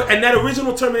out, and that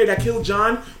original Terminator that killed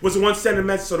John was the one sending a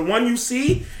message. So the one you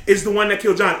see is the one that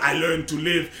killed John. I learned to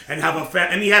live and have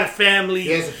and he had a family.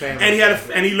 He has a family.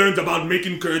 And and he learned about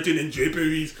making curtain and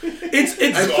draperies. It's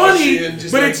funny,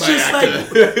 but it's just like,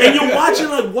 and you're watching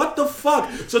like, what the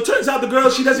fuck? So it turns out the girl,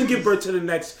 she doesn't give birth to the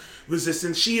next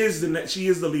Resistance. She is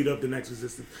the leader of the next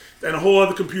Resistance, and a whole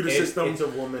other computer system. It's a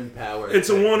woman power. It's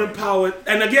a woman power,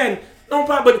 and again, no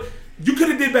problem. But you could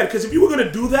have did better because if you were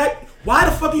gonna do that, why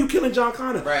the fuck are you killing John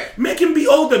Connor? Right. Make him be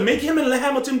older. Make him and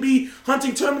Hamilton be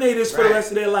hunting Terminators for the rest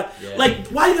of their life. Yeah. Like,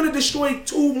 why are you gonna destroy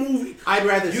 2 movies? I'd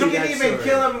rather see You can that even story.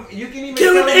 kill him. You can even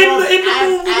Kill him in off the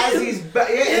movie. as he's in the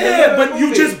Yeah, middle but of the you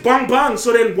movie. just bang.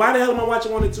 So then, why the hell am I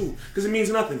watching 1 and 2? Because it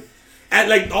means nothing. And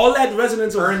like all that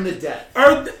resonance of Earn the death.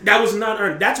 that was not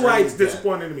earned. That's why Earn it's the death.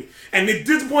 disappointing to me. And it's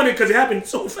disappointing because it happened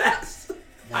so fast.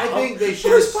 I think they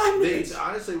should. First 5 minutes.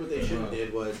 Honestly, what they should have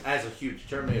did was, as a huge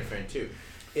Terminator fan too,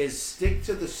 is stick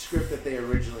to the script that they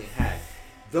originally had.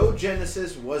 Though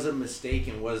Genesis was a mistake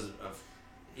and was,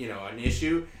 an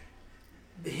issue,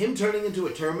 him turning into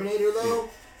a Terminator though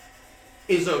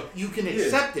is you can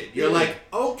accept it. You're like,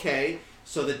 okay,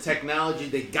 so the technology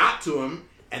they got to him.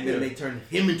 And then they turned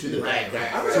him into the bad guy.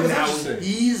 So now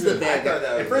he's the bad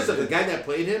guy. And first off, the guy that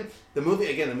played him, the movie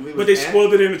was But they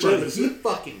spoiled it in the trailers. He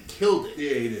fucking killed it.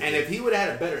 Yeah, he did. And if he would have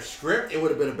had a better script, it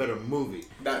would have been a better movie.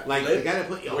 Like the guy that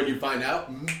played. When you find out,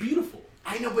 beautiful.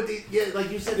 I know, but like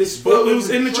you said, They spoiled it was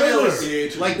in the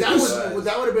trailers. Like that would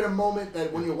have been a moment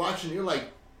that when you're watching, you're like,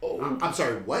 oh, I'm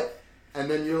sorry, what? And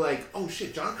then you're like, oh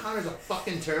shit, John Connor's a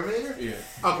fucking Terminator? Yeah.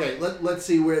 Okay, let's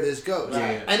see where this goes.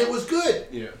 Yeah. And it was good.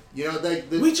 Yeah. You know,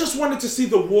 we just wanted to see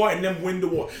the war and then win the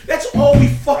war. That's all we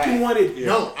fucking wanted. Yeah.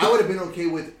 No, I would have been okay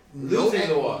with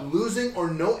losing or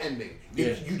no ending.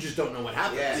 Yeah. You just don't know what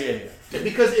happens. Yeah.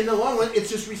 Because in the long run, it's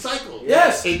just recycled.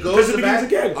 Yes. It goes it begins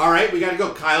again. All right, we got to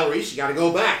go. Kyle Reese, you got to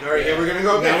go back. All right, we're going to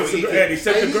go again. He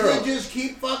said the girl. And just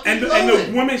keep fucking and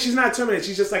going. the woman, she's not Terminated.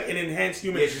 She's just like an enhanced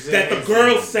human that the enhanced girl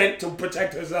human. sent to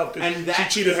protect herself because And she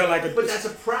cheated her like a... But that's a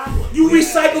problem. You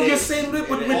recycled your same...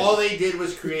 All they did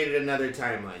was created another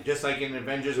timeline. Just like in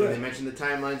Avengers when they mentioned the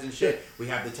timelines and shit. We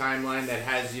have the timeline that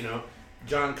has,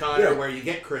 John Connor where you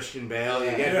get Christian Bale, you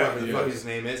get whoever the fuck his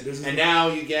name is, and now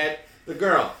you get the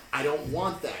girl. I don't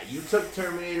want that. You took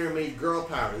Terminator and made girl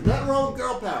power. There's nothing wrong with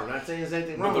girl power. I'm not saying there's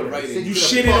anything wrong with it. You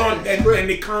shitted on and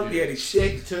they can't. Yeah, they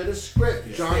stick to the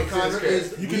script. John Connor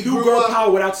is. You can do girl power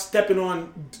without stepping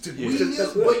on. But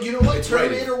you know what?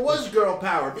 Terminator was girl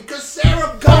power because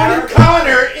Sarah Connor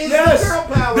is the girl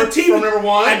power. The team from number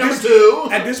 1, number 2.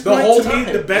 At this point, whole to me,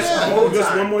 time. the best.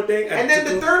 Just one more thing. And then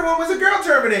the third one was a girl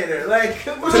Terminator. Like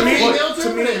to me,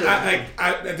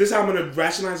 this is how I'm gonna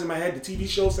rationalize in my head the TV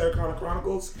show Sarah Connor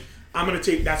Chronicles. I'm gonna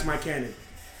take that's my canon,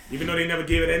 even though they never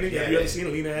gave it ending. Have you ever seen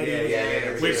Lena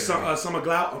Headey with Summer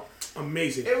Glau?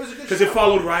 Amazing. It was a good because show. it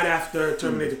followed right after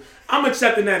Terminator. I'm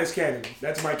accepting that as canon.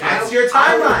 That's my canon. That's your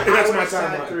timeline. That's my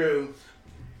sat timeline. through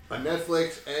a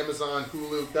Netflix, Amazon,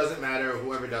 Hulu, doesn't matter,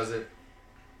 whoever does it.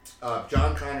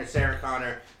 John Connor, Sarah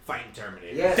Connor fighting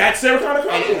Terminator. Yes. That's Sarah Connor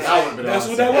Chronicles. That's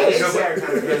what that was.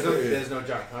 There's no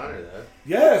John Connor though.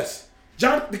 Yes.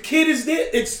 John, the kid is there.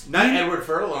 It's not Edward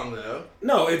Furlong though.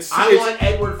 No, it's. I want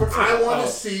Edward Furlong. I want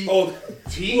to see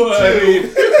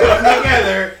T2 come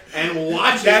together and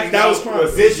watch it. That was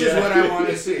promised. This is what I want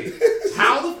to see.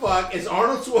 How the fuck is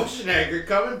Arnold Schwarzenegger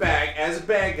coming back as a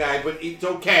bad guy, but it's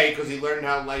okay because he learned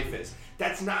how life is?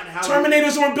 That's not how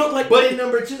Terminators weren't built like. But in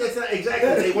number 2, that's not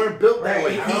exactly. They weren't built that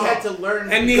way. He had to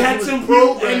learn, and he had to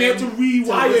rewire.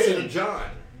 To listen to John.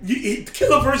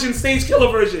 Killer version stays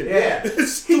killer version. Yeah. It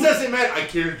doesn't matter. I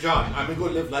killed John. I'm going to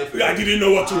go live life. I didn't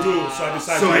know what to do,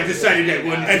 so I decided that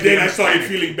wouldn't. And then I started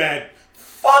feeling bad.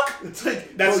 Fuck! It's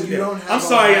like, that's you don't have I'm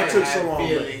sorry I took so long.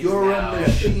 You're a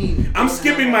machine. I'm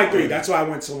skipping my 3. That's why I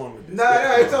went so long with this.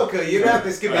 No, it's okay. You don't have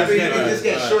to skip your 3. You can just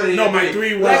get shorted. No, my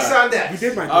 3 was. Next on that. We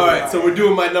did my 3. All right, so we're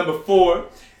doing my number 4.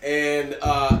 And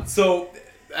so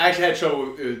I actually had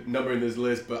trouble numbering this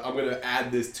list, but I'm going to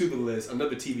add this to the list.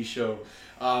 Another TV show.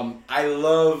 I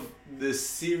love this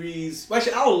series. Well,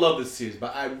 actually, I don't love this series,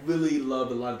 but I really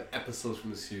loved a lot of the episodes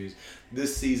from the series.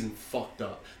 This season fucked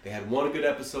up. They had one good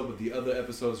episode, but the other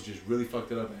episodes just really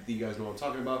fucked it up. I think you guys know what I'm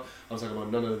talking about. I'm talking about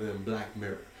none other than Black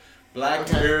Mirror. Black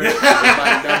Mirror is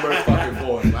my number fucking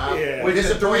 4. Wow. Yeah. With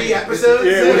just 3 episodes?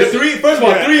 Yeah, with 3. First of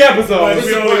all, 3 episodes.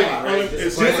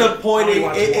 Disappointing.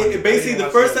 Disappointing. Basically, the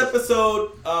first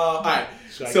episode. All right.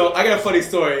 So I got a funny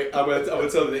story. I'm gonna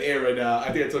tell the air right now.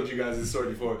 I think I told you guys this story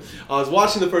before. I was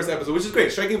watching the first episode, which is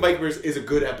great. Striking Vipers is a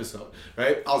good episode,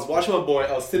 right? I was watching my boy.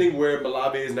 I was sitting where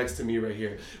Malave is next to me right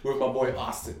here with my boy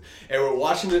Austin, and we're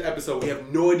watching the episode. We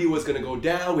have no idea what's gonna go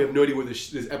down. We have no idea where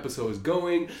this episode is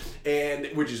going, and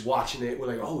we're just watching it. We're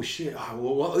like, oh shit,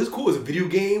 well, this is cool. It's a video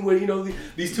game where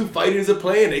these 2 fighters are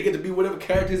playing. They get to be whatever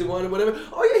characters they want or whatever.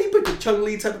 Oh yeah, he picked the Chung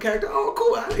Lee type of character. Oh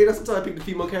cool. Sometimes I pick the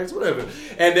female characters, whatever.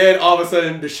 And then all of a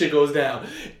sudden, the shit goes down.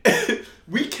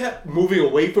 we kept moving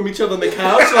away from each other on the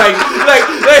couch, and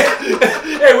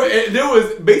there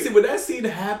was basically when that scene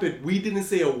happened, we didn't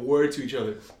say a word to each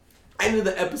other. End of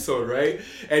the episode, right?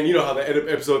 And you know how the end of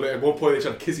the episode, at one point they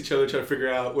try to kiss each other, try to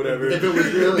figure out whatever. If it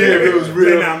was real. Yeah, if it was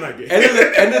real. Nah, I'm not gay.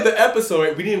 End of the episode,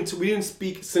 right? We didn't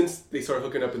speak since they started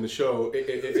hooking up in the show, in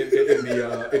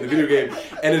the video game.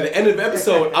 And at the end of the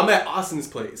episode, I'm at Austin's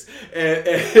place, and at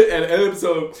the end of the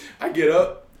episode, I get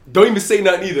up, don't even say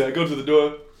nothing either. I go to the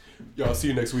door. Yo, I'll see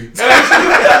you next week. I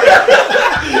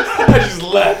just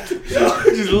left.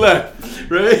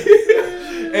 Right?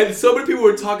 And so many people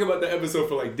were talking about that episode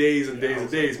for like days and days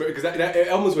and days, because that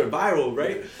almost went viral,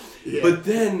 right? Yeah. But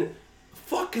then,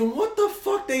 fucking, what the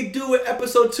fuck they do with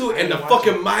episode 2 and the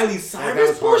fucking Miley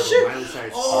Cyrus bullshit?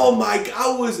 Oh my god,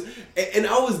 I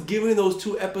was giving those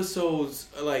 2 episodes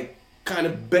like kind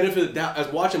of benefit of the doubt. I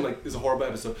was watching like, it's a horrible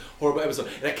episode,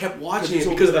 and I kept watching it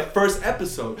because of the first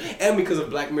episode and because of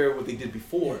Black Mirror, what they did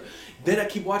before. Then I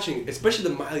keep watching, especially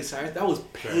the Miley Cyrus. That was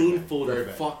painful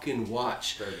to fucking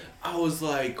watch. I was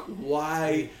like,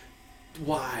 why?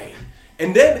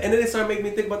 And then it started making me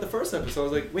think about the first episode. I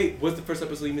was like, wait, was the first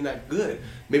episode even that good?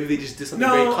 Maybe they just did something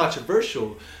very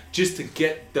controversial just to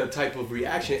get the type of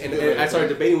reaction. And I started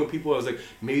debating with people. I was like,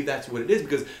 maybe that's what it is,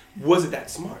 because was it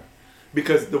that smart?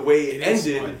 Because the way it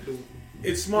ended,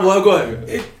 it's smart. Well, go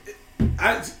ahead.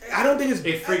 I don't think it's...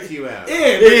 It freaked you out.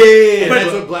 Yeah. But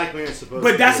that's what Black Mirror is supposed to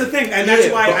do. But that's the thing, and that's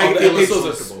why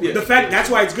that's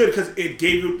why it's good, because it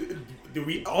gave you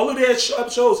all of their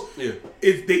shows. Yeah.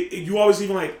 You always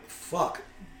even like, fuck,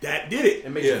 that did it.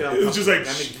 It makes you feel. It was just like,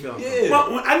 that makes you feel. Yeah.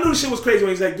 Well, I knew the shit was crazy when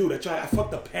he's like, dude, I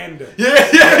fucked a panda. Yeah.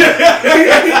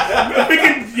 I'm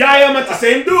thinking, yeah, I'm at the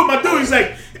same dude. My dude, he's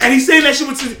like, and he's saying that shit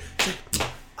with his.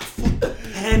 I fucked a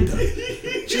panda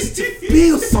just to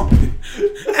feel something.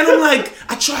 And I'm like,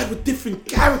 I tried with different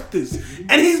characters,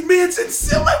 and he's being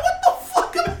sincere. I'm like, what the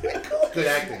fuck am I doing? Good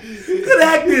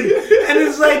acting. And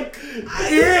it's like,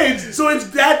 yeah. So it's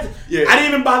that. Yeah. I didn't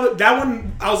even bother that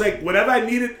one. I was like, whatever I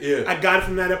needed, I got it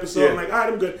from that episode. I'm like, all right,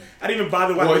 I'm good. I didn't even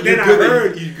bother watching. But then I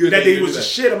heard that they was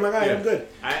shit. I'm like, all right, I'm good.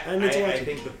 I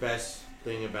think the best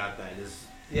thing about that is.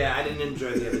 Yeah, I didn't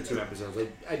enjoy the other 2 episodes.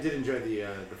 I did enjoy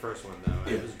the first one though.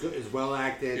 Yeah. It was good. It was well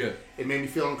acted. Yeah. It made me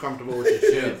feel uncomfortable with the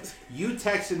shit. Yeah. You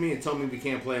texted me and told me we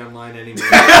can't play online anymore.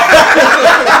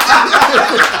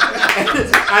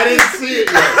 I didn't see it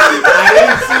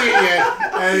yet.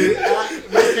 And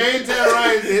Mr.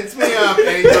 Ryan hits me up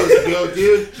and he goes, "Yo,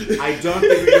 dude, I don't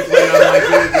think we can play online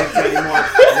video games anymore.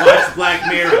 Watch Black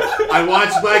Mirror." I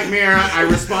watched Black Mirror. I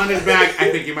responded back.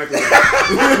 I think you might be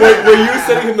right. When you were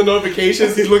sending him the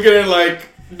notifications, he's looking at it like,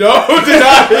 no, did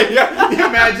I?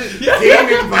 Imagine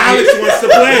Damien Alex wants to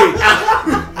play.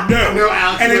 No,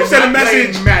 Alex. And then send a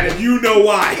message, you know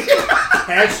why.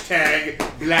 Hashtag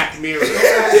Black Mirror.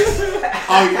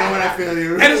 Oh, you know what? I feel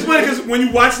you. And it's funny because when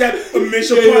you watch that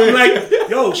initial part, I'm like,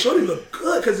 yo, shorty look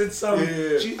good, because it's I've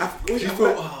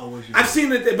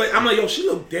seen it, but I'm like, yo, she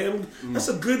look damn. That's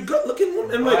a good looking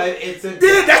woman. And like,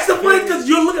 that's the point, because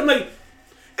you're looking like,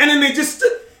 and then they just,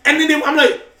 and then I'm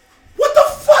like, what the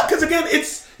fuck? Because again,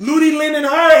 it's Ludi Lin and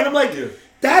her, and I'm like,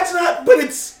 that's not, but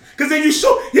it's, because then you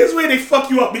show, here's where they fuck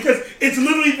you up, because it's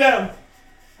literally them.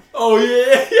 Oh,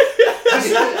 yeah.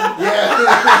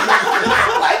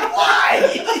 Like, why?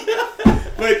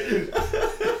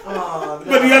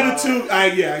 But the other 2,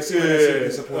 I see what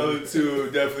you're saying. The other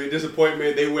 2, definitely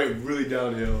disappointment. They went really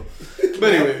downhill.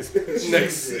 But anyways,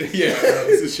 next,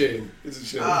 it's a shame.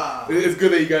 It's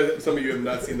good that you guys, some of you have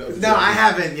not seen those. No, I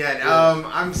haven't yet.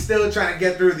 I'm still trying to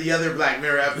get through the other Black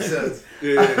Mirror episodes.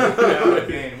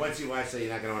 Man, once you watch that, you're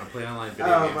not gonna want to play online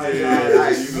video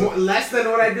games. Oh my god! Less than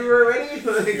what I do already.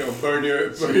 You're gonna burn your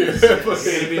be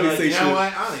like, you know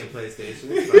what? I don't need PlayStation.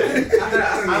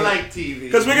 I like TV.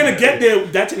 Because we're gonna get there.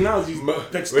 That technology,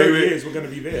 next 30 years, we're gonna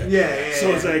be there. Yeah. So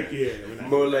it's like,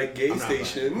 more like Gay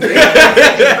Station. Oh my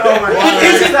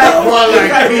god! More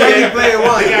like PS Player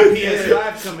One. I got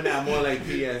PS5 coming out. More like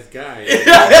PS Guy.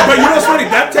 But you know what's funny?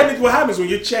 That technically what happens when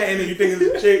you're chatting and you think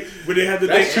it's a chick, when they have the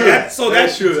thing.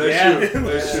 That's true.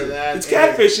 It's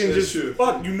catfishing. Just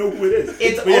fuck, you know who it is.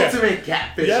 It's ultimate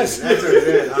catfishing. Yes. That's what it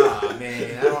is. Oh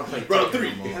man, I don't want to play Bro,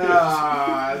 3.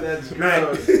 That's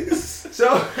gross. So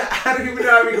I don't even know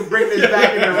how we can bring this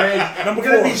back in the range. I'm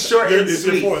gonna be short and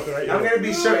sweet. I'm gonna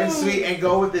be short and sweet and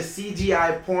go with the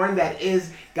CGI porn that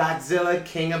is Godzilla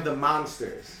King of the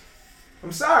Monsters.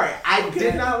 I'm sorry, I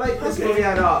did not like this movie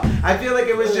at all. I feel like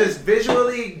it was just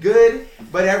visually good,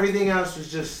 but everything else was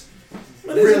just.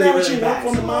 But isn't that what you want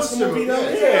from the monster movie, though?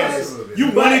 Yes.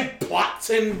 You wanted plots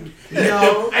and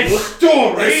a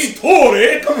story. A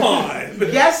story? Come on.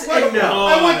 Yes and no.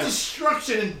 I want destruction.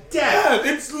 destruction and death.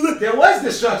 Yeah, it's There was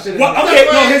destruction. Well, okay,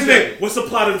 no, here's the thing. What's the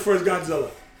plot of the first Godzilla?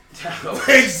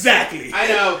 Exactly. I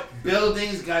know.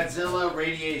 Buildings, Godzilla,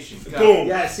 radiation. Go. Boom.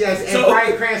 Yes, and So-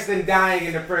 Bryan Cranston dying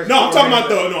in the first. No, I'm talking one.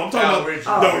 about the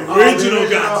original. original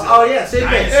Godzilla. Oh yeah, same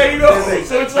thing. There you go.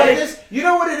 So it's like you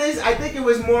know what it is? I think it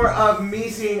was more of me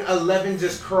seeing Eleven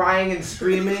just crying and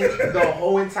screaming the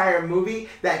whole entire movie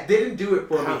that didn't do it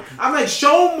for me. I'm like,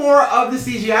 show more of the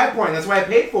CGI porn. That's why I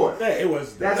paid for it. yeah, it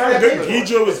was. That's that why I was paid good. for it.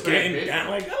 Ghidorah was getting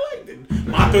down. Like I liked it.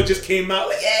 Mato just came out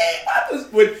like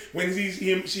when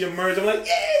she emerged. I'm like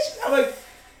I'm like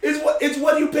it's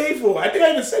what you paid for. I think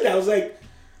I even said that. I was like,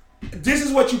 this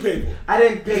is what you paid for. I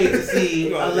didn't pay to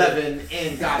see 11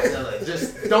 in Godzilla.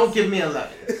 Just don't give me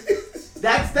 11.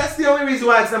 That's the only reason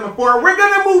why it's number 4. We're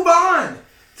gonna move on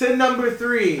to number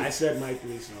 3. I said my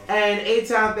 3, so. And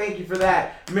A-Town, thank you for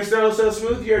that. Mr. Oh So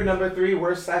Smooth, you're number 3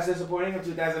 worst / disappointing of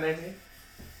 2019.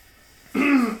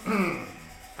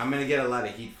 I'm gonna get a lot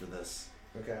of heat for this.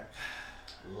 Okay.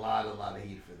 A lot of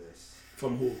heat for this.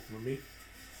 From who? From me?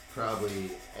 Probably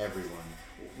everyone.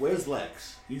 Where's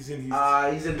Lex? He's in.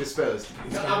 He's indisposed.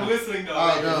 I'm listening though.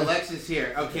 Oh no, Lex is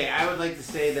here. Okay, I would like to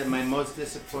say that my most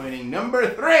disappointing number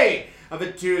 3 of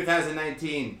it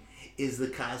 2019 is the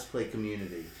cosplay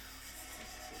community.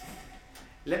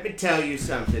 Let me tell you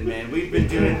something, man. We've been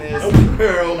doing this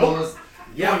for almost.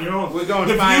 Yeah, we're going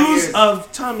the 5 views years.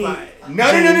 of Tommy.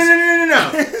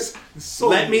 No. So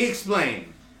Let me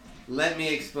explain.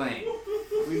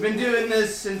 We've been doing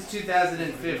this since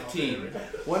 2015.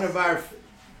 One of our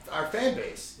fan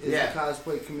base is the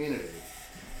cosplay community.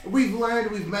 We've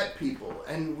learned, we've met people,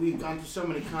 and we've gone to so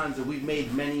many cons, and we've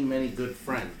made many, many good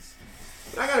friends.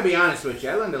 But I gotta be honest with you,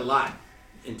 I learned a lot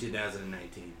in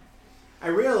 2019. I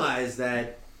realized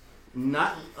that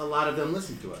not a lot of them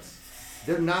listen to us.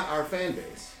 They're not our fan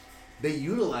base. They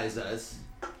utilize us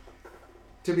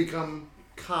to become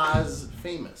cos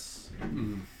famous.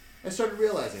 Mm-hmm. I started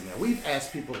realizing that. We've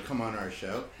asked people to come on our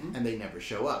show, and they never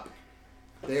show up.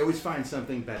 They always find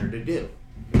something better to do.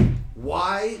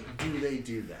 Why do they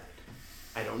do that?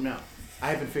 I don't know. I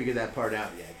haven't figured that part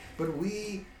out yet. But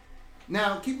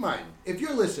now keep in mind, if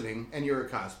you're listening and you're a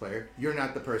cosplayer, you're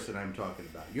not the person I'm talking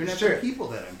about. You're not the people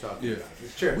that I'm talking about.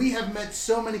 It's true. We have met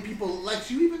so many people,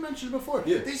 Lex, you even mentioned it before.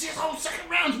 Yeah. They say, oh,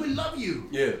 second rounds, we love you.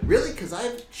 Yeah. Really? Because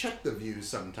I've checked the views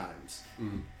sometimes.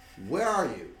 Where are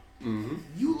you? Mm-hmm.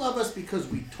 You love us because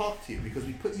we talk to you, because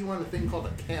we put you on a thing called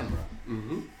a camera.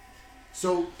 Mm-hmm.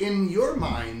 So in your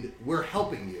mind, we're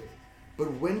helping you.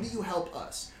 But when do you help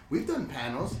us? We've done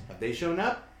panels. Have they shown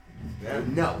up? Yeah.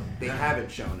 No, they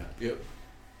haven't shown up. Yep.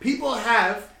 People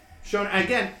have shown.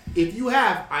 Again, if you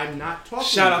have, I'm not talking.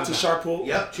 Shout out to about. Sharkpool.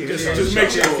 Yep. Cheers. Just make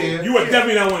sure you are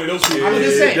definitely not one of those people. I'm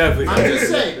just saying. definitely. I'm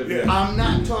just saying. Yeah. I'm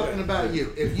not talking about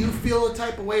you. If you feel a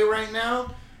type of way right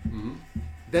now,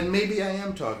 then maybe I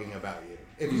am talking about you.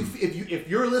 If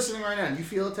you're listening right now and you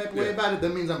feel a type of way about it,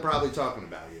 that means I'm probably talking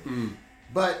about you.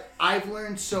 But I've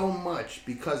learned so much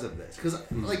because of this. Because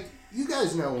like you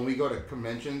guys know, when we go to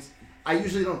conventions, I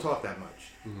usually don't talk that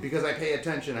much because I pay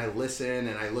attention, I listen,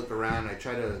 and I look around. I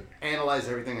try to analyze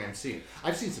everything I'm seeing.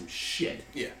 I've seen some shit.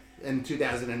 In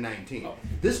 2019,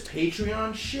 this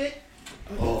Patreon shit.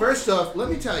 First off, let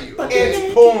me tell you,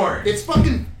 It's porn. It's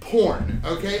fucking porn,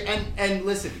 okay? And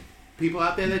listen, people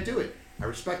out there that do it, I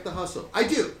respect the hustle. I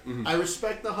do. I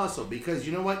respect the hustle because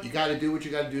you know what? You got to do what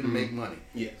you got to do to make money.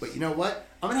 Yes. But you know what?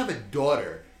 I'm gonna have a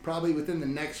daughter probably within the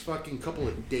next fucking couple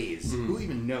of days. Who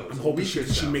even knows? I'm A hoping week she or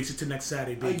so. makes it to next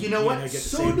Saturday. You know Me and her what? get the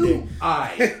So same do day.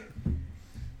 I.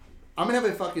 I'm gonna have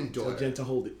a fucking Tell daughter. Jen to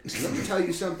hold it. Let me tell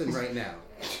you something right now.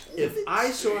 If I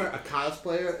saw a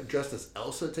cosplayer dressed as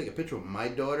Elsa take a picture of my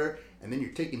daughter, and then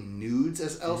you're taking nudes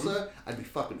as Elsa, I'd be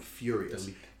fucking furious.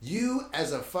 You,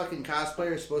 as a fucking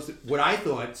cosplayer, are supposed to... What I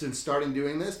thought, since starting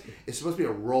doing this, is supposed to be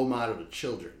a role model to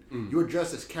children. You're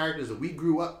dressed as characters that we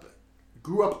grew up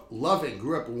loving,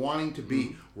 grew up wanting to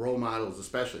be role models,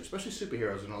 especially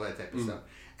superheroes and all that type of stuff.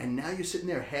 And now you're sitting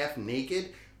there half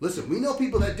naked. Listen, we know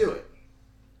people that do it.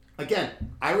 Again,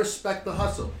 I respect the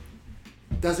hustle.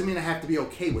 Doesn't mean I have to be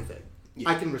okay with it.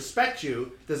 I can respect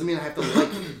you. Doesn't mean I have to like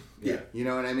you. You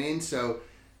know what I mean? So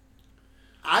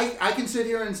I can sit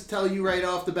here and tell you right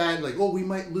off the bat, like, oh, we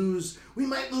might lose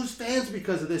fans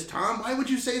because of this, Tom. Why would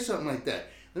you say something like that?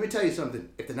 Let me tell you something.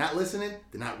 If they're not listening,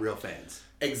 they're not real fans.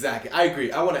 Exactly, I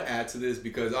agree. I want to add to this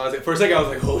because honestly, for a second I was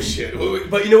like, "Oh shit!"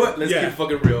 But you know what? Let's keep it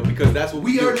fucking real because that's what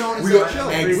we do. are known as that show.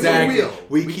 Exactly. We're real.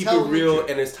 We keep it real,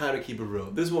 and it's time to keep it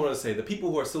real. This is what I want to say: the people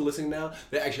who are still listening now,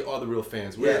 they actually are the real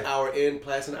fans. We're an hour in,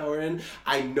 past an hour in.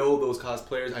 I know those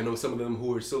cosplayers. I know some of them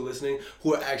who are still listening,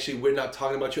 who are actually we're not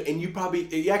talking about you, and you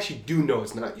actually do know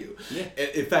it's not you. Yeah.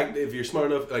 In fact, if you're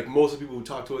smart enough, like most of the people who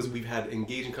talk to us, we've had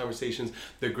engaging conversations.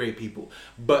 They're great people.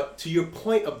 But to your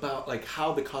point about like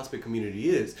how the cosplay community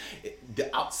is.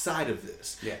 The outside of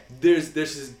this, there's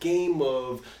this game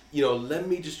of let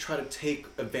me just try to take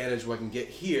advantage of what I can get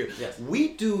here. Yes. We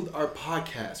do our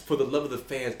podcast for the love of the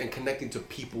fans and connecting to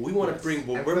people. We want to bring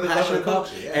what we're passionate about,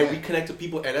 and we connect to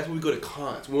people, and that's when we go to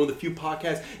cons. We're one of the few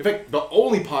podcasts, in fact, the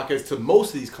only podcast to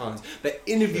most of these cons that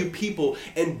interview people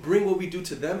and bring what we do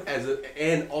to them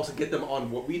and also get them on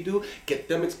what we do, get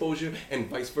them exposure, and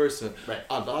vice versa. Right.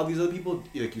 A lot of these other people,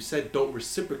 like you said, don't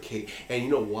reciprocate, and you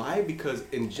know why? Because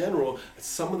in general,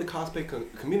 some of the cosplay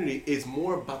community is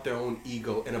more about their own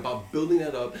ego and about building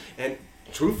that up. And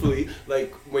truthfully,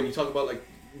 like when you talk about like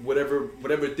whatever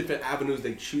different avenues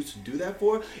they choose to do that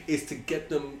for, is to get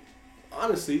them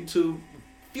honestly to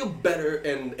feel better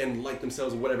and like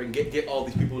themselves or whatever, and get all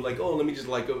these people like, oh, let me just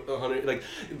like 100. Like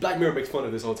Black Mirror makes fun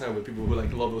of this all the time with people who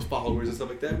like love those followers and stuff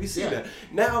like that. We see that.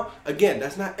 Now, again,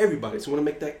 that's not everybody, so I want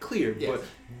to make that clear. Yes. But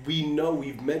we know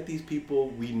we've met these people.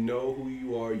 We know who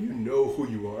you are. You know who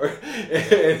you are,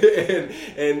 and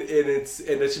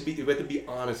that should be. We have to be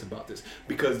honest about this,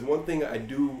 because one thing I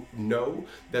do know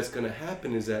that's gonna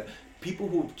happen is that people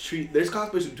who there's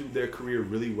cosplayers who do their career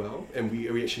really well, and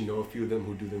we actually know a few of them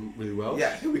who do them really well.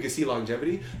 Yeah. We can see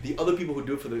longevity. The other people who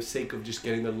do it for the sake of just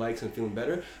getting the likes and feeling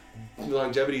better,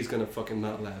 longevity is gonna fucking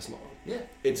not last long. Yeah.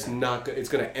 It's not. It's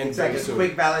gonna end. It's like a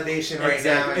quick validation right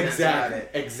now. And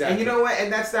Exactly. And you know what?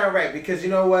 And that's not right, because you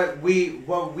know what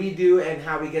we do and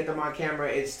how we get them on camera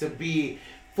is to be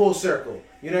full circle.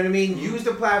 You know what I mean? Mm-hmm. Use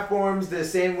the platforms the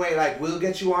same way. Like, we'll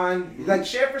get you on, like,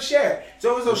 share for share. It's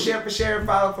always those share for share,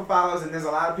 follow for follows, and there's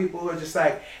a lot of people who are just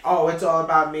like, oh, it's all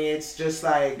about me. It's just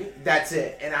like, that's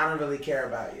it, and I don't really care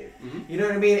about you. Mm-hmm. You know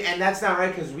what I mean? And that's not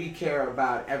right, because we care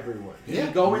about everyone. Yeah,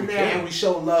 we go in there and we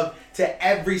show love to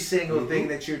every single thing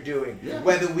that you're doing. Yeah.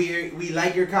 Whether we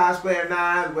like your cosplay or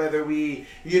not, whether we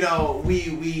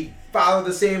follow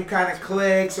the same kind of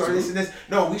cliques or this and this.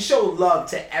 No, we show love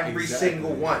to every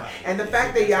single one. And the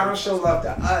fact that y'all don't show love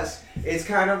to us, it's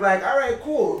kind of like, all right,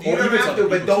 cool. You don't have to,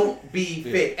 but don't be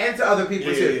fake. And to other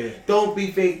people too. Don't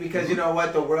be fake, because you know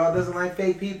what? The world doesn't like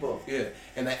fake people. Yeah,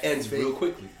 and that ends real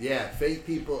quickly. Yeah, fake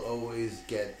people always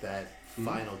get that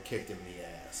final kick in the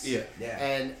ass. Yeah.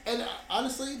 And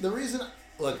honestly, the reason...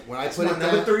 Look, when I put it down,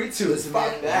 number 3 too. Listen,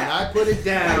 man, when I put it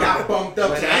down, I got bumped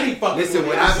up to any fucking. Listen,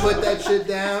 when I put that shit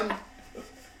down,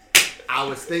 I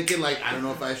was thinking like, I don't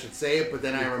know if I should say it, but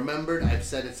then I remembered. I've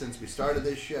said it since we started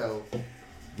this show.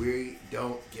 We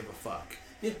don't give a fuck.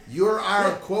 Yeah. You're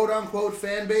our quote unquote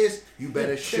fan base. You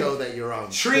better show that you're on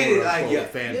treat it like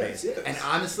fan base. Yes. And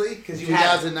honestly, because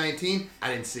 2019,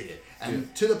 I didn't see it.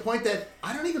 And to the point that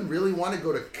I don't even really want to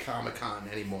go to Comic-Con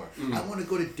anymore. I want to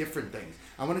go to different things.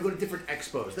 I want to go to different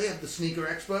expos. They have the sneaker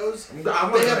expos.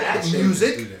 They have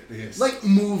music, like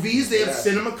movies. They have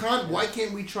CinemaCon. Why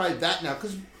can't we try that now?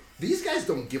 Because these guys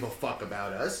don't give a fuck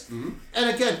about us. Mm-hmm.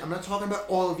 And again, I'm not talking about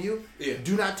all of you. Yeah.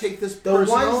 Do not take this personal.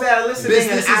 The ones that are listening,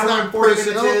 business is not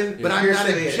personal, but I'm not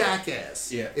a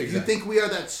jackass. Yeah, if you think we are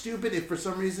that stupid, if for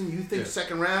some reason you think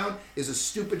Second Round is a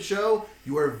stupid show,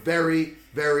 you are very,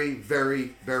 very,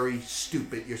 very, very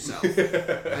stupid yourself.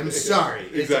 I'm sorry.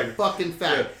 It's a fucking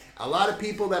fact. Yeah. A lot of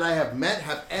people that I have met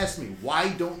have asked me, why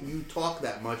don't you talk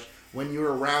that much when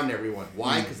you're around everyone?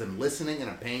 Why? Because I'm listening and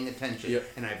I'm paying attention.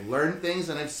 Yep. And I've learned things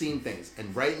and I've seen things.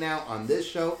 And right now on this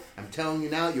show, I'm telling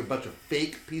you now, you're a bunch of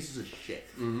fake pieces of shit.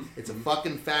 Mm-hmm. It's a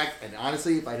fucking fact. And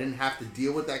honestly, if I didn't have to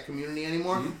deal with that community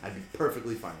anymore, I'd be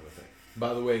perfectly fine with it.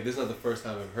 By the way, this is not the first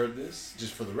time I've heard this.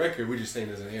 Just for the record, we're just saying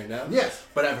this in air now. Yes.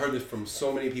 But I've heard this from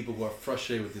so many people who are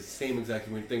frustrated with the same exact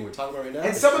thing we're talking about right now.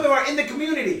 And some of them are in the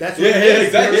community. That's what it is.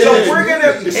 Exactly. So we're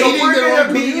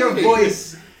gonna be your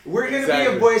voice. We're gonna be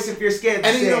your voice if you're scared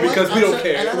to say it. Because we don't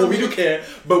care. Well, we do care,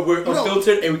 but we're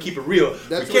unfiltered and we keep it real.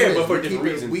 We care, but for different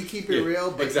reasons. We keep it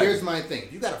real, but here's my thing.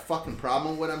 If you got a fucking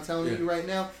problem with what I'm telling you right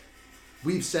now,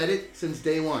 we've said it since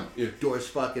day one. Yeah. Doors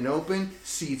fucking open,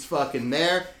 seats fucking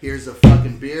there, here's a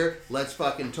fucking beer, let's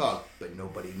fucking talk. But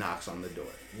nobody knocks on the door.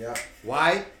 Yeah.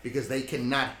 Why? Because they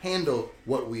cannot handle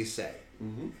what we say.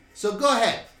 Mm-hmm. So go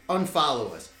ahead,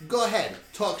 unfollow us. Go ahead,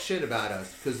 talk shit about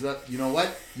us. Because you know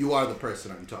what? You are the person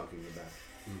I'm talking about.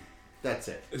 That's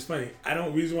it. It's funny.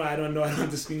 Reason why I don't have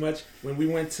to speak much. When we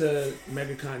went to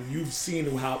MegaCon, you've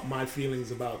seen how my feelings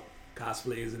about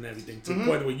cosplayers and everything. To the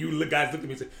point where you guys look at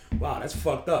me and say, "Wow, that's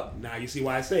fucked up." Now you see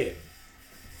why I say it.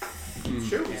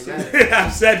 Sure,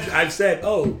 I've said,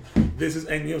 "Oh, this is,"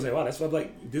 and you'll say, "Wow, that's what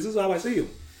like. This is how I see you."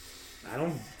 I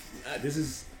don't. This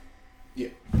is. Yeah.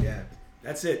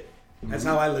 That's it. That's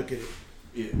how I look at it.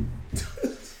 Yeah.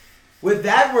 With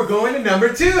that, we're going to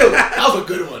number 2. That was a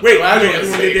good one. Wait,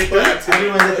 everyone did 3?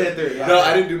 Everyone did 3. No,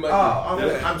 I didn't do my.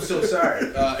 I'm so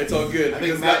sorry. It's all good. I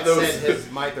think Matt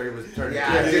said my 3 was turning.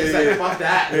 Fuck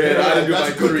that. Yeah, I didn't do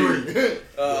my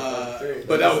 3.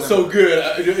 But that was so good.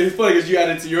 It's funny because you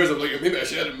added to yours. I'm like, maybe I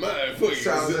should add mine.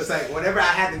 So I was just like, whatever I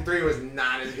had in 3 was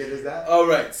not as good as that. All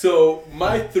right, so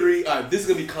my 3. This is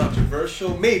gonna be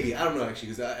controversial. Maybe I don't know actually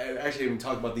because I actually didn't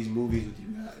talk about these movies with you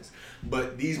guys.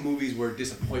 But these movies were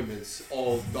disappointments.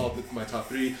 All my top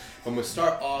 3. I'm gonna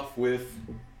start off with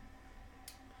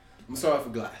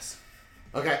Glass.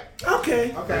 Okay.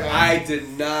 I did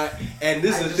not, and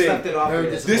this is the thing.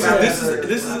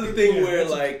 This is the thing where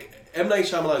like M. Night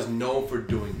Shyamalan is known for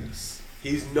doing this.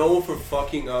 He's known for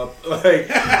fucking up like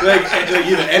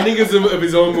either ending of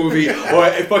his own movie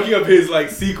or fucking up his like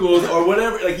sequels or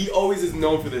whatever. Like he always is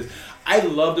known for this. I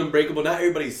loved Unbreakable. Not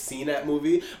everybody's seen that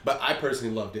movie, but I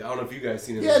personally loved it. I don't know if you guys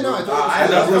seen it. Yeah, no, I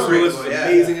thought Bruce Willis was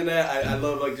amazing in that. I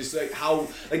love like just like how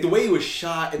like the way it was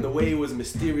shot and the way it was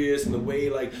mysterious and the way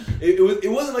like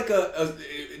it wasn't like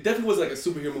it definitely wasn't like a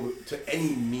superhero movie to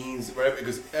any means, right?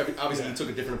 Because obviously he took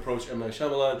a different approach, M. Night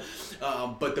Shyamalan.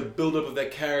 But the build-up of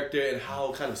that character and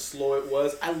how kind of slow it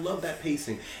was, I love that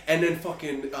pacing. And then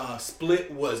fucking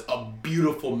Split was a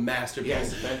beautiful masterpiece.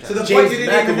 Yes, so the point you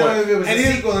didn't even know if it was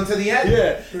a sequel until the end.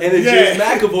 Yeah, and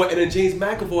then James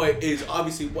McAvoy is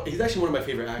obviously he's actually one of my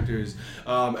favorite actors.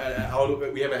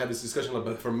 We haven't had this discussion,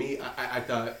 but for me, I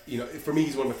thought for me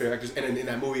he's one of my favorite actors. And in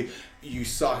that movie, you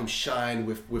saw him shine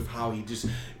with how he just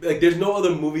like. There's no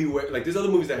other movie where like there's other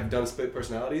movies that have done split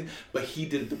personalities, but he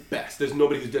did it the best. There's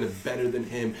nobody who's done it better than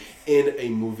him in a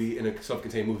movie, in a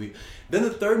self-contained movie. Then the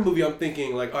third movie, I'm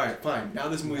thinking like, all right, fine. Now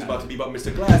this movie's about to be about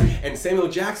Mr. Glass, and Samuel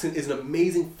Jackson is an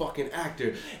amazing fucking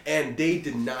actor, and they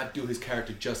did not do his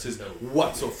character justice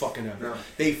whatsoever. No.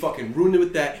 They fucking ruined it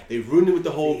with that. They ruined it with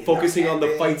the whole focusing on the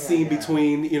fight scene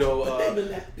between No,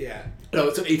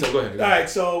 so Eitan, go ahead. All right,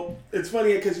 so it's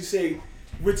funny because you say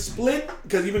with Split,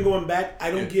 because even going back,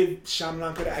 I don't give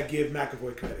Shyamalan credit. I give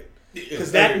McAvoy credit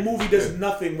because that movie does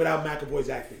nothing without McAvoy's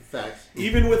acting. Facts.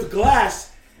 Even with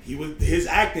Glass, his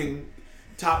acting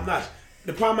top notch.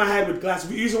 The problem I had with Glass,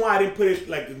 the reason why I didn't put it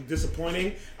like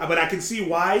disappointing, but I can see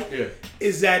why,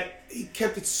 is that he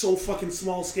kept it so fucking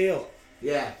small scale.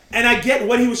 Yeah. And I get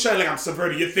what he was trying, like, I'm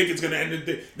subverting. You think it's going to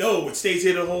end no, it stays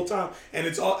here the whole time. And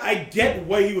it's all, I get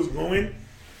where he was going,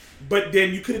 but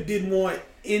then you could have did more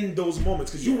in those moments,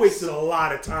 because you wasted a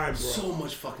lot of time, bro. So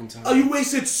much fucking time. Oh, you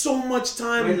wasted so much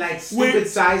time. With like stupid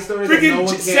side stories that no one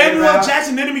cared Samuel about.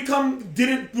 Jackson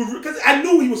didn't, because I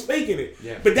knew he was faking it.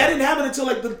 Yeah. But that didn't happen until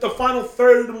like the final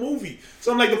third of the movie.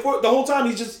 So I'm like, the whole time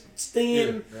he's just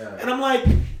staying, and I'm like,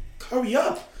 hurry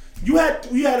up. You had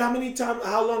how many times?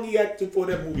 How long you had for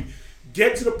that movie?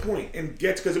 Get to the point and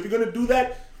because if you're gonna do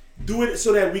that, do it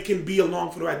so that we can be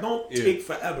along for the ride. Don't take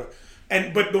forever.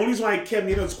 But the only reason why I kept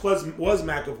was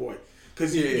McAvoy,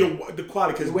 because the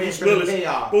quality. Because Bruce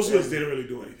Willis didn't really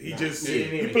do anything. He just he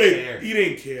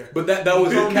didn't care. But that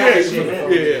was his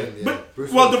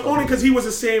But the only because he was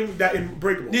the same that in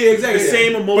Breakable. Yeah, exactly. The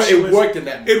same emotion. But it worked in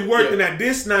that. It worked in that.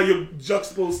 This now you're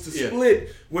juxtaposed to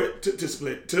Split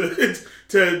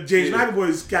to James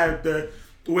McAvoy's character,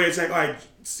 where it's like, all right,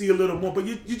 see a little more, but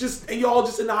you're all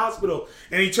just in the hospital,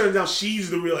 and he turns out she's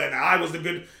the real, and I was the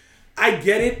good. I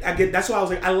get it. That's why I was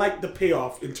like, I like the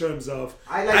payoff in terms of.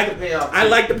 I like the payoff. I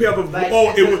like the payoff of. Like,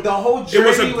 it was the whole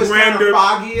journey was kind of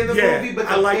foggy in the movie, but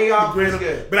the payoff was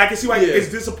good. But I can see why it's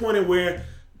disappointing where.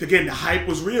 Again, the hype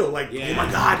was real. Like, oh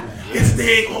my God, it's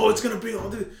big. Oh, it's gonna be all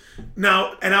this.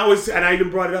 Now, and I even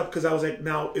brought it up because I was like,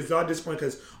 now it's not disappointing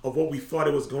because of what we thought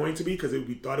it was going to be, because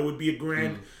we thought it would be a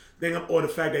grand thing, or the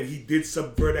fact that he did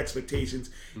subvert expectations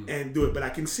and do it. But I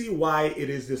can see why it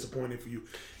is disappointing for you,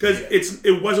 because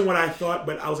it wasn't what I thought.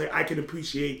 But I was like, I can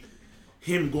appreciate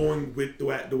him going with the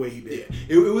way he did.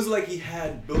 Yeah. It was like he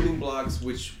had building blocks,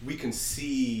 which we can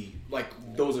see, like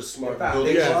those are smart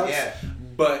building blocks. Yeah.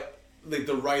 But like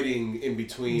the writing in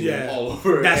between all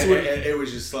over. That's and it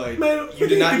was just like, man, the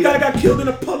guy got killed in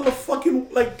a puddle of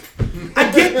fucking, like,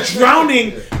 I get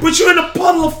drowning, but you're in a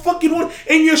puddle of fucking water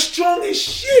and you're strong as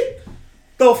shit.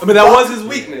 I mean, that was his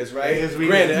weakness, right? His weakness.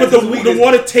 Granted, But that's his weakness. the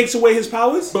water takes away his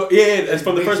powers. But yeah, that's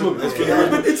from the first movie. That's from the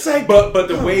first But movie. it's like, But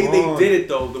the way they did it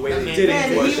though, the way they did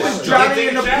Man, it he was was drowning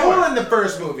in the pool in the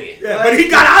first movie. yeah, but he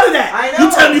got out of that. I know.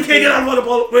 You tell me you can't get out of the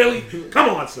pool? Really? Come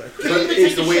on, sir. But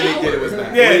it's the way they did it was bad.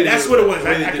 The way Yeah, they that's did what it was. the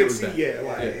way they I did it can was see. bad.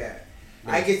 Yeah.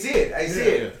 I can see it. I see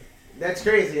it. That's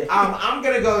crazy. I'm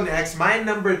gonna go next. My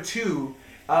number 2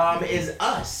 is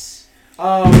Us.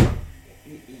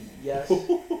 Yes.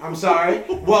 I'm sorry.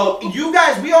 Well, you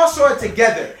guys, we all saw it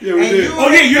together. Yeah, we did. You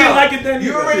didn't like it then?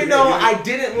 You already know I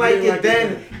didn't like it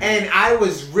then, and I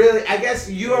was really. I guess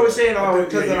you always saying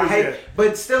because of the hype,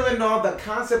 but still in all, the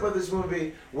concept of this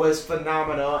movie was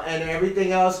phenomenal, and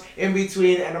everything else in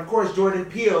between, and of course Jordan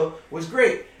Peele was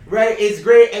great. Right? It's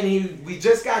great, and we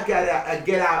just got Get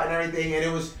Out and everything, and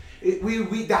it was.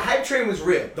 The hype train was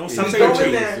real. Don't stop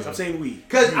saying we. Stop saying we.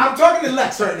 Because I'm talking to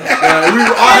Lex right now. We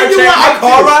were our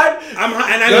car ride.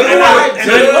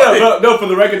 No, for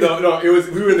the record though, no, it was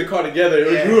we were in the car together.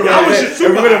 We were I was just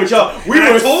super with y'all. We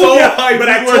were so hyped. But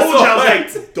I told you, I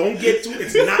was like, don't get too.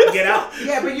 It's not Get Out.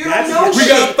 Yeah, but you don't know. We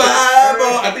got 5.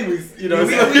 I think we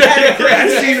had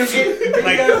I've seen this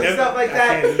videos and stuff like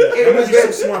that. It was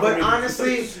good. But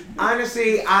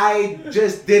honestly, I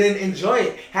just didn't enjoy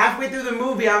it. Halfway through the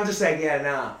movie, I'm just like,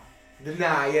 nah. You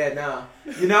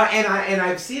know, and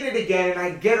I've seen it again, and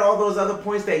I get all those other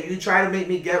points that you try to make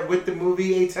me get with the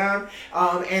movie A-Time,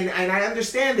 and I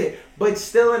understand it, but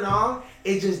still in all,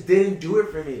 it just didn't do it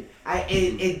for me.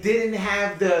 It didn't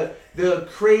have the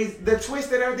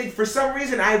twist and everything. For some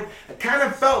reason, I kind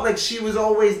of felt like she was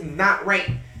always not right,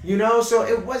 you know. So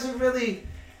it wasn't really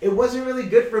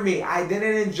good for me. I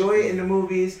didn't enjoy it in the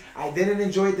movies. I didn't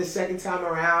enjoy it the second time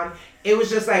around. It was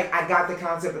just like I got the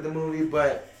concept of the movie,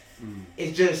 but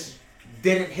it just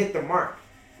didn't hit the mark,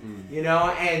 you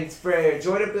know. And for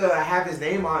Jordan Peele to have his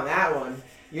name on that one,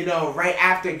 you know, right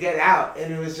after Get Out,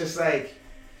 and it was just like,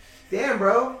 damn,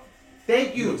 bro.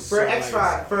 Thank you for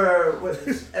X-Files, for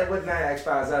what night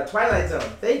X-Files? Twilight Zone.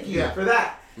 Thank you for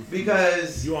that.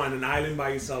 Because you're on an island by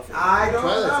yourself. I don't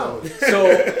know.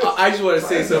 So I just want to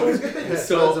say something.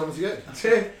 So was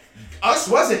good. Us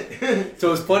wasn't.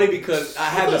 So it's funny because I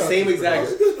had the same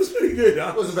exact. It was pretty good.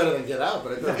 It wasn't better than Get Out,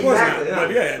 but of course not.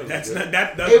 But yeah, that's not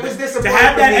that. It was disappointing to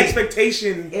have that for me.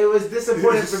 expectation. It was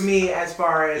disappointing for me as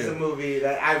far as a movie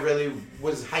that I really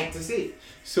was hyped to see.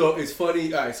 So it's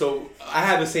funny. All right, so I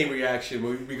had the same reaction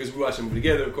because we watched the movie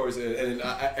together, of course, and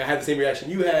I had the same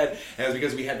reaction you had, and it was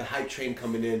because we had the hype train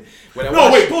coming in. When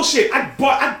I bullshit!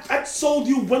 I sold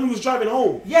you when we was driving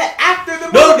home. Yeah, after the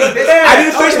movie. No, I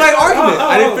didn't finish my argument.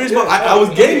 I didn't finish my. I was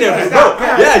getting there, bro.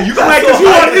 Yeah, you got because you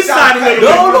on this side a little bit.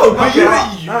 No, but you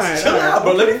chill out,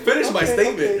 bro. Let me finish my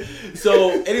statement.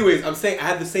 So, anyways, I'm saying I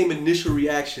had the same initial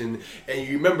reaction, and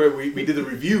you remember we did the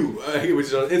review, which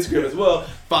is on Instagram as well.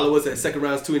 Follow us at Second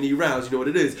Rounds 2 Rounds. You know what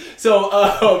it is. So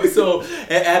I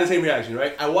had the same reaction,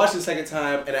 right? I watched it the second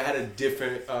time, and I had a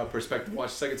different perspective.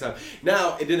 Watched the second time.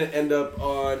 Now it didn't end up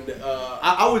on.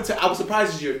 I would say I was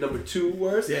surprised it's your number 2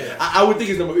 worst. Yeah. I would think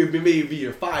it's maybe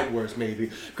your 5 worst,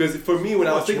 maybe, because for me when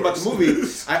I was thinking about the movie,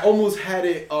 I almost had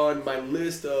it on my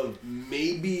list of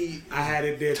maybe I had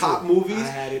it there top too. movies, I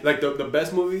had it. like the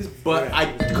best movies, but I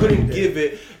couldn't give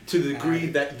it to the degree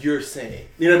that you're saying.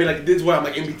 You know what I mean? Like this is where I'm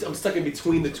like I'm stuck in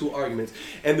between the two arguments,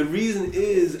 and the reason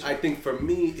is I think for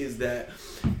me is that,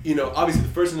 you know, obviously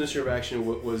the first initial reaction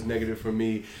was negative for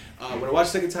me. When I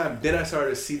watched the second time, then I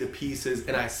started to see the pieces,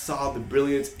 and I saw the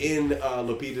brilliance in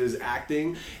Lupita's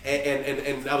acting,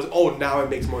 and I was now it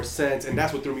makes more sense, and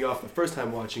that's what threw me off the first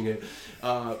time watching it.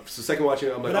 So second watching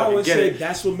it, I'm like, but I always say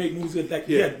that's what makes movies good. Like,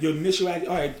 your initial act,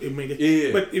 all right, it made it.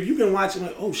 Yeah. But if you can watch it,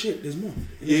 like, oh shit, there's more.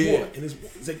 There's more. And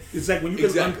it's like when you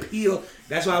can unpeel.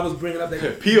 That's why I was bringing up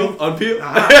that peel, unpeel.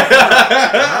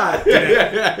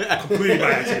 Completely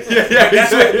by accident.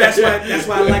 That's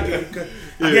why I like it.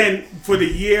 Again, for the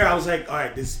year, I was like, all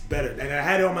right, this is better. And I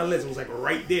had it on my list. It was like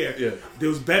right there. Yeah. It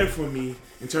was better for me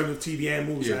in terms of TV and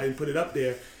movies. Yeah. I didn't put it up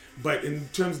there. But in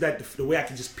terms of that, the way I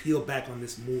can just peel back on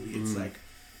this movie, it's like,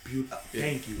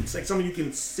 thank you. It's like something you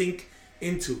can sink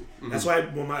into. Mm-hmm. That's why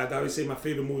I always say my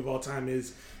favorite movie of all time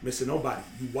is Mr. Nobody.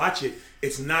 You watch it,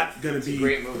 it's not going to be a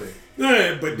great movie.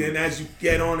 But then as you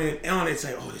get on it, it's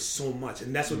like, oh, there's so much.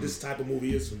 And that's what this type of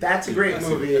movie is. That's a great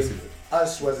movie.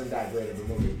 Us wasn't that great of a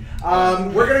movie.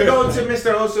 We're going to go to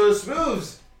Mr. Oso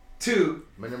Smooth's 2.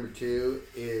 My number 2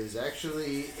 is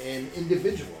actually an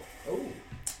individual. Oh,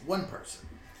 one person.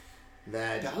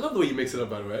 that. I love the way you mix it up,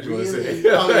 by the way. I just want to Really? say.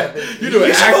 Oh, yeah, You do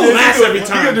You should go last every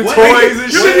time. You do What? toys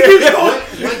and shit.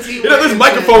 What team You know, this wins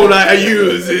microphone I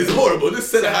use is horrible.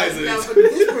 This Sennheiser No, is. but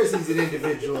this person's an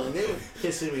individual, and they were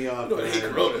pissing me off No, I hate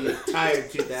Corona. the entire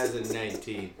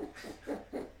 2019.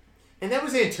 And that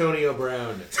was Antonio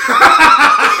Brown.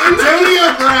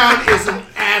 Antonio Brown is an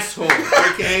asshole,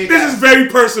 okay? This is very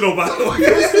personal, by the way.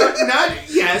 Not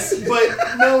yes,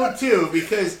 but no too,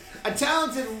 because a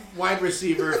talented wide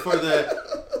receiver for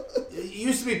it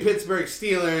used to be Pittsburgh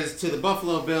Steelers to the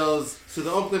Buffalo Bills to the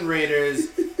Oakland Raiders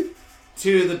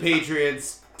to the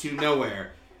Patriots to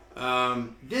nowhere.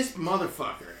 This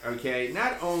motherfucker, okay,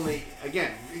 not only,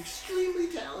 again, extremely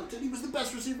talented, he was the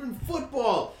best receiver in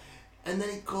football, and then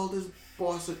he called his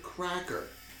boss a cracker.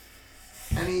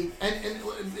 And it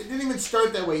didn't even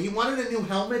start that way. He wanted a new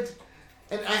helmet.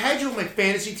 And I had you on my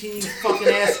fantasy team, you fucking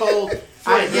asshole.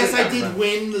 Yes, I did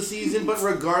win the season, but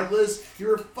regardless,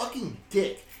 you're a fucking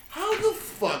dick. How the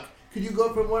fuck could you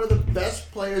go from one of the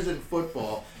best players in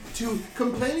football to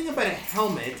complaining about a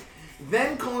helmet,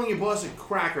 then calling your boss a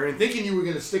cracker and thinking you were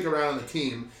going to stick around on the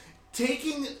team?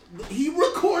 He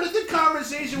recorded the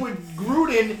conversation with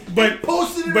Gruden and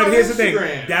posted it on Instagram. But here's the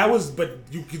thing. But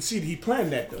you can see he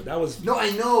planned that, though. That was... No, I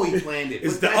know he planned it.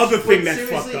 It's the other thing that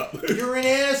fucked up. You're an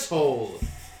asshole.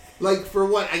 Like, for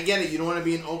what? I get it. You don't want to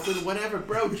be in Oakland. Whatever,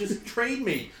 bro. Just trade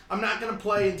me. I'm not going to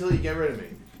play until you get rid of me.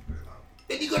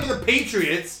 Then you go to the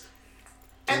Patriots.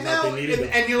 And now,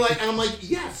 and you're like, and I'm like,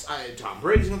 yes, Tom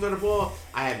Brady's going to throw the ball.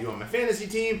 I have you on my fantasy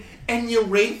team. And you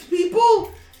raped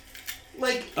people?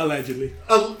 Like allegedly.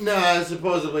 No,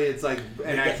 supposedly it's like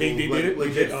an actual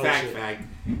legit fact.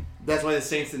 That's why the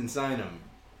Saints didn't sign him.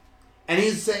 And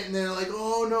he's sitting there like,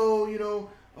 oh no,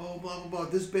 oh blah blah blah.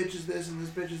 This bitch is this and this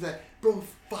bitch is that. Bro,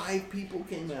 5 people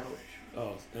came out.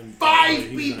 Oh, 5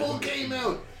 people came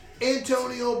out.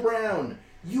 Antonio Brown,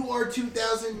 you are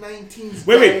 2019's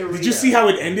Wait, diarrhea. did you see how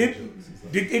it ended?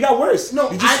 It got worse. No,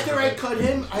 after I cut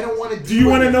him, I don't want to do you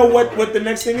want to know what the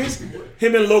next thing is?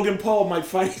 Him and Logan Paul might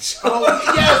fight each other.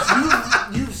 Oh,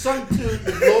 yes, you've sunk to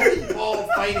Logan Paul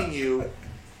fighting you.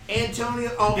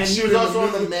 Antonio, and he was also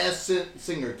on The Masked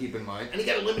Singer, keep in mind. And he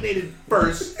got eliminated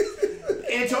first.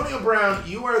 Antonio Brown,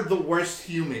 you are the worst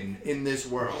human in this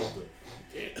world.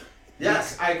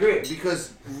 Yes, I agree.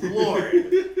 Because, Lord,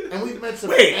 and we've met some...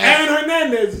 Wait, Aaron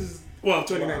Hernandez is... Well,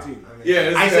 2019.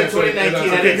 Yeah, I said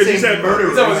 2019. I didn't say murderer.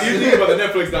 You think about the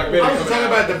Netflix documentary. I was talking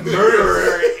about the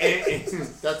murderer.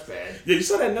 That's bad. Yeah, you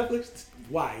saw that Netflix?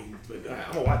 Why? But,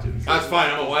 I'm gonna watch it. That's fine.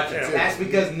 I'm gonna watch it too. That's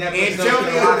because Netflix.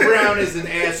 Antonio Brown is an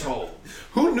asshole.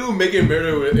 Who knew making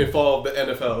murder would involve the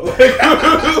NFL?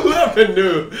 Whoever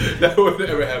knew that would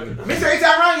ever happen? Mr.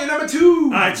 A-Town, you're number 2.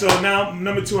 All right, so now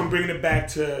number 2, I'm bringing it back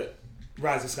to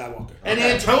Rise of Skywalker. And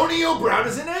Antonio Brown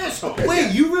is an asshole.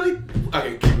 Wait, you really?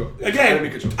 Okay, keep going.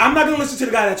 Again, I'm not gonna listen to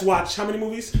the guy that's watched how many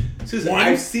movies? Susan,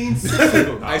 I've seen 6 of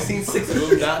them. I've seen 6 of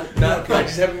them. Not. I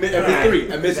just haven't missed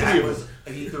 3. I missed 3 of them.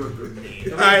 He threw a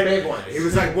grenade. All right, big ones. It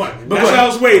was like what? That's what I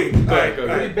was waiting. All right, go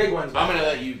ahead. 3 big ones. I'm gonna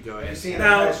let you go ahead. You seen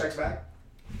Empire Strikes Back?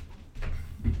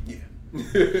 You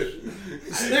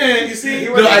see?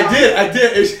 No, I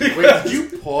did. Wait, did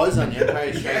you pause on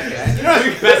Empire Strikes Back? You know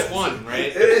it's the best one, right?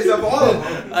 It is of all of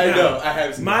them. I know. I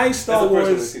have seen My it. Star That's the first one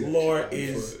I've Wars seen it. lore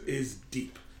is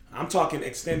deep. I'm talking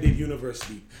extended universe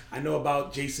deep. I know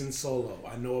about Jason Solo.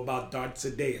 I know about Darth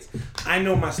Sidious. I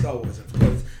know my Star Wars, of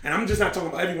course. And I'm just not talking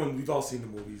about everyone. We've all seen the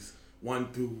movies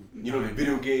 1 through 9. The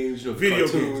video games, the Video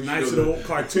cartoons, games, Knights of the Old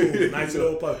Cartoons, Knights of the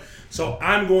Old Puzzle. So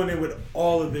I'm going in with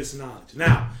all of this knowledge.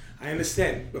 Now, I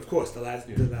understand, of course, the last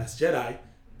Jedi,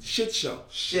 shit show.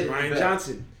 Shit Ryan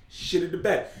Johnson, shit at the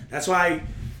bed. That's why,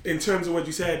 in terms of what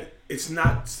you said, it's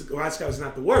not Rise of Skywalker is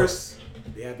not the worst.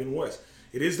 They have been worse.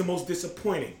 It is the most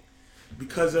disappointing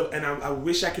because of, and I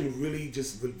wish I can really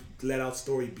just let out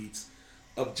story beats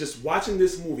of just watching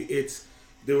this movie.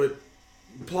 There were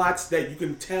plots that you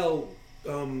can tell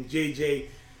JJ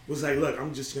was like, look,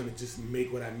 I'm just gonna just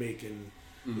make what I make and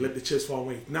let the chips fall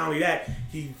away. Not only that,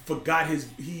 he forgot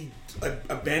he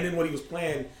abandoned what he was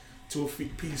planning to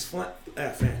appease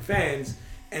fans,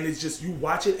 and it's just you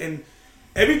watch it and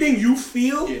everything you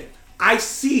feel, I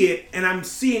see it, and I'm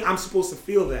supposed to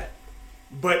feel that,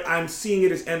 but I'm seeing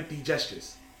it as empty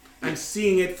gestures. I'm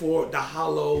seeing it for the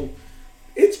hollow.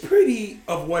 It's pretty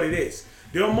of what it is.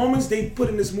 There are moments they put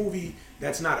in this movie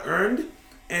that's not earned,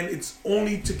 and it's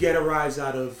only to get a rise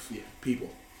out of people.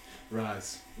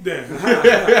 Rise. Yeah,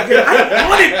 I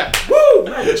want it. Woo!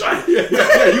 Man, you're trying.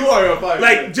 Yeah, you are on fire.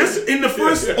 Like just in the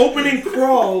first opening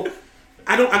crawl,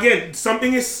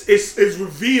 something is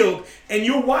revealed, and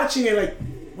you're watching it like,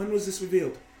 when was this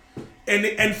revealed?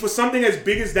 And for something as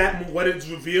big as that, what it's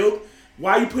revealed,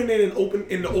 Why are you putting it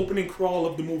in the opening crawl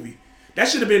of the movie? That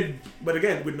should have been, but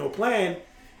again, with no plan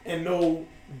and no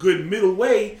good middle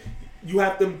way, you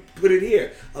have to put it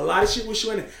here. A lot of shit was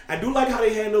showing it. I do like how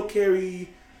they handle Carrie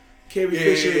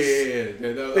Fisher's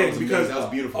thing because that was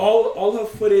beautiful. All her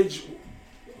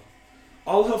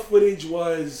footage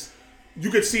was, you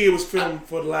could see it was filmed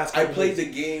for the last. I played the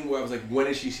game where I was like, when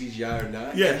is she CGI or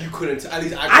not? Yeah, and you couldn't. At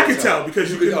least I could tell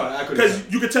because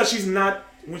you could tell she's not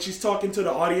when she's talking to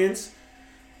the audience.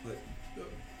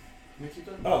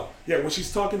 Oh yeah, when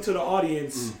she's talking to the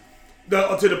audience,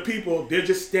 to the people, they're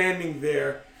just standing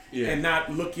there and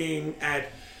not looking at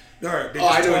her. They're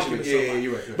just I know what talking you to mean. Yeah, somebody.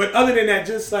 you're right. But other than that,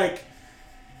 just like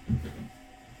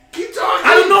keep talking.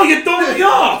 I don't know, you're throwing me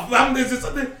off. There's just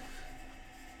something.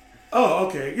 Oh,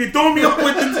 okay. You're throwing me off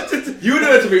with the. You did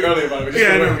that to me earlier, by the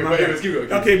way. Keep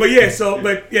going. Okay, but yeah. So,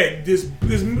 but yeah, this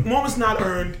moment's not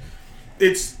earned.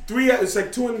 It's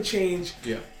like 2 and change.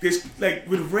 Yeah. This like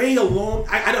with Ray alone.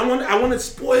 I want to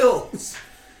spoil.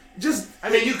 Just. I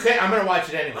mean, you could. I'm gonna watch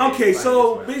it anyway. Okay,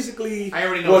 so basically, I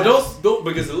already know. Well, don't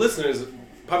because the listeners,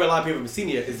 probably a lot of people haven't seen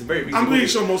it yet. It's a very recent. I'm pretty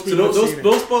movie. sure most people have seen it.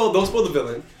 Don't spoil the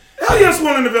villain. Hell yeah, I'm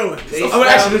spoiling the villain.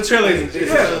 Actually, the trailer is.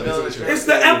 It's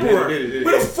the Emperor.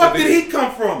 Where the fuck did he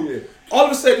come from? Yeah. All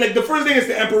of a sudden, like the first thing is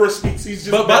the Emperor speaks. He's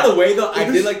just. But by the way, though,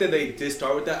 I did like that they did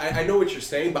start with that. I know what you're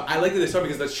saying, but I like that they started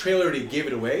because the trailer already gave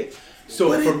it away. So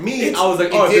for me, I was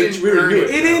like, oh, we already knew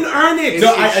it. It didn't earn it.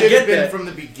 No, I get that from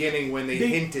the beginning when they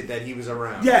hinted that he was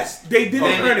around. Yes, they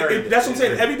didn't earn it. That's what I'm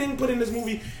saying. Everything put in this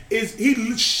movie is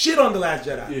he shit on The Last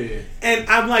Jedi. Yeah. And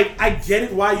I'm like, I get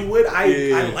it why you would.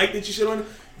 I like that you shit on it.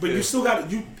 But you still got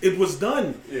it was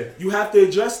done. Yeah. You have to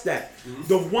address that. Mm-hmm.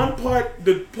 There was one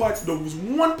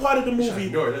part of the movie.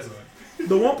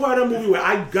 The one part of the movie where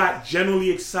I got genuinely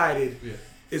excited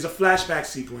is a flashback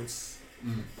sequence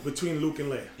between Luke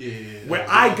and Leia. Where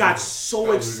I got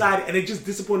so excited and it just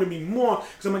disappointed me more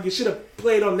because I'm like, you should have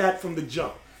played on that from the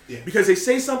jump. Yeah. Because they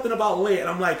say something about Leia and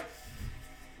I'm like,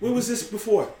 where was this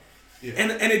before? Yeah.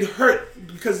 And it hurt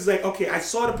because it's like, okay, I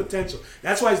saw the potential.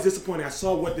 That's why it's disappointing. I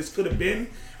saw what this could have been.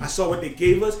 I saw what they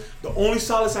gave us. The only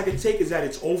solace I can take is that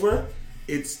it's over.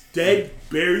 It's dead,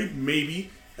 buried, maybe.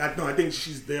 I think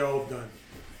they're all done.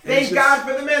 Thank God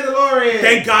for the Mandalorian.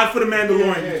 Thank God for the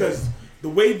Mandalorian because the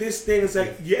way this thing is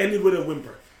like, you ended with a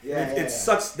whimper. It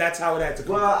sucks. That's how it had to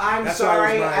come. Well, I'm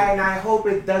sorry, and I hope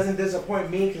it doesn't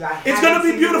disappoint me because it's gonna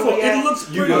be beautiful. It looks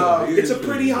pretty. It's a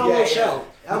pretty hollow shell.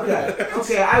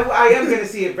 Okay. I am gonna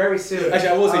see it very soon. Actually,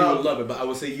 I won't say you would love it, but I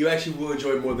will say you actually will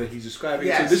enjoy more than he's describing.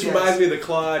 Yes, so this reminds me of the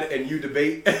Claude and you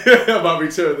debate about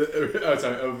Return of the Last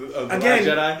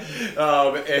Jedi.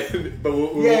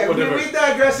 We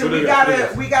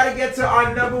digress. We gotta get to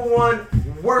our number one.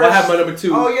 Worst. Well, I have my number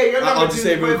 2. Oh yeah, your number 2. I'll just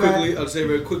say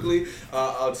very quickly.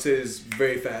 I'll say this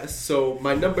very fast. So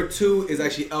my number 2 is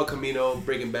actually El Camino,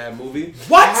 Breaking Bad movie.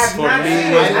 What? I have not seen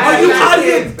it. Are you out of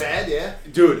here? It's bad, yeah.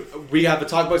 Dude, we have to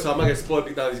talk about it, so I'm not gonna spoil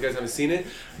it now that these guys haven't seen it.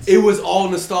 It was all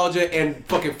nostalgia and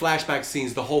fucking flashback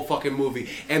scenes, the whole fucking movie,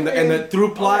 and the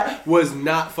through plot was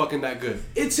not fucking that good.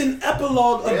 It's an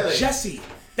epilogue of Jesse.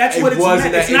 That's what it's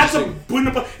meant. It's not to bring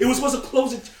up. It was supposed to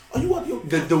close it. Are you up?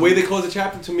 The way they closed the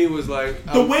chapter to me was like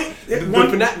the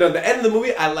end of the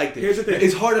movie. I liked it. Here's the thing.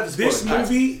 It's hard to spoil. This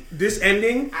movie, this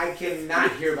ending. I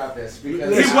cannot hear about this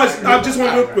because it was. I just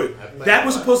want to real quick. That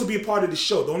was supposed to be a part of the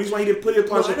show. The only reason why he didn't put it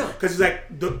part of the show because it's like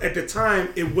at the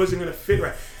time it wasn't gonna fit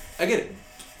right. I get it.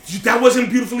 That wasn't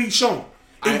beautifully shown.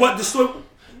 What the story.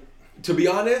 To be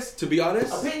honest.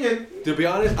 Opinion. To be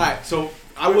honest. All right. So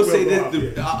I will say this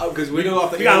because we go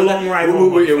off the. We got a long ride.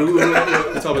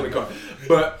 We'll talk about the car.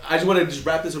 But I just want to just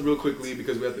wrap this up real quickly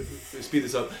because we have to speed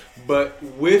this up. But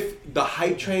with the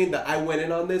hype train that I went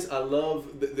in on this, I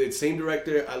love the same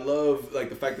director. I love like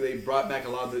the fact that they brought back a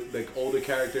lot of the like older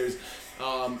characters.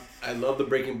 I love the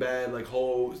Breaking Bad one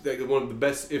of the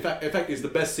best. In fact, it's the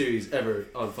best series ever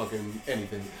on fucking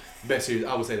anything. Best series,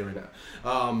 I will say that right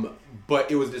now.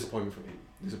 But it was disappointment for me.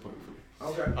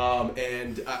 Okay.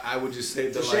 And I would just say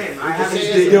it's a shame.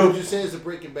 Would you say as a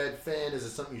Breaking Bad fan, is it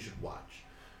something you should watch?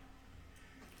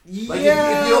 Like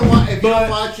if you don't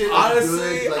watch it,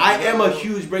 honestly, good, I am a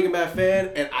huge BreakingAd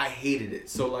fan, and I hated it.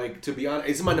 So, like, to be honest,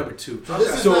 it's my number 2. So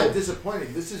this is not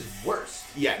disappointing. This is worse.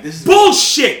 Yeah, this is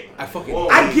bullshit.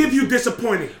 I give you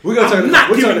disappointing. We're gonna talk. I'm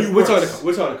not giving you worse.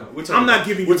 We're talking the car. I'm not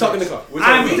giving you. We're talking the car. We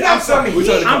got some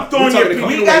heat. I'm throwing your opinion.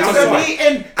 We got some heat,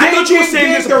 and I thought you were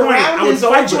saying disappointing. I would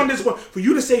fight you on this one. For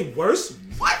you to say worse,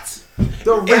 what? It's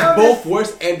both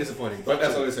worse and disappointing. But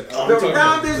that's what I said. The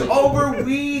round is over.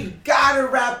 We gotta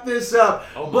wrap this up.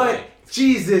 Oh but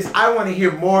Jesus, I want to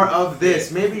hear more of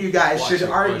this. Maybe you guys Watch should it,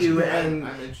 argue, watch it. and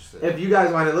I'm interested. if you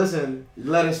guys want to listen,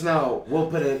 let us know.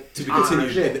 We'll put it To be on our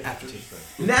continued shit. in the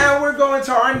aftertaste. Now we're going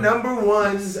to our number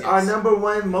ones. Our number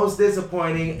one most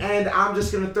disappointing, and I'm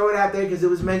just gonna throw it out there because it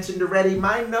was mentioned already.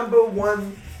 My number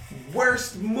one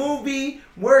worst movie,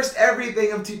 worst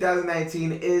everything of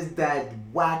 2019 is that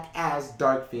whack ass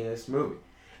Dark Phoenix movie.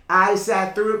 I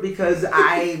sat through it because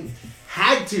I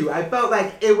had to. I felt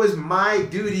like it was my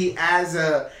duty as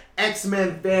a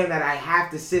X-Men fan that I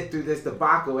have to sit through this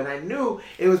debacle, and I knew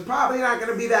it was probably not going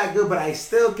to be that good, but I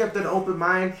still kept an open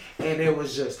mind, and it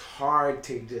was just hard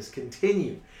to just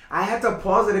continue. I had to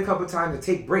pause it a couple times to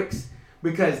take breaks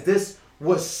because this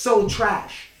was so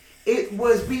trash. It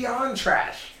was beyond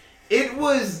trash. It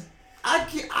was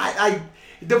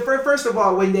first of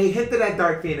all, when they hinted at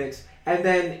Dark Phoenix, and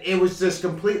then it was just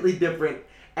completely different,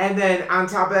 and then on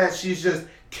top of that, she's just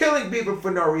killing people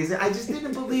for no reason. I just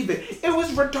didn't believe it. It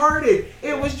was retarded.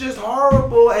 It was just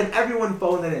horrible, and everyone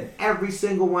phoned it in. Every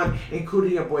single one,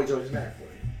 including your boy George McAvoy.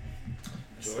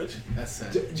 George? That's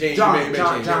sad. James, You made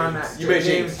James. You made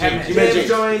James. You made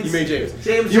James.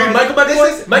 James You mean Michael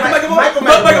McAvoy? Michael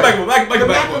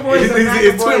McAvoy?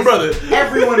 His twin brother.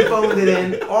 Everyone phoned it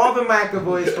in. All the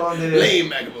McAvoys phoned it in. Lame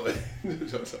McAvoy.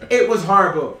 It was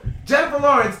horrible. Jennifer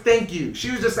Lawrence, thank you. She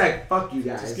was just like, fuck you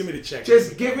guys. Just give me the check.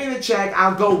 Just give me the check.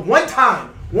 I'll go one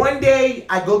time. One day,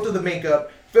 I go through the makeup,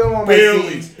 film all my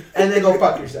scenes, and then go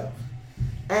fuck yourself.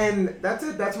 And that's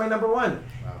it. That's my number one.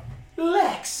 Wow.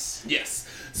 Lex. Yes.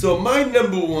 So my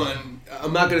number one,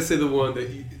 I'm not gonna say the one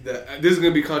that this is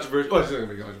gonna be controversial. Oh, this is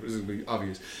gonna be controversial. This is gonna be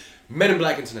obvious. Men in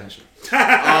Black International.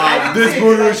 This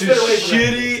movie was just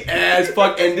shitty as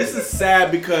fuck, and this is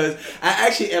sad because I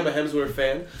actually am a Hemsworth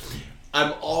fan.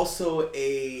 I'm also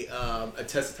a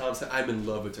Tessa Thompson. I'm in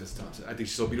love with Tessa Thompson. I think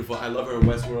she's so beautiful. I love her in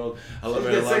Westworld. I love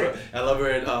her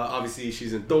in obviously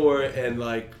she's in Thor and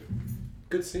like.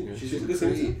 Good singer. She's a good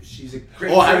singer. She's a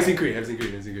great I haven't seen Creed.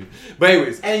 But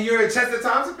anyways. And you're a Tessa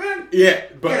Thompson fan? Yeah,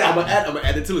 but I'm gonna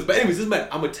add it to this. But anyways, this man,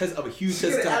 I'm a huge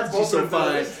Tessa Thompson. She's so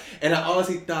fine. And I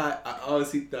honestly thought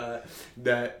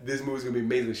that this movie was gonna be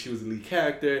amazing. She was the lead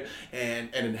character,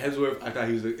 and in Hemsworth, I thought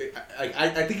he was.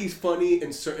 I think he's funny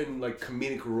in certain like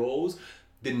comedic roles.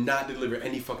 Did not deliver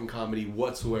any fucking comedy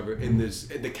whatsoever in this.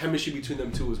 The chemistry between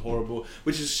them two was horrible,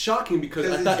 which is shocking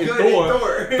because I thought in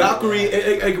Thor,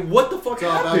 Valkyrie, like what the fuck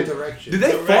happened? Direction. Did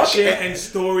they fuck and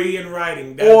story and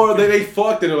writing? Or they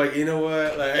fucked and they're like, you know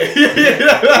what? Like, you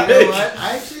know what?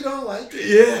 I actually don't like it.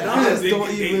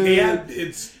 Yeah,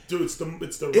 it's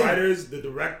the writers, the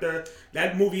director.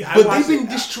 That movie, but they've been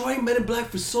destroying Men in Black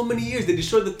for so many years. They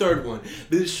destroyed the third one.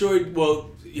 They destroyed. Well,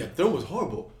 yeah, the third one was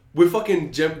horrible. With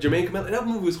fucking Jermaine Camille, that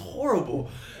movie was horrible.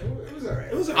 It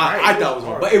was alright. I thought it was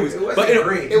horrible, but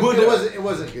It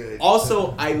wasn't good.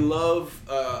 Also, I love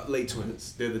Late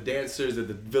Twins. They're the dancers. They're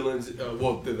the villains. They're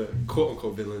the quote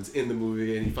unquote villains in the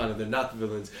movie, and you find out they're not the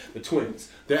villains. The twins.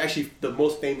 They're actually the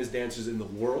most famous dancers in the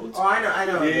world. Oh, I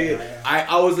know. Yeah.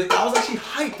 I was actually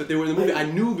hyped that they were in the movie. I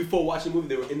knew before watching the movie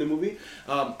they were in the movie.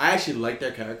 I actually liked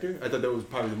their character. I thought that was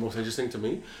probably the most interesting to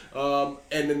me.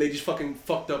 And then they just fucking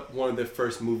fucked up one of their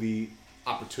first movie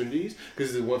opportunities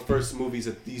because it's one of the first movies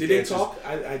that these. Did dancers, they talk?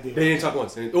 I did. They didn't talk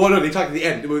once. Oh no, they talked at the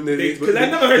end. Because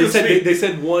I never heard they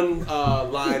said one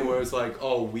line where it's like,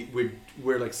 "Oh,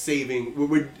 we're like saving."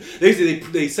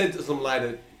 They said some line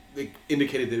that they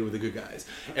indicated they were the good guys,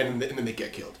 and then they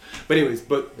get killed. But anyways,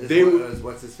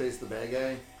 what's his face, the bad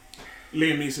guy?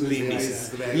 Liam Neeson. Liam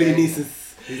Neeson.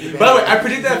 By the way, I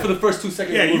predicted that for the first 2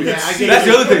 seconds of the movie. That's the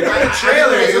other thing. The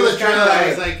trailer, it was kind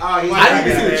of like, I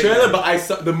didn't see the trailer, but I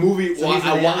saw the movie. So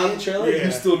I watched the trailer. Yeah.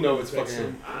 You still know it's fucking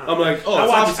him. I'm like, I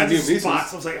watched obviously Liam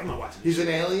Neeson. I was like, I'm not watching. He's an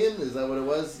alien. Is that what it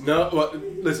was? No, well,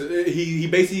 listen. He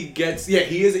basically gets. Yeah,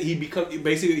 he is.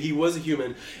 He was a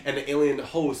human, and the alien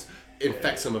host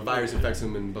infects him. A virus infects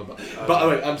him, and blah blah. But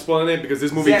wait, I'm spoiling it because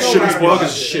this movie should be spoiled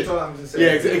because shit.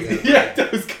 Yeah, exactly. Yeah,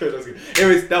 that was good.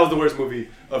 Anyways, that was the worst movie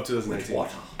of 2019. All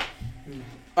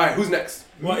right, who's next?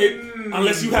 Well,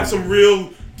 unless you have some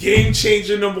real game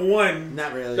changer number one.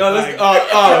 Not really. No, let's.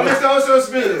 Mr. Oso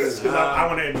Smith. I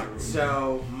want to end my room.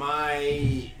 So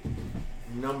my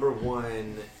number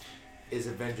one is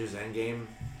Avengers Endgame.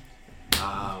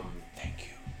 Thank you.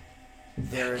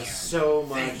 There is so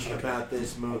much about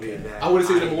this movie that I would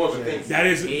say number one, but thank you. That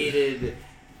is hated.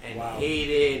 And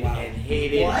hated and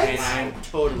hated, What? and I'm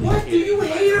totally What kidding. do you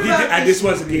hate about this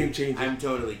was a game changer. I'm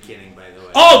totally kidding, by the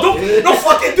way. Oh, don't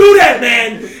fucking do that,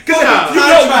 man!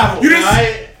 Because you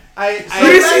didn't. I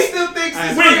Lex still thinks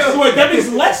it's real. Wait, that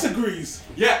means Lex agrees.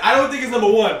 Yeah, I don't think it's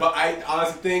number one, but I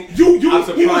honestly think I'm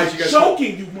surprised he was you guys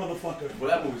joking, you motherfucker. Well,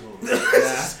 that movie's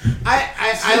over.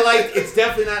 I like. It's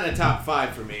definitely not in the top 5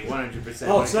 for me. 100%.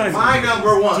 Oh, it's nice. My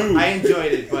number 1. Dude. I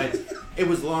enjoyed it, but it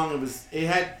was long.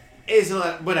 It's a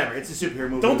lot. Whatever. It's a superhero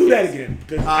movie. Don't do that again.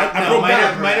 I No, broke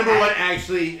down. my number 1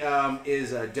 actually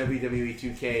is WWE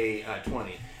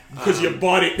 2K20. Because you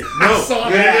bought it. No, I saw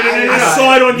it. no. I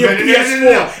saw it on your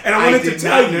PS4, and I wanted to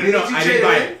tell you. No, I didn't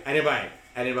buy it. I didn't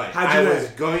buy it. How'd you I have was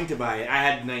it? going to buy it. I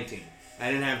had 19.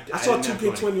 I didn't have. I saw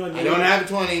 2K20 on your. I don't have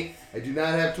 20. I do not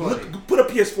have 20. Look, put a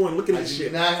PS4 and look at I this do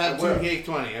shit. not have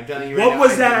 2K20. I'm telling you right now. What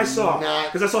was that I did saw?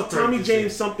 not Because I saw Tommy purchase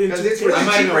James it. something. Because it's I really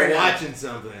might have cheap right been now. watching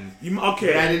something. Okay.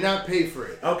 But I did not pay for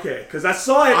it. Okay, because I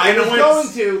saw it. I and was went, going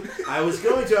to. I was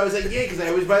like, yeah, because I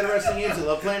always buy the wrestling games. I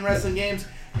love playing wrestling games.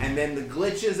 And then the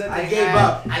glitches that I they gave had,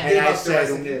 up. I and gave I up the said,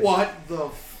 wrestling games. what the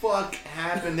fuck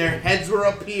happened? Their heads were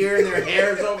up here, and their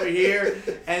hair's over here,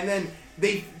 and then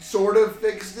they sort of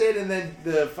fixed it, and then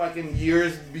the fucking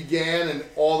years began, and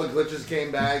all the glitches came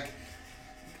back.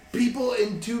 People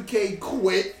in 2K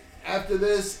quit after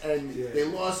this, and they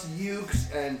lost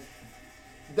Ukes, and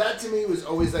that to me was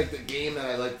always like the game that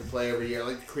I like to play every year. I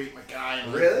like to create my guy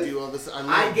and like Really? do all this.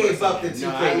 I gave up the 2K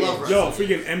I love games. Yo, wrestling.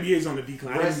 freaking NBA's on the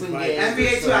decline. Wrestling I didn't buy it.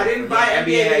 games. NBA too. I didn't buy NBA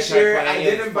this I tried year. I playing it.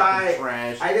 didn't It's buy. fucking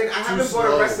trash. I haven't bought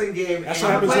Too a wrestling game. That's in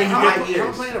what happens when you like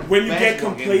get- 5 years. When you get basketball game, it's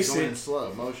going complacent. in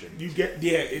slow motion. You get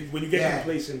when you get Yeah.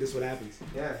 complacent, this is what happens.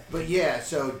 Yeah. But yeah,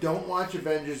 so don't watch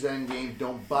Avengers Endgame.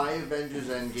 Don't buy Avengers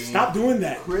Endgame. Stop doing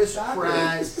that. Chris Stop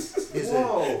Pratt it.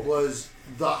 Whoa. was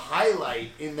the highlight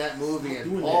in that movie,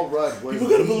 and Doing Paul that. Rudd was People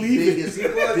gotta the believe it. biggest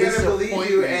People are gonna believe you,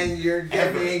 disappointment and you're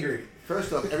getting ever. angry.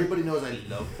 First off, everybody knows I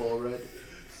love Paul Rudd.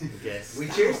 Okay. We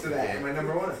cheers to that. My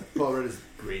number 1. Paul Rudd is the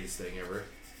greatest thing ever.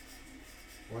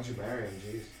 Why don't you marry him,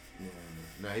 jeez?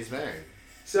 No, he's married.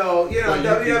 So you know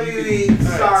But you WWE. can-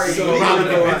 Sorry, so you need Robin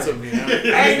to go convince on. him, you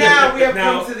know? And now we have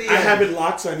Now come to the I end. have it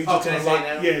locked, so I need you Oh, to can I say unlock. it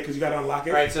now? Yeah, because you gotta unlock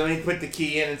it. All right, so let me put the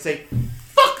key in and say,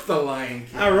 "Fuck the Lion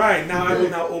King." All right, now I will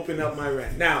now open up my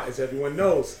rant. Now, as everyone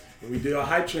knows, when we did our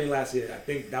hype train last year, I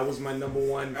think that was my number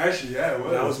one. Actually, yeah, it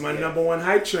was. That was my number one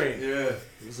hype train. Yeah.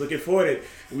 I was looking forward to it.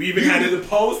 We even You had did the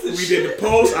post and We shit? did the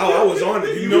post. Oh, I was on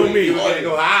it. You know me. You were gonna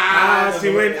go,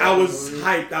 See, when I was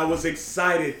hyped, I was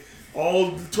excited.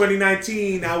 All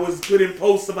 2019, I was putting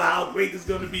posts about how great it's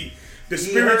going to be. The He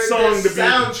Spirit heard song, the the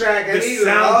soundtrack, and the he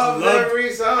sound- loved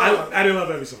every song. I didn't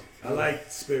love every song. I liked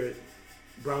Spirit,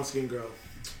 Brown Skin Girl.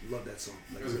 Love that song.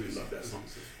 Like, I really love that song.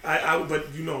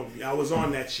 But you know, I was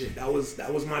on that shit. That was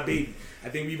my baby. I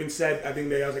think we even said, I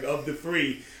was like, of the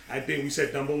three, I think we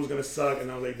said Dumbo was gonna suck, and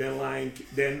I was like,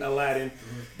 then Aladdin,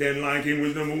 then Lion King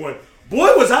was number one.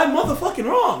 Boy, was I motherfucking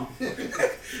wrong.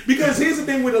 Because here's the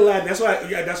thing with Aladdin. That's why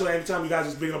every time you guys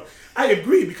just bring up, I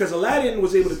agree, because Aladdin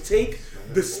was able to take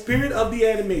the spirit of the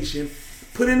animation,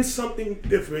 put in something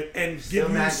different, and give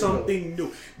you something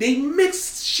new. They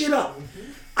mixed shit up.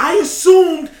 I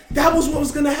assumed that was what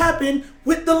was gonna happen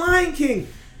with the Lion King.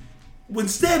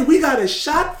 Instead, we got a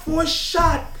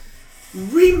shot-for-shot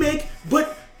remake,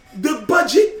 but the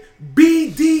budget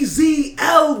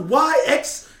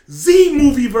BDZLYXZ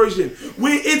movie version,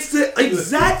 where it's the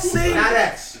exact same. Not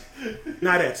X.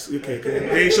 Not X. Okay,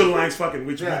 they ain't show the lines fucking,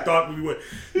 which we thought we would.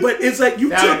 But it's like you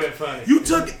That would've been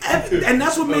took, funny. and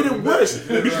that's what made it worse.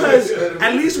 Because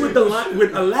at least with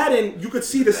Aladdin, you could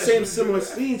see the same similar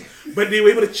scenes, but they were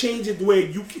able to change it the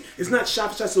way it's not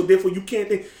shot for shot, so therefore you can't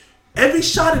think. Every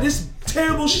shot of this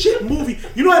terrible shit movie,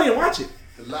 you know I didn't watch it.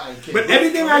 But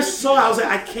everything I saw, I was like,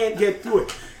 I can't get through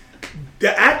it.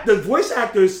 The voice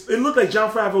actors, it looked like Jon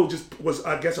Favreau just was,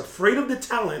 I guess, afraid of the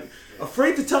talent,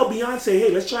 afraid to tell Beyonce,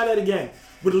 hey, let's try that again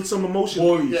with some emotion.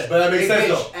 Well, yeah, but that makes sense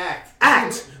though.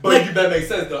 Act. But that makes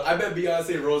sense though. I bet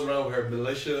Beyonce rolls around with her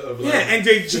militia of like. Yeah, and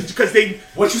because they.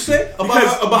 What you said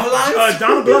Because about her lines?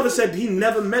 Donald Glover said he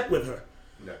never met with her.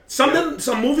 No.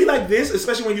 Some movie like this,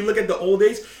 especially when you look at the old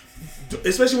days,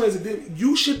 especially when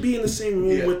you should be in the same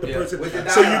room with the person, With the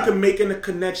so you dialogue. can make a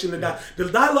connection. The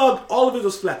dialogue, all of it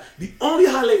was flat. The only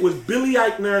highlight was Billy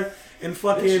Eichner and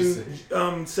fucking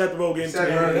Seth Rogen. Seth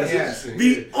Rogen, That's yeah. interesting.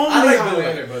 The I only like Billy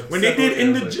highlight Eichner, but when Seth they did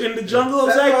Rogen, in the jungle, I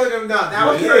was Seth like, Rogen, no, that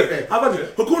was okay, perfect. how about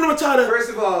it? Hakuna Matata. First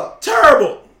of all,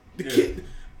 Terrible. The kid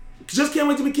just can't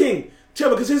wait to be king.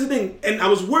 Terrible. Because here's the thing, and I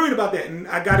was worried about that, and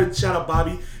I got to shout out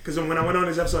Bobby because when I went on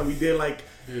this episode, we did like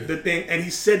the thing, and he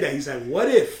said that he's like, "What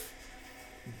if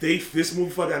this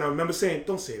movie fucked?" And I remember saying,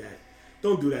 "Don't say that.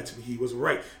 Don't do that to me." He was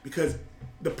right because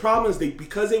the problem is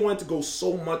because they wanted to go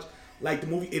so much like the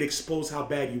movie, it exposed how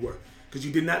bad you were. Because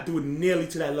you did not do it nearly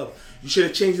to that level. You should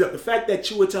have changed it up. The fact that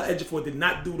Chiwetel Ejiofor did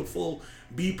not do the full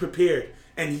 "be prepared"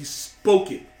 and he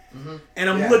spoke it. And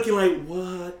I'm looking like,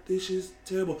 what? This is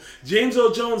terrible. James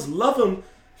Earl Jones, love him.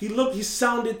 He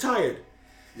sounded tired.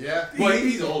 Yeah. Well,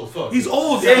 he's old as fuck. He's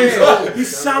old. Yeah, he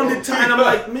sounded tired. I'm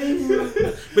like, man.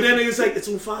 But then it's like, it's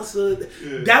Mufasa.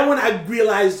 Yeah. That one I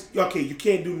realized, okay, you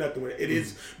can't do nothing with it. It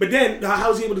is. But then, how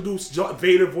was he able to do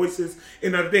Vader voices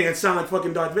and other thing and sound like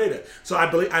fucking Darth Vader? So I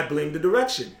blame the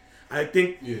direction. I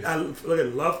think,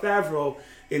 love Favreau.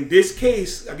 In this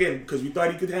case, again, because we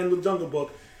thought he could handle Jungle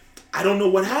Book, I don't know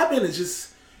what happened. It's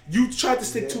just, you tried to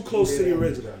stick too close to the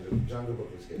original. Jungle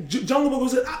Book was good. Jungle Book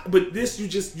was good, but this you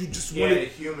just wanted a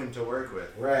human to work with.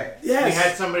 Right. Yes. We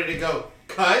had somebody to go,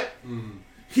 cut.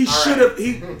 He should have,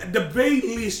 at the very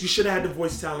least, you should have had the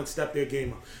voice talent step their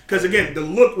game up. Because again, the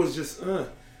look was just,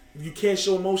 you can't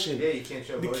show emotion. Yeah, you can't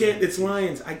show emotion. You can't, it's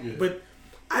lions. But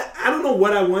I don't know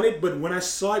what I wanted, but when I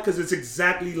saw it, because it's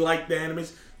exactly like the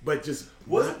animation, but just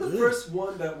was it the first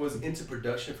one that was into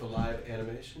production for live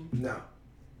animation? No.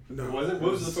 What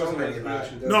was the first one into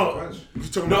production? No, you're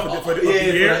talking about for the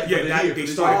year? They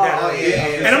started that.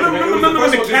 Yeah. And I remember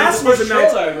when the cast was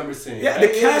announced. I remember seeing. Yeah, the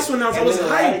cast was announced. I was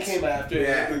hyped. Came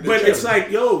after. But it's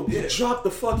like, yo, you dropped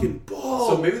the fucking ball.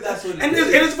 So maybe that's what. And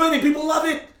it's funny. People love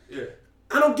it. Yeah.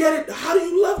 I don't get it. How do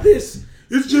you love this?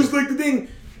 It's just like the thing.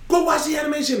 Go watch the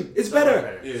animation. It's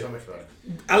better. Yeah. So much better.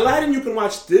 Aladdin, you can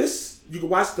watch this. You can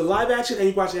watch the live action and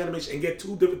you can watch the animation and get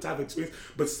two different type of experience,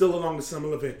 but still along the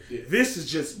similar vein. Yeah. This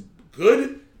is just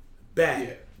good,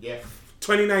 bad. Yeah.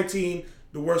 2019,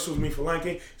 the worst was me for Lion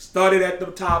King. Started at the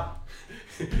top.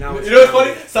 Now it's you know what's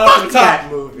funny? Started at the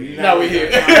top. Movie. Now we're here.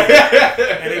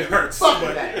 And it hurts. Fuck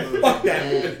that movie. Fuck that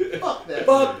movie. Fuck that.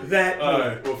 Fuck that movie. All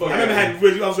right. Well, fuck I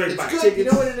remember I was ready to buy good. tickets. You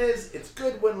know what it is? It's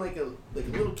good when like a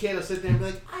little kid will sit there and be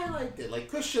like, I liked it. Like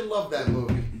Christian loved that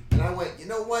movie. And I went, you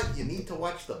know what? You need to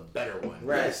watch the better one.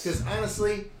 Right. Because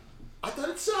honestly, I thought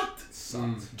it sucked.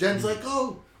 Jen's like,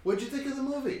 oh, what'd you think of the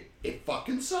movie? It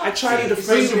fucking sucked. I tried to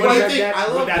defend what do you think? I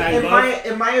love it.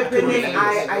 In my opinion,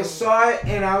 I saw it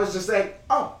and I was just like,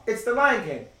 oh, it's the Lion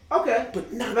King. Okay.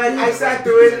 But not like I sat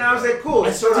through it and I was like, cool.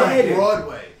 I saw it on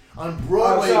Broadway. On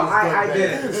Broadway, so it was I good.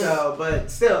 didn't. So, but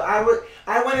still, I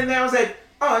went in there. I was like,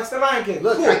 oh, it's the Lion King.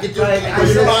 Look, cool. I could do Like,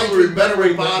 the Lion King better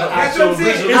with bottom. That's what I'm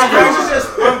saying.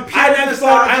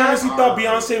 I honestly thought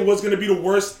Beyonce was gonna be the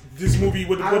worst this movie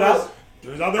would have put out.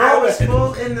 I was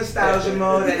full in nostalgia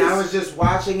mode, and I was just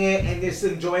watching it and just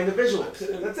enjoying the visuals.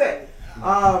 That's it.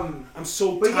 I'm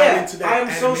so but tied into that I'm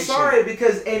so animation. sorry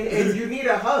because and you need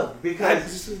a hug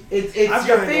because it's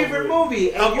your favorite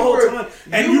movie and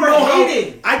you were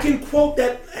hating. I can quote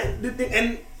that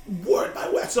and word by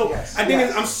word. So I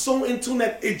think I'm so in tune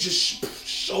that it just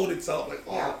showed itself. Like,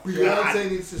 oh,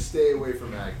 Beyonce needs to stay away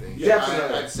from acting.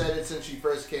 Definitely. I've said it since she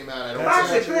first came out. I don't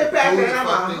Beyonce, clear back and I'm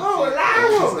a whole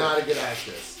lot. She's not a good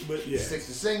actress. But she sticks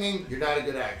to singing. You're not a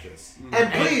good actress.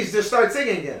 And please just start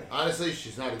singing again. Honestly,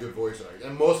 she's not a good voice actor,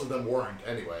 and most of them weren't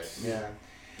anyway. Yeah.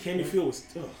 Can you feel it?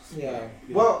 Yeah.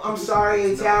 Well, I'm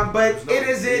sorry, A-Town, but it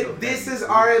is it. This is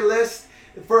our list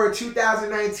for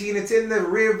 2019. It's in the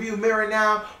rearview mirror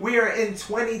now. We are in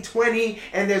 2020,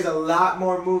 and there's a lot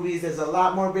more movies. There's a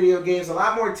lot more video games, a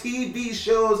lot more TV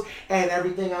shows, and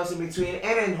everything else in between.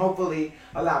 And then hopefully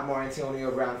a lot more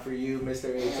Antonio Brown for you,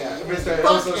 Mr. A-Town. Mr.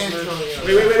 Fuck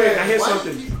Antonio. Wait. I hear Why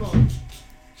something. do you keep calling?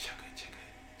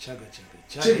 Chugga.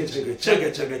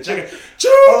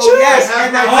 Oh yes,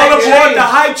 and the all aboard the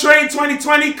Hype Train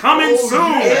 2020 coming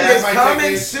soon. It is my coming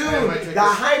tickets. soon. The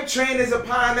Hype Train is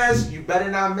upon us. You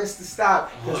better not miss the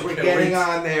stop because we're getting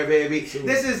on there, baby.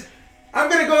 This is. I'm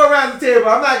gonna go around the table.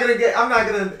 I'm not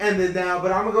gonna end it now,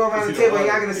 but I'm gonna go around the table and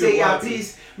y'all gonna say y'all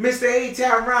piece. Mr.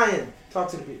 A-Town Ryan, talk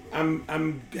to the people.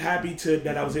 I'm happy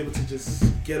that I was able to just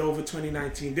get over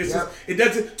 2019. This is it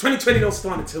doesn't 2020 don't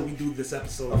start until we do this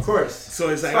episode. Of course. So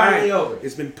it's like finally all right, over.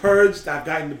 It's been purged. I've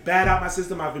gotten the bad out my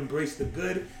system. I've embraced the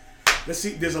good. Let's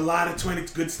see. There's a lot of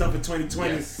good stuff in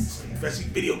 2020, especially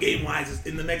video game wise.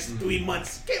 In the next 3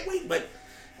 months, can't wait. But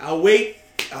I'll wait.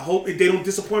 I hope they don't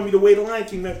disappoint me the way the Lion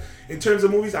King does. In terms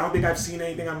of movies, I don't think I've seen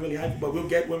anything I'm really hyped, but we'll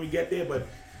get when we get there. But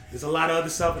there's a lot of other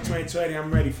stuff in 2020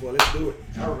 I'm ready for. Let's do it.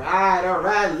 All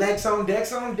right. Lex on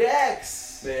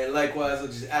decks. Man, likewise, I'll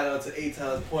just add on to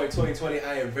A-Town's point. 2020,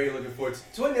 I am very looking forward to.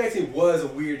 2019 was a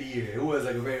weird year. It was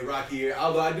like a very rocky year.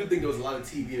 Although I do think there was a lot of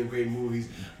TV and great movies,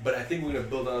 but I think we're gonna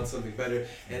build on something better.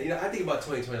 And I think about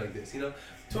 2020 like this.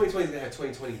 2020 is gonna have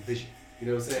 2020 vision. You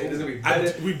know what I'm saying? It's gonna be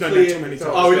better. We've done that too many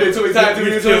times. Oh, we did it too many times.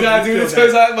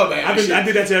 My bad. I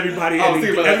did that to everybody.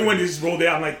 Everyone just rolled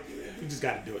out. I'm like, You just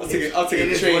gotta do it. I'll take It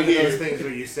the is train one of here. those things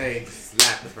where you say,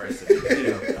 slap the person. You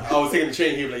know. I was taking the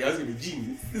train here, like, y'all, it's gonna be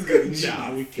genius. This is gonna be genius.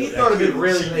 Nah, we He killed thought that. it'd be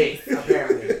really late,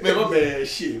 apparently. Man, my bad.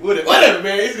 Shit. Whatever,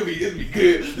 man. It's gonna be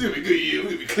good. It's gonna be a good year. We're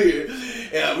gonna be clear.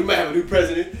 We might have a new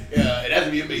president. And that's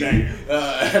gonna be amazing.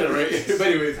 Right. But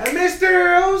anyways.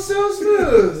 Mr. Oh So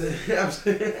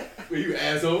Smooth. Well, you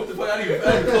asshole. What the fuck? I didn't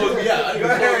even close me out. Go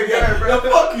ahead, bro. Now,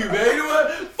 fuck you, man. You know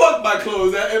what? Fuck my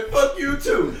clothes out, and fuck you,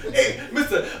 too. Hey,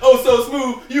 Mr. Oh So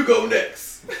Smooth, you go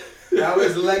next. That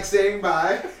was Lex saying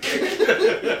bye.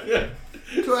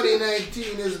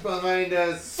 2019 is behind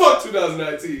us. Fuck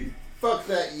 2019. Fuck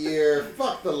that year.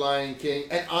 Fuck the Lion King.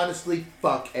 And honestly,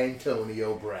 fuck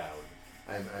Antonio Brown.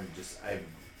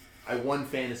 I won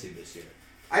fantasy this year.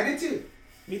 I did too.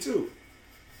 Me too.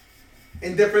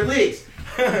 In different leagues.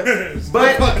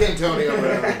 But fuck Antonio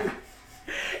Brown.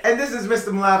 And this is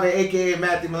Mr. Malave, aka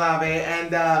Matthew Malave,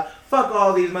 and fuck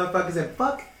all these motherfuckers and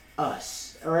fuck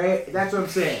us. Alright? That's what I'm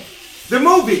saying. The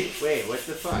movie. Wait, what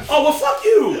the fuck? Oh, well, fuck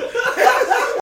you.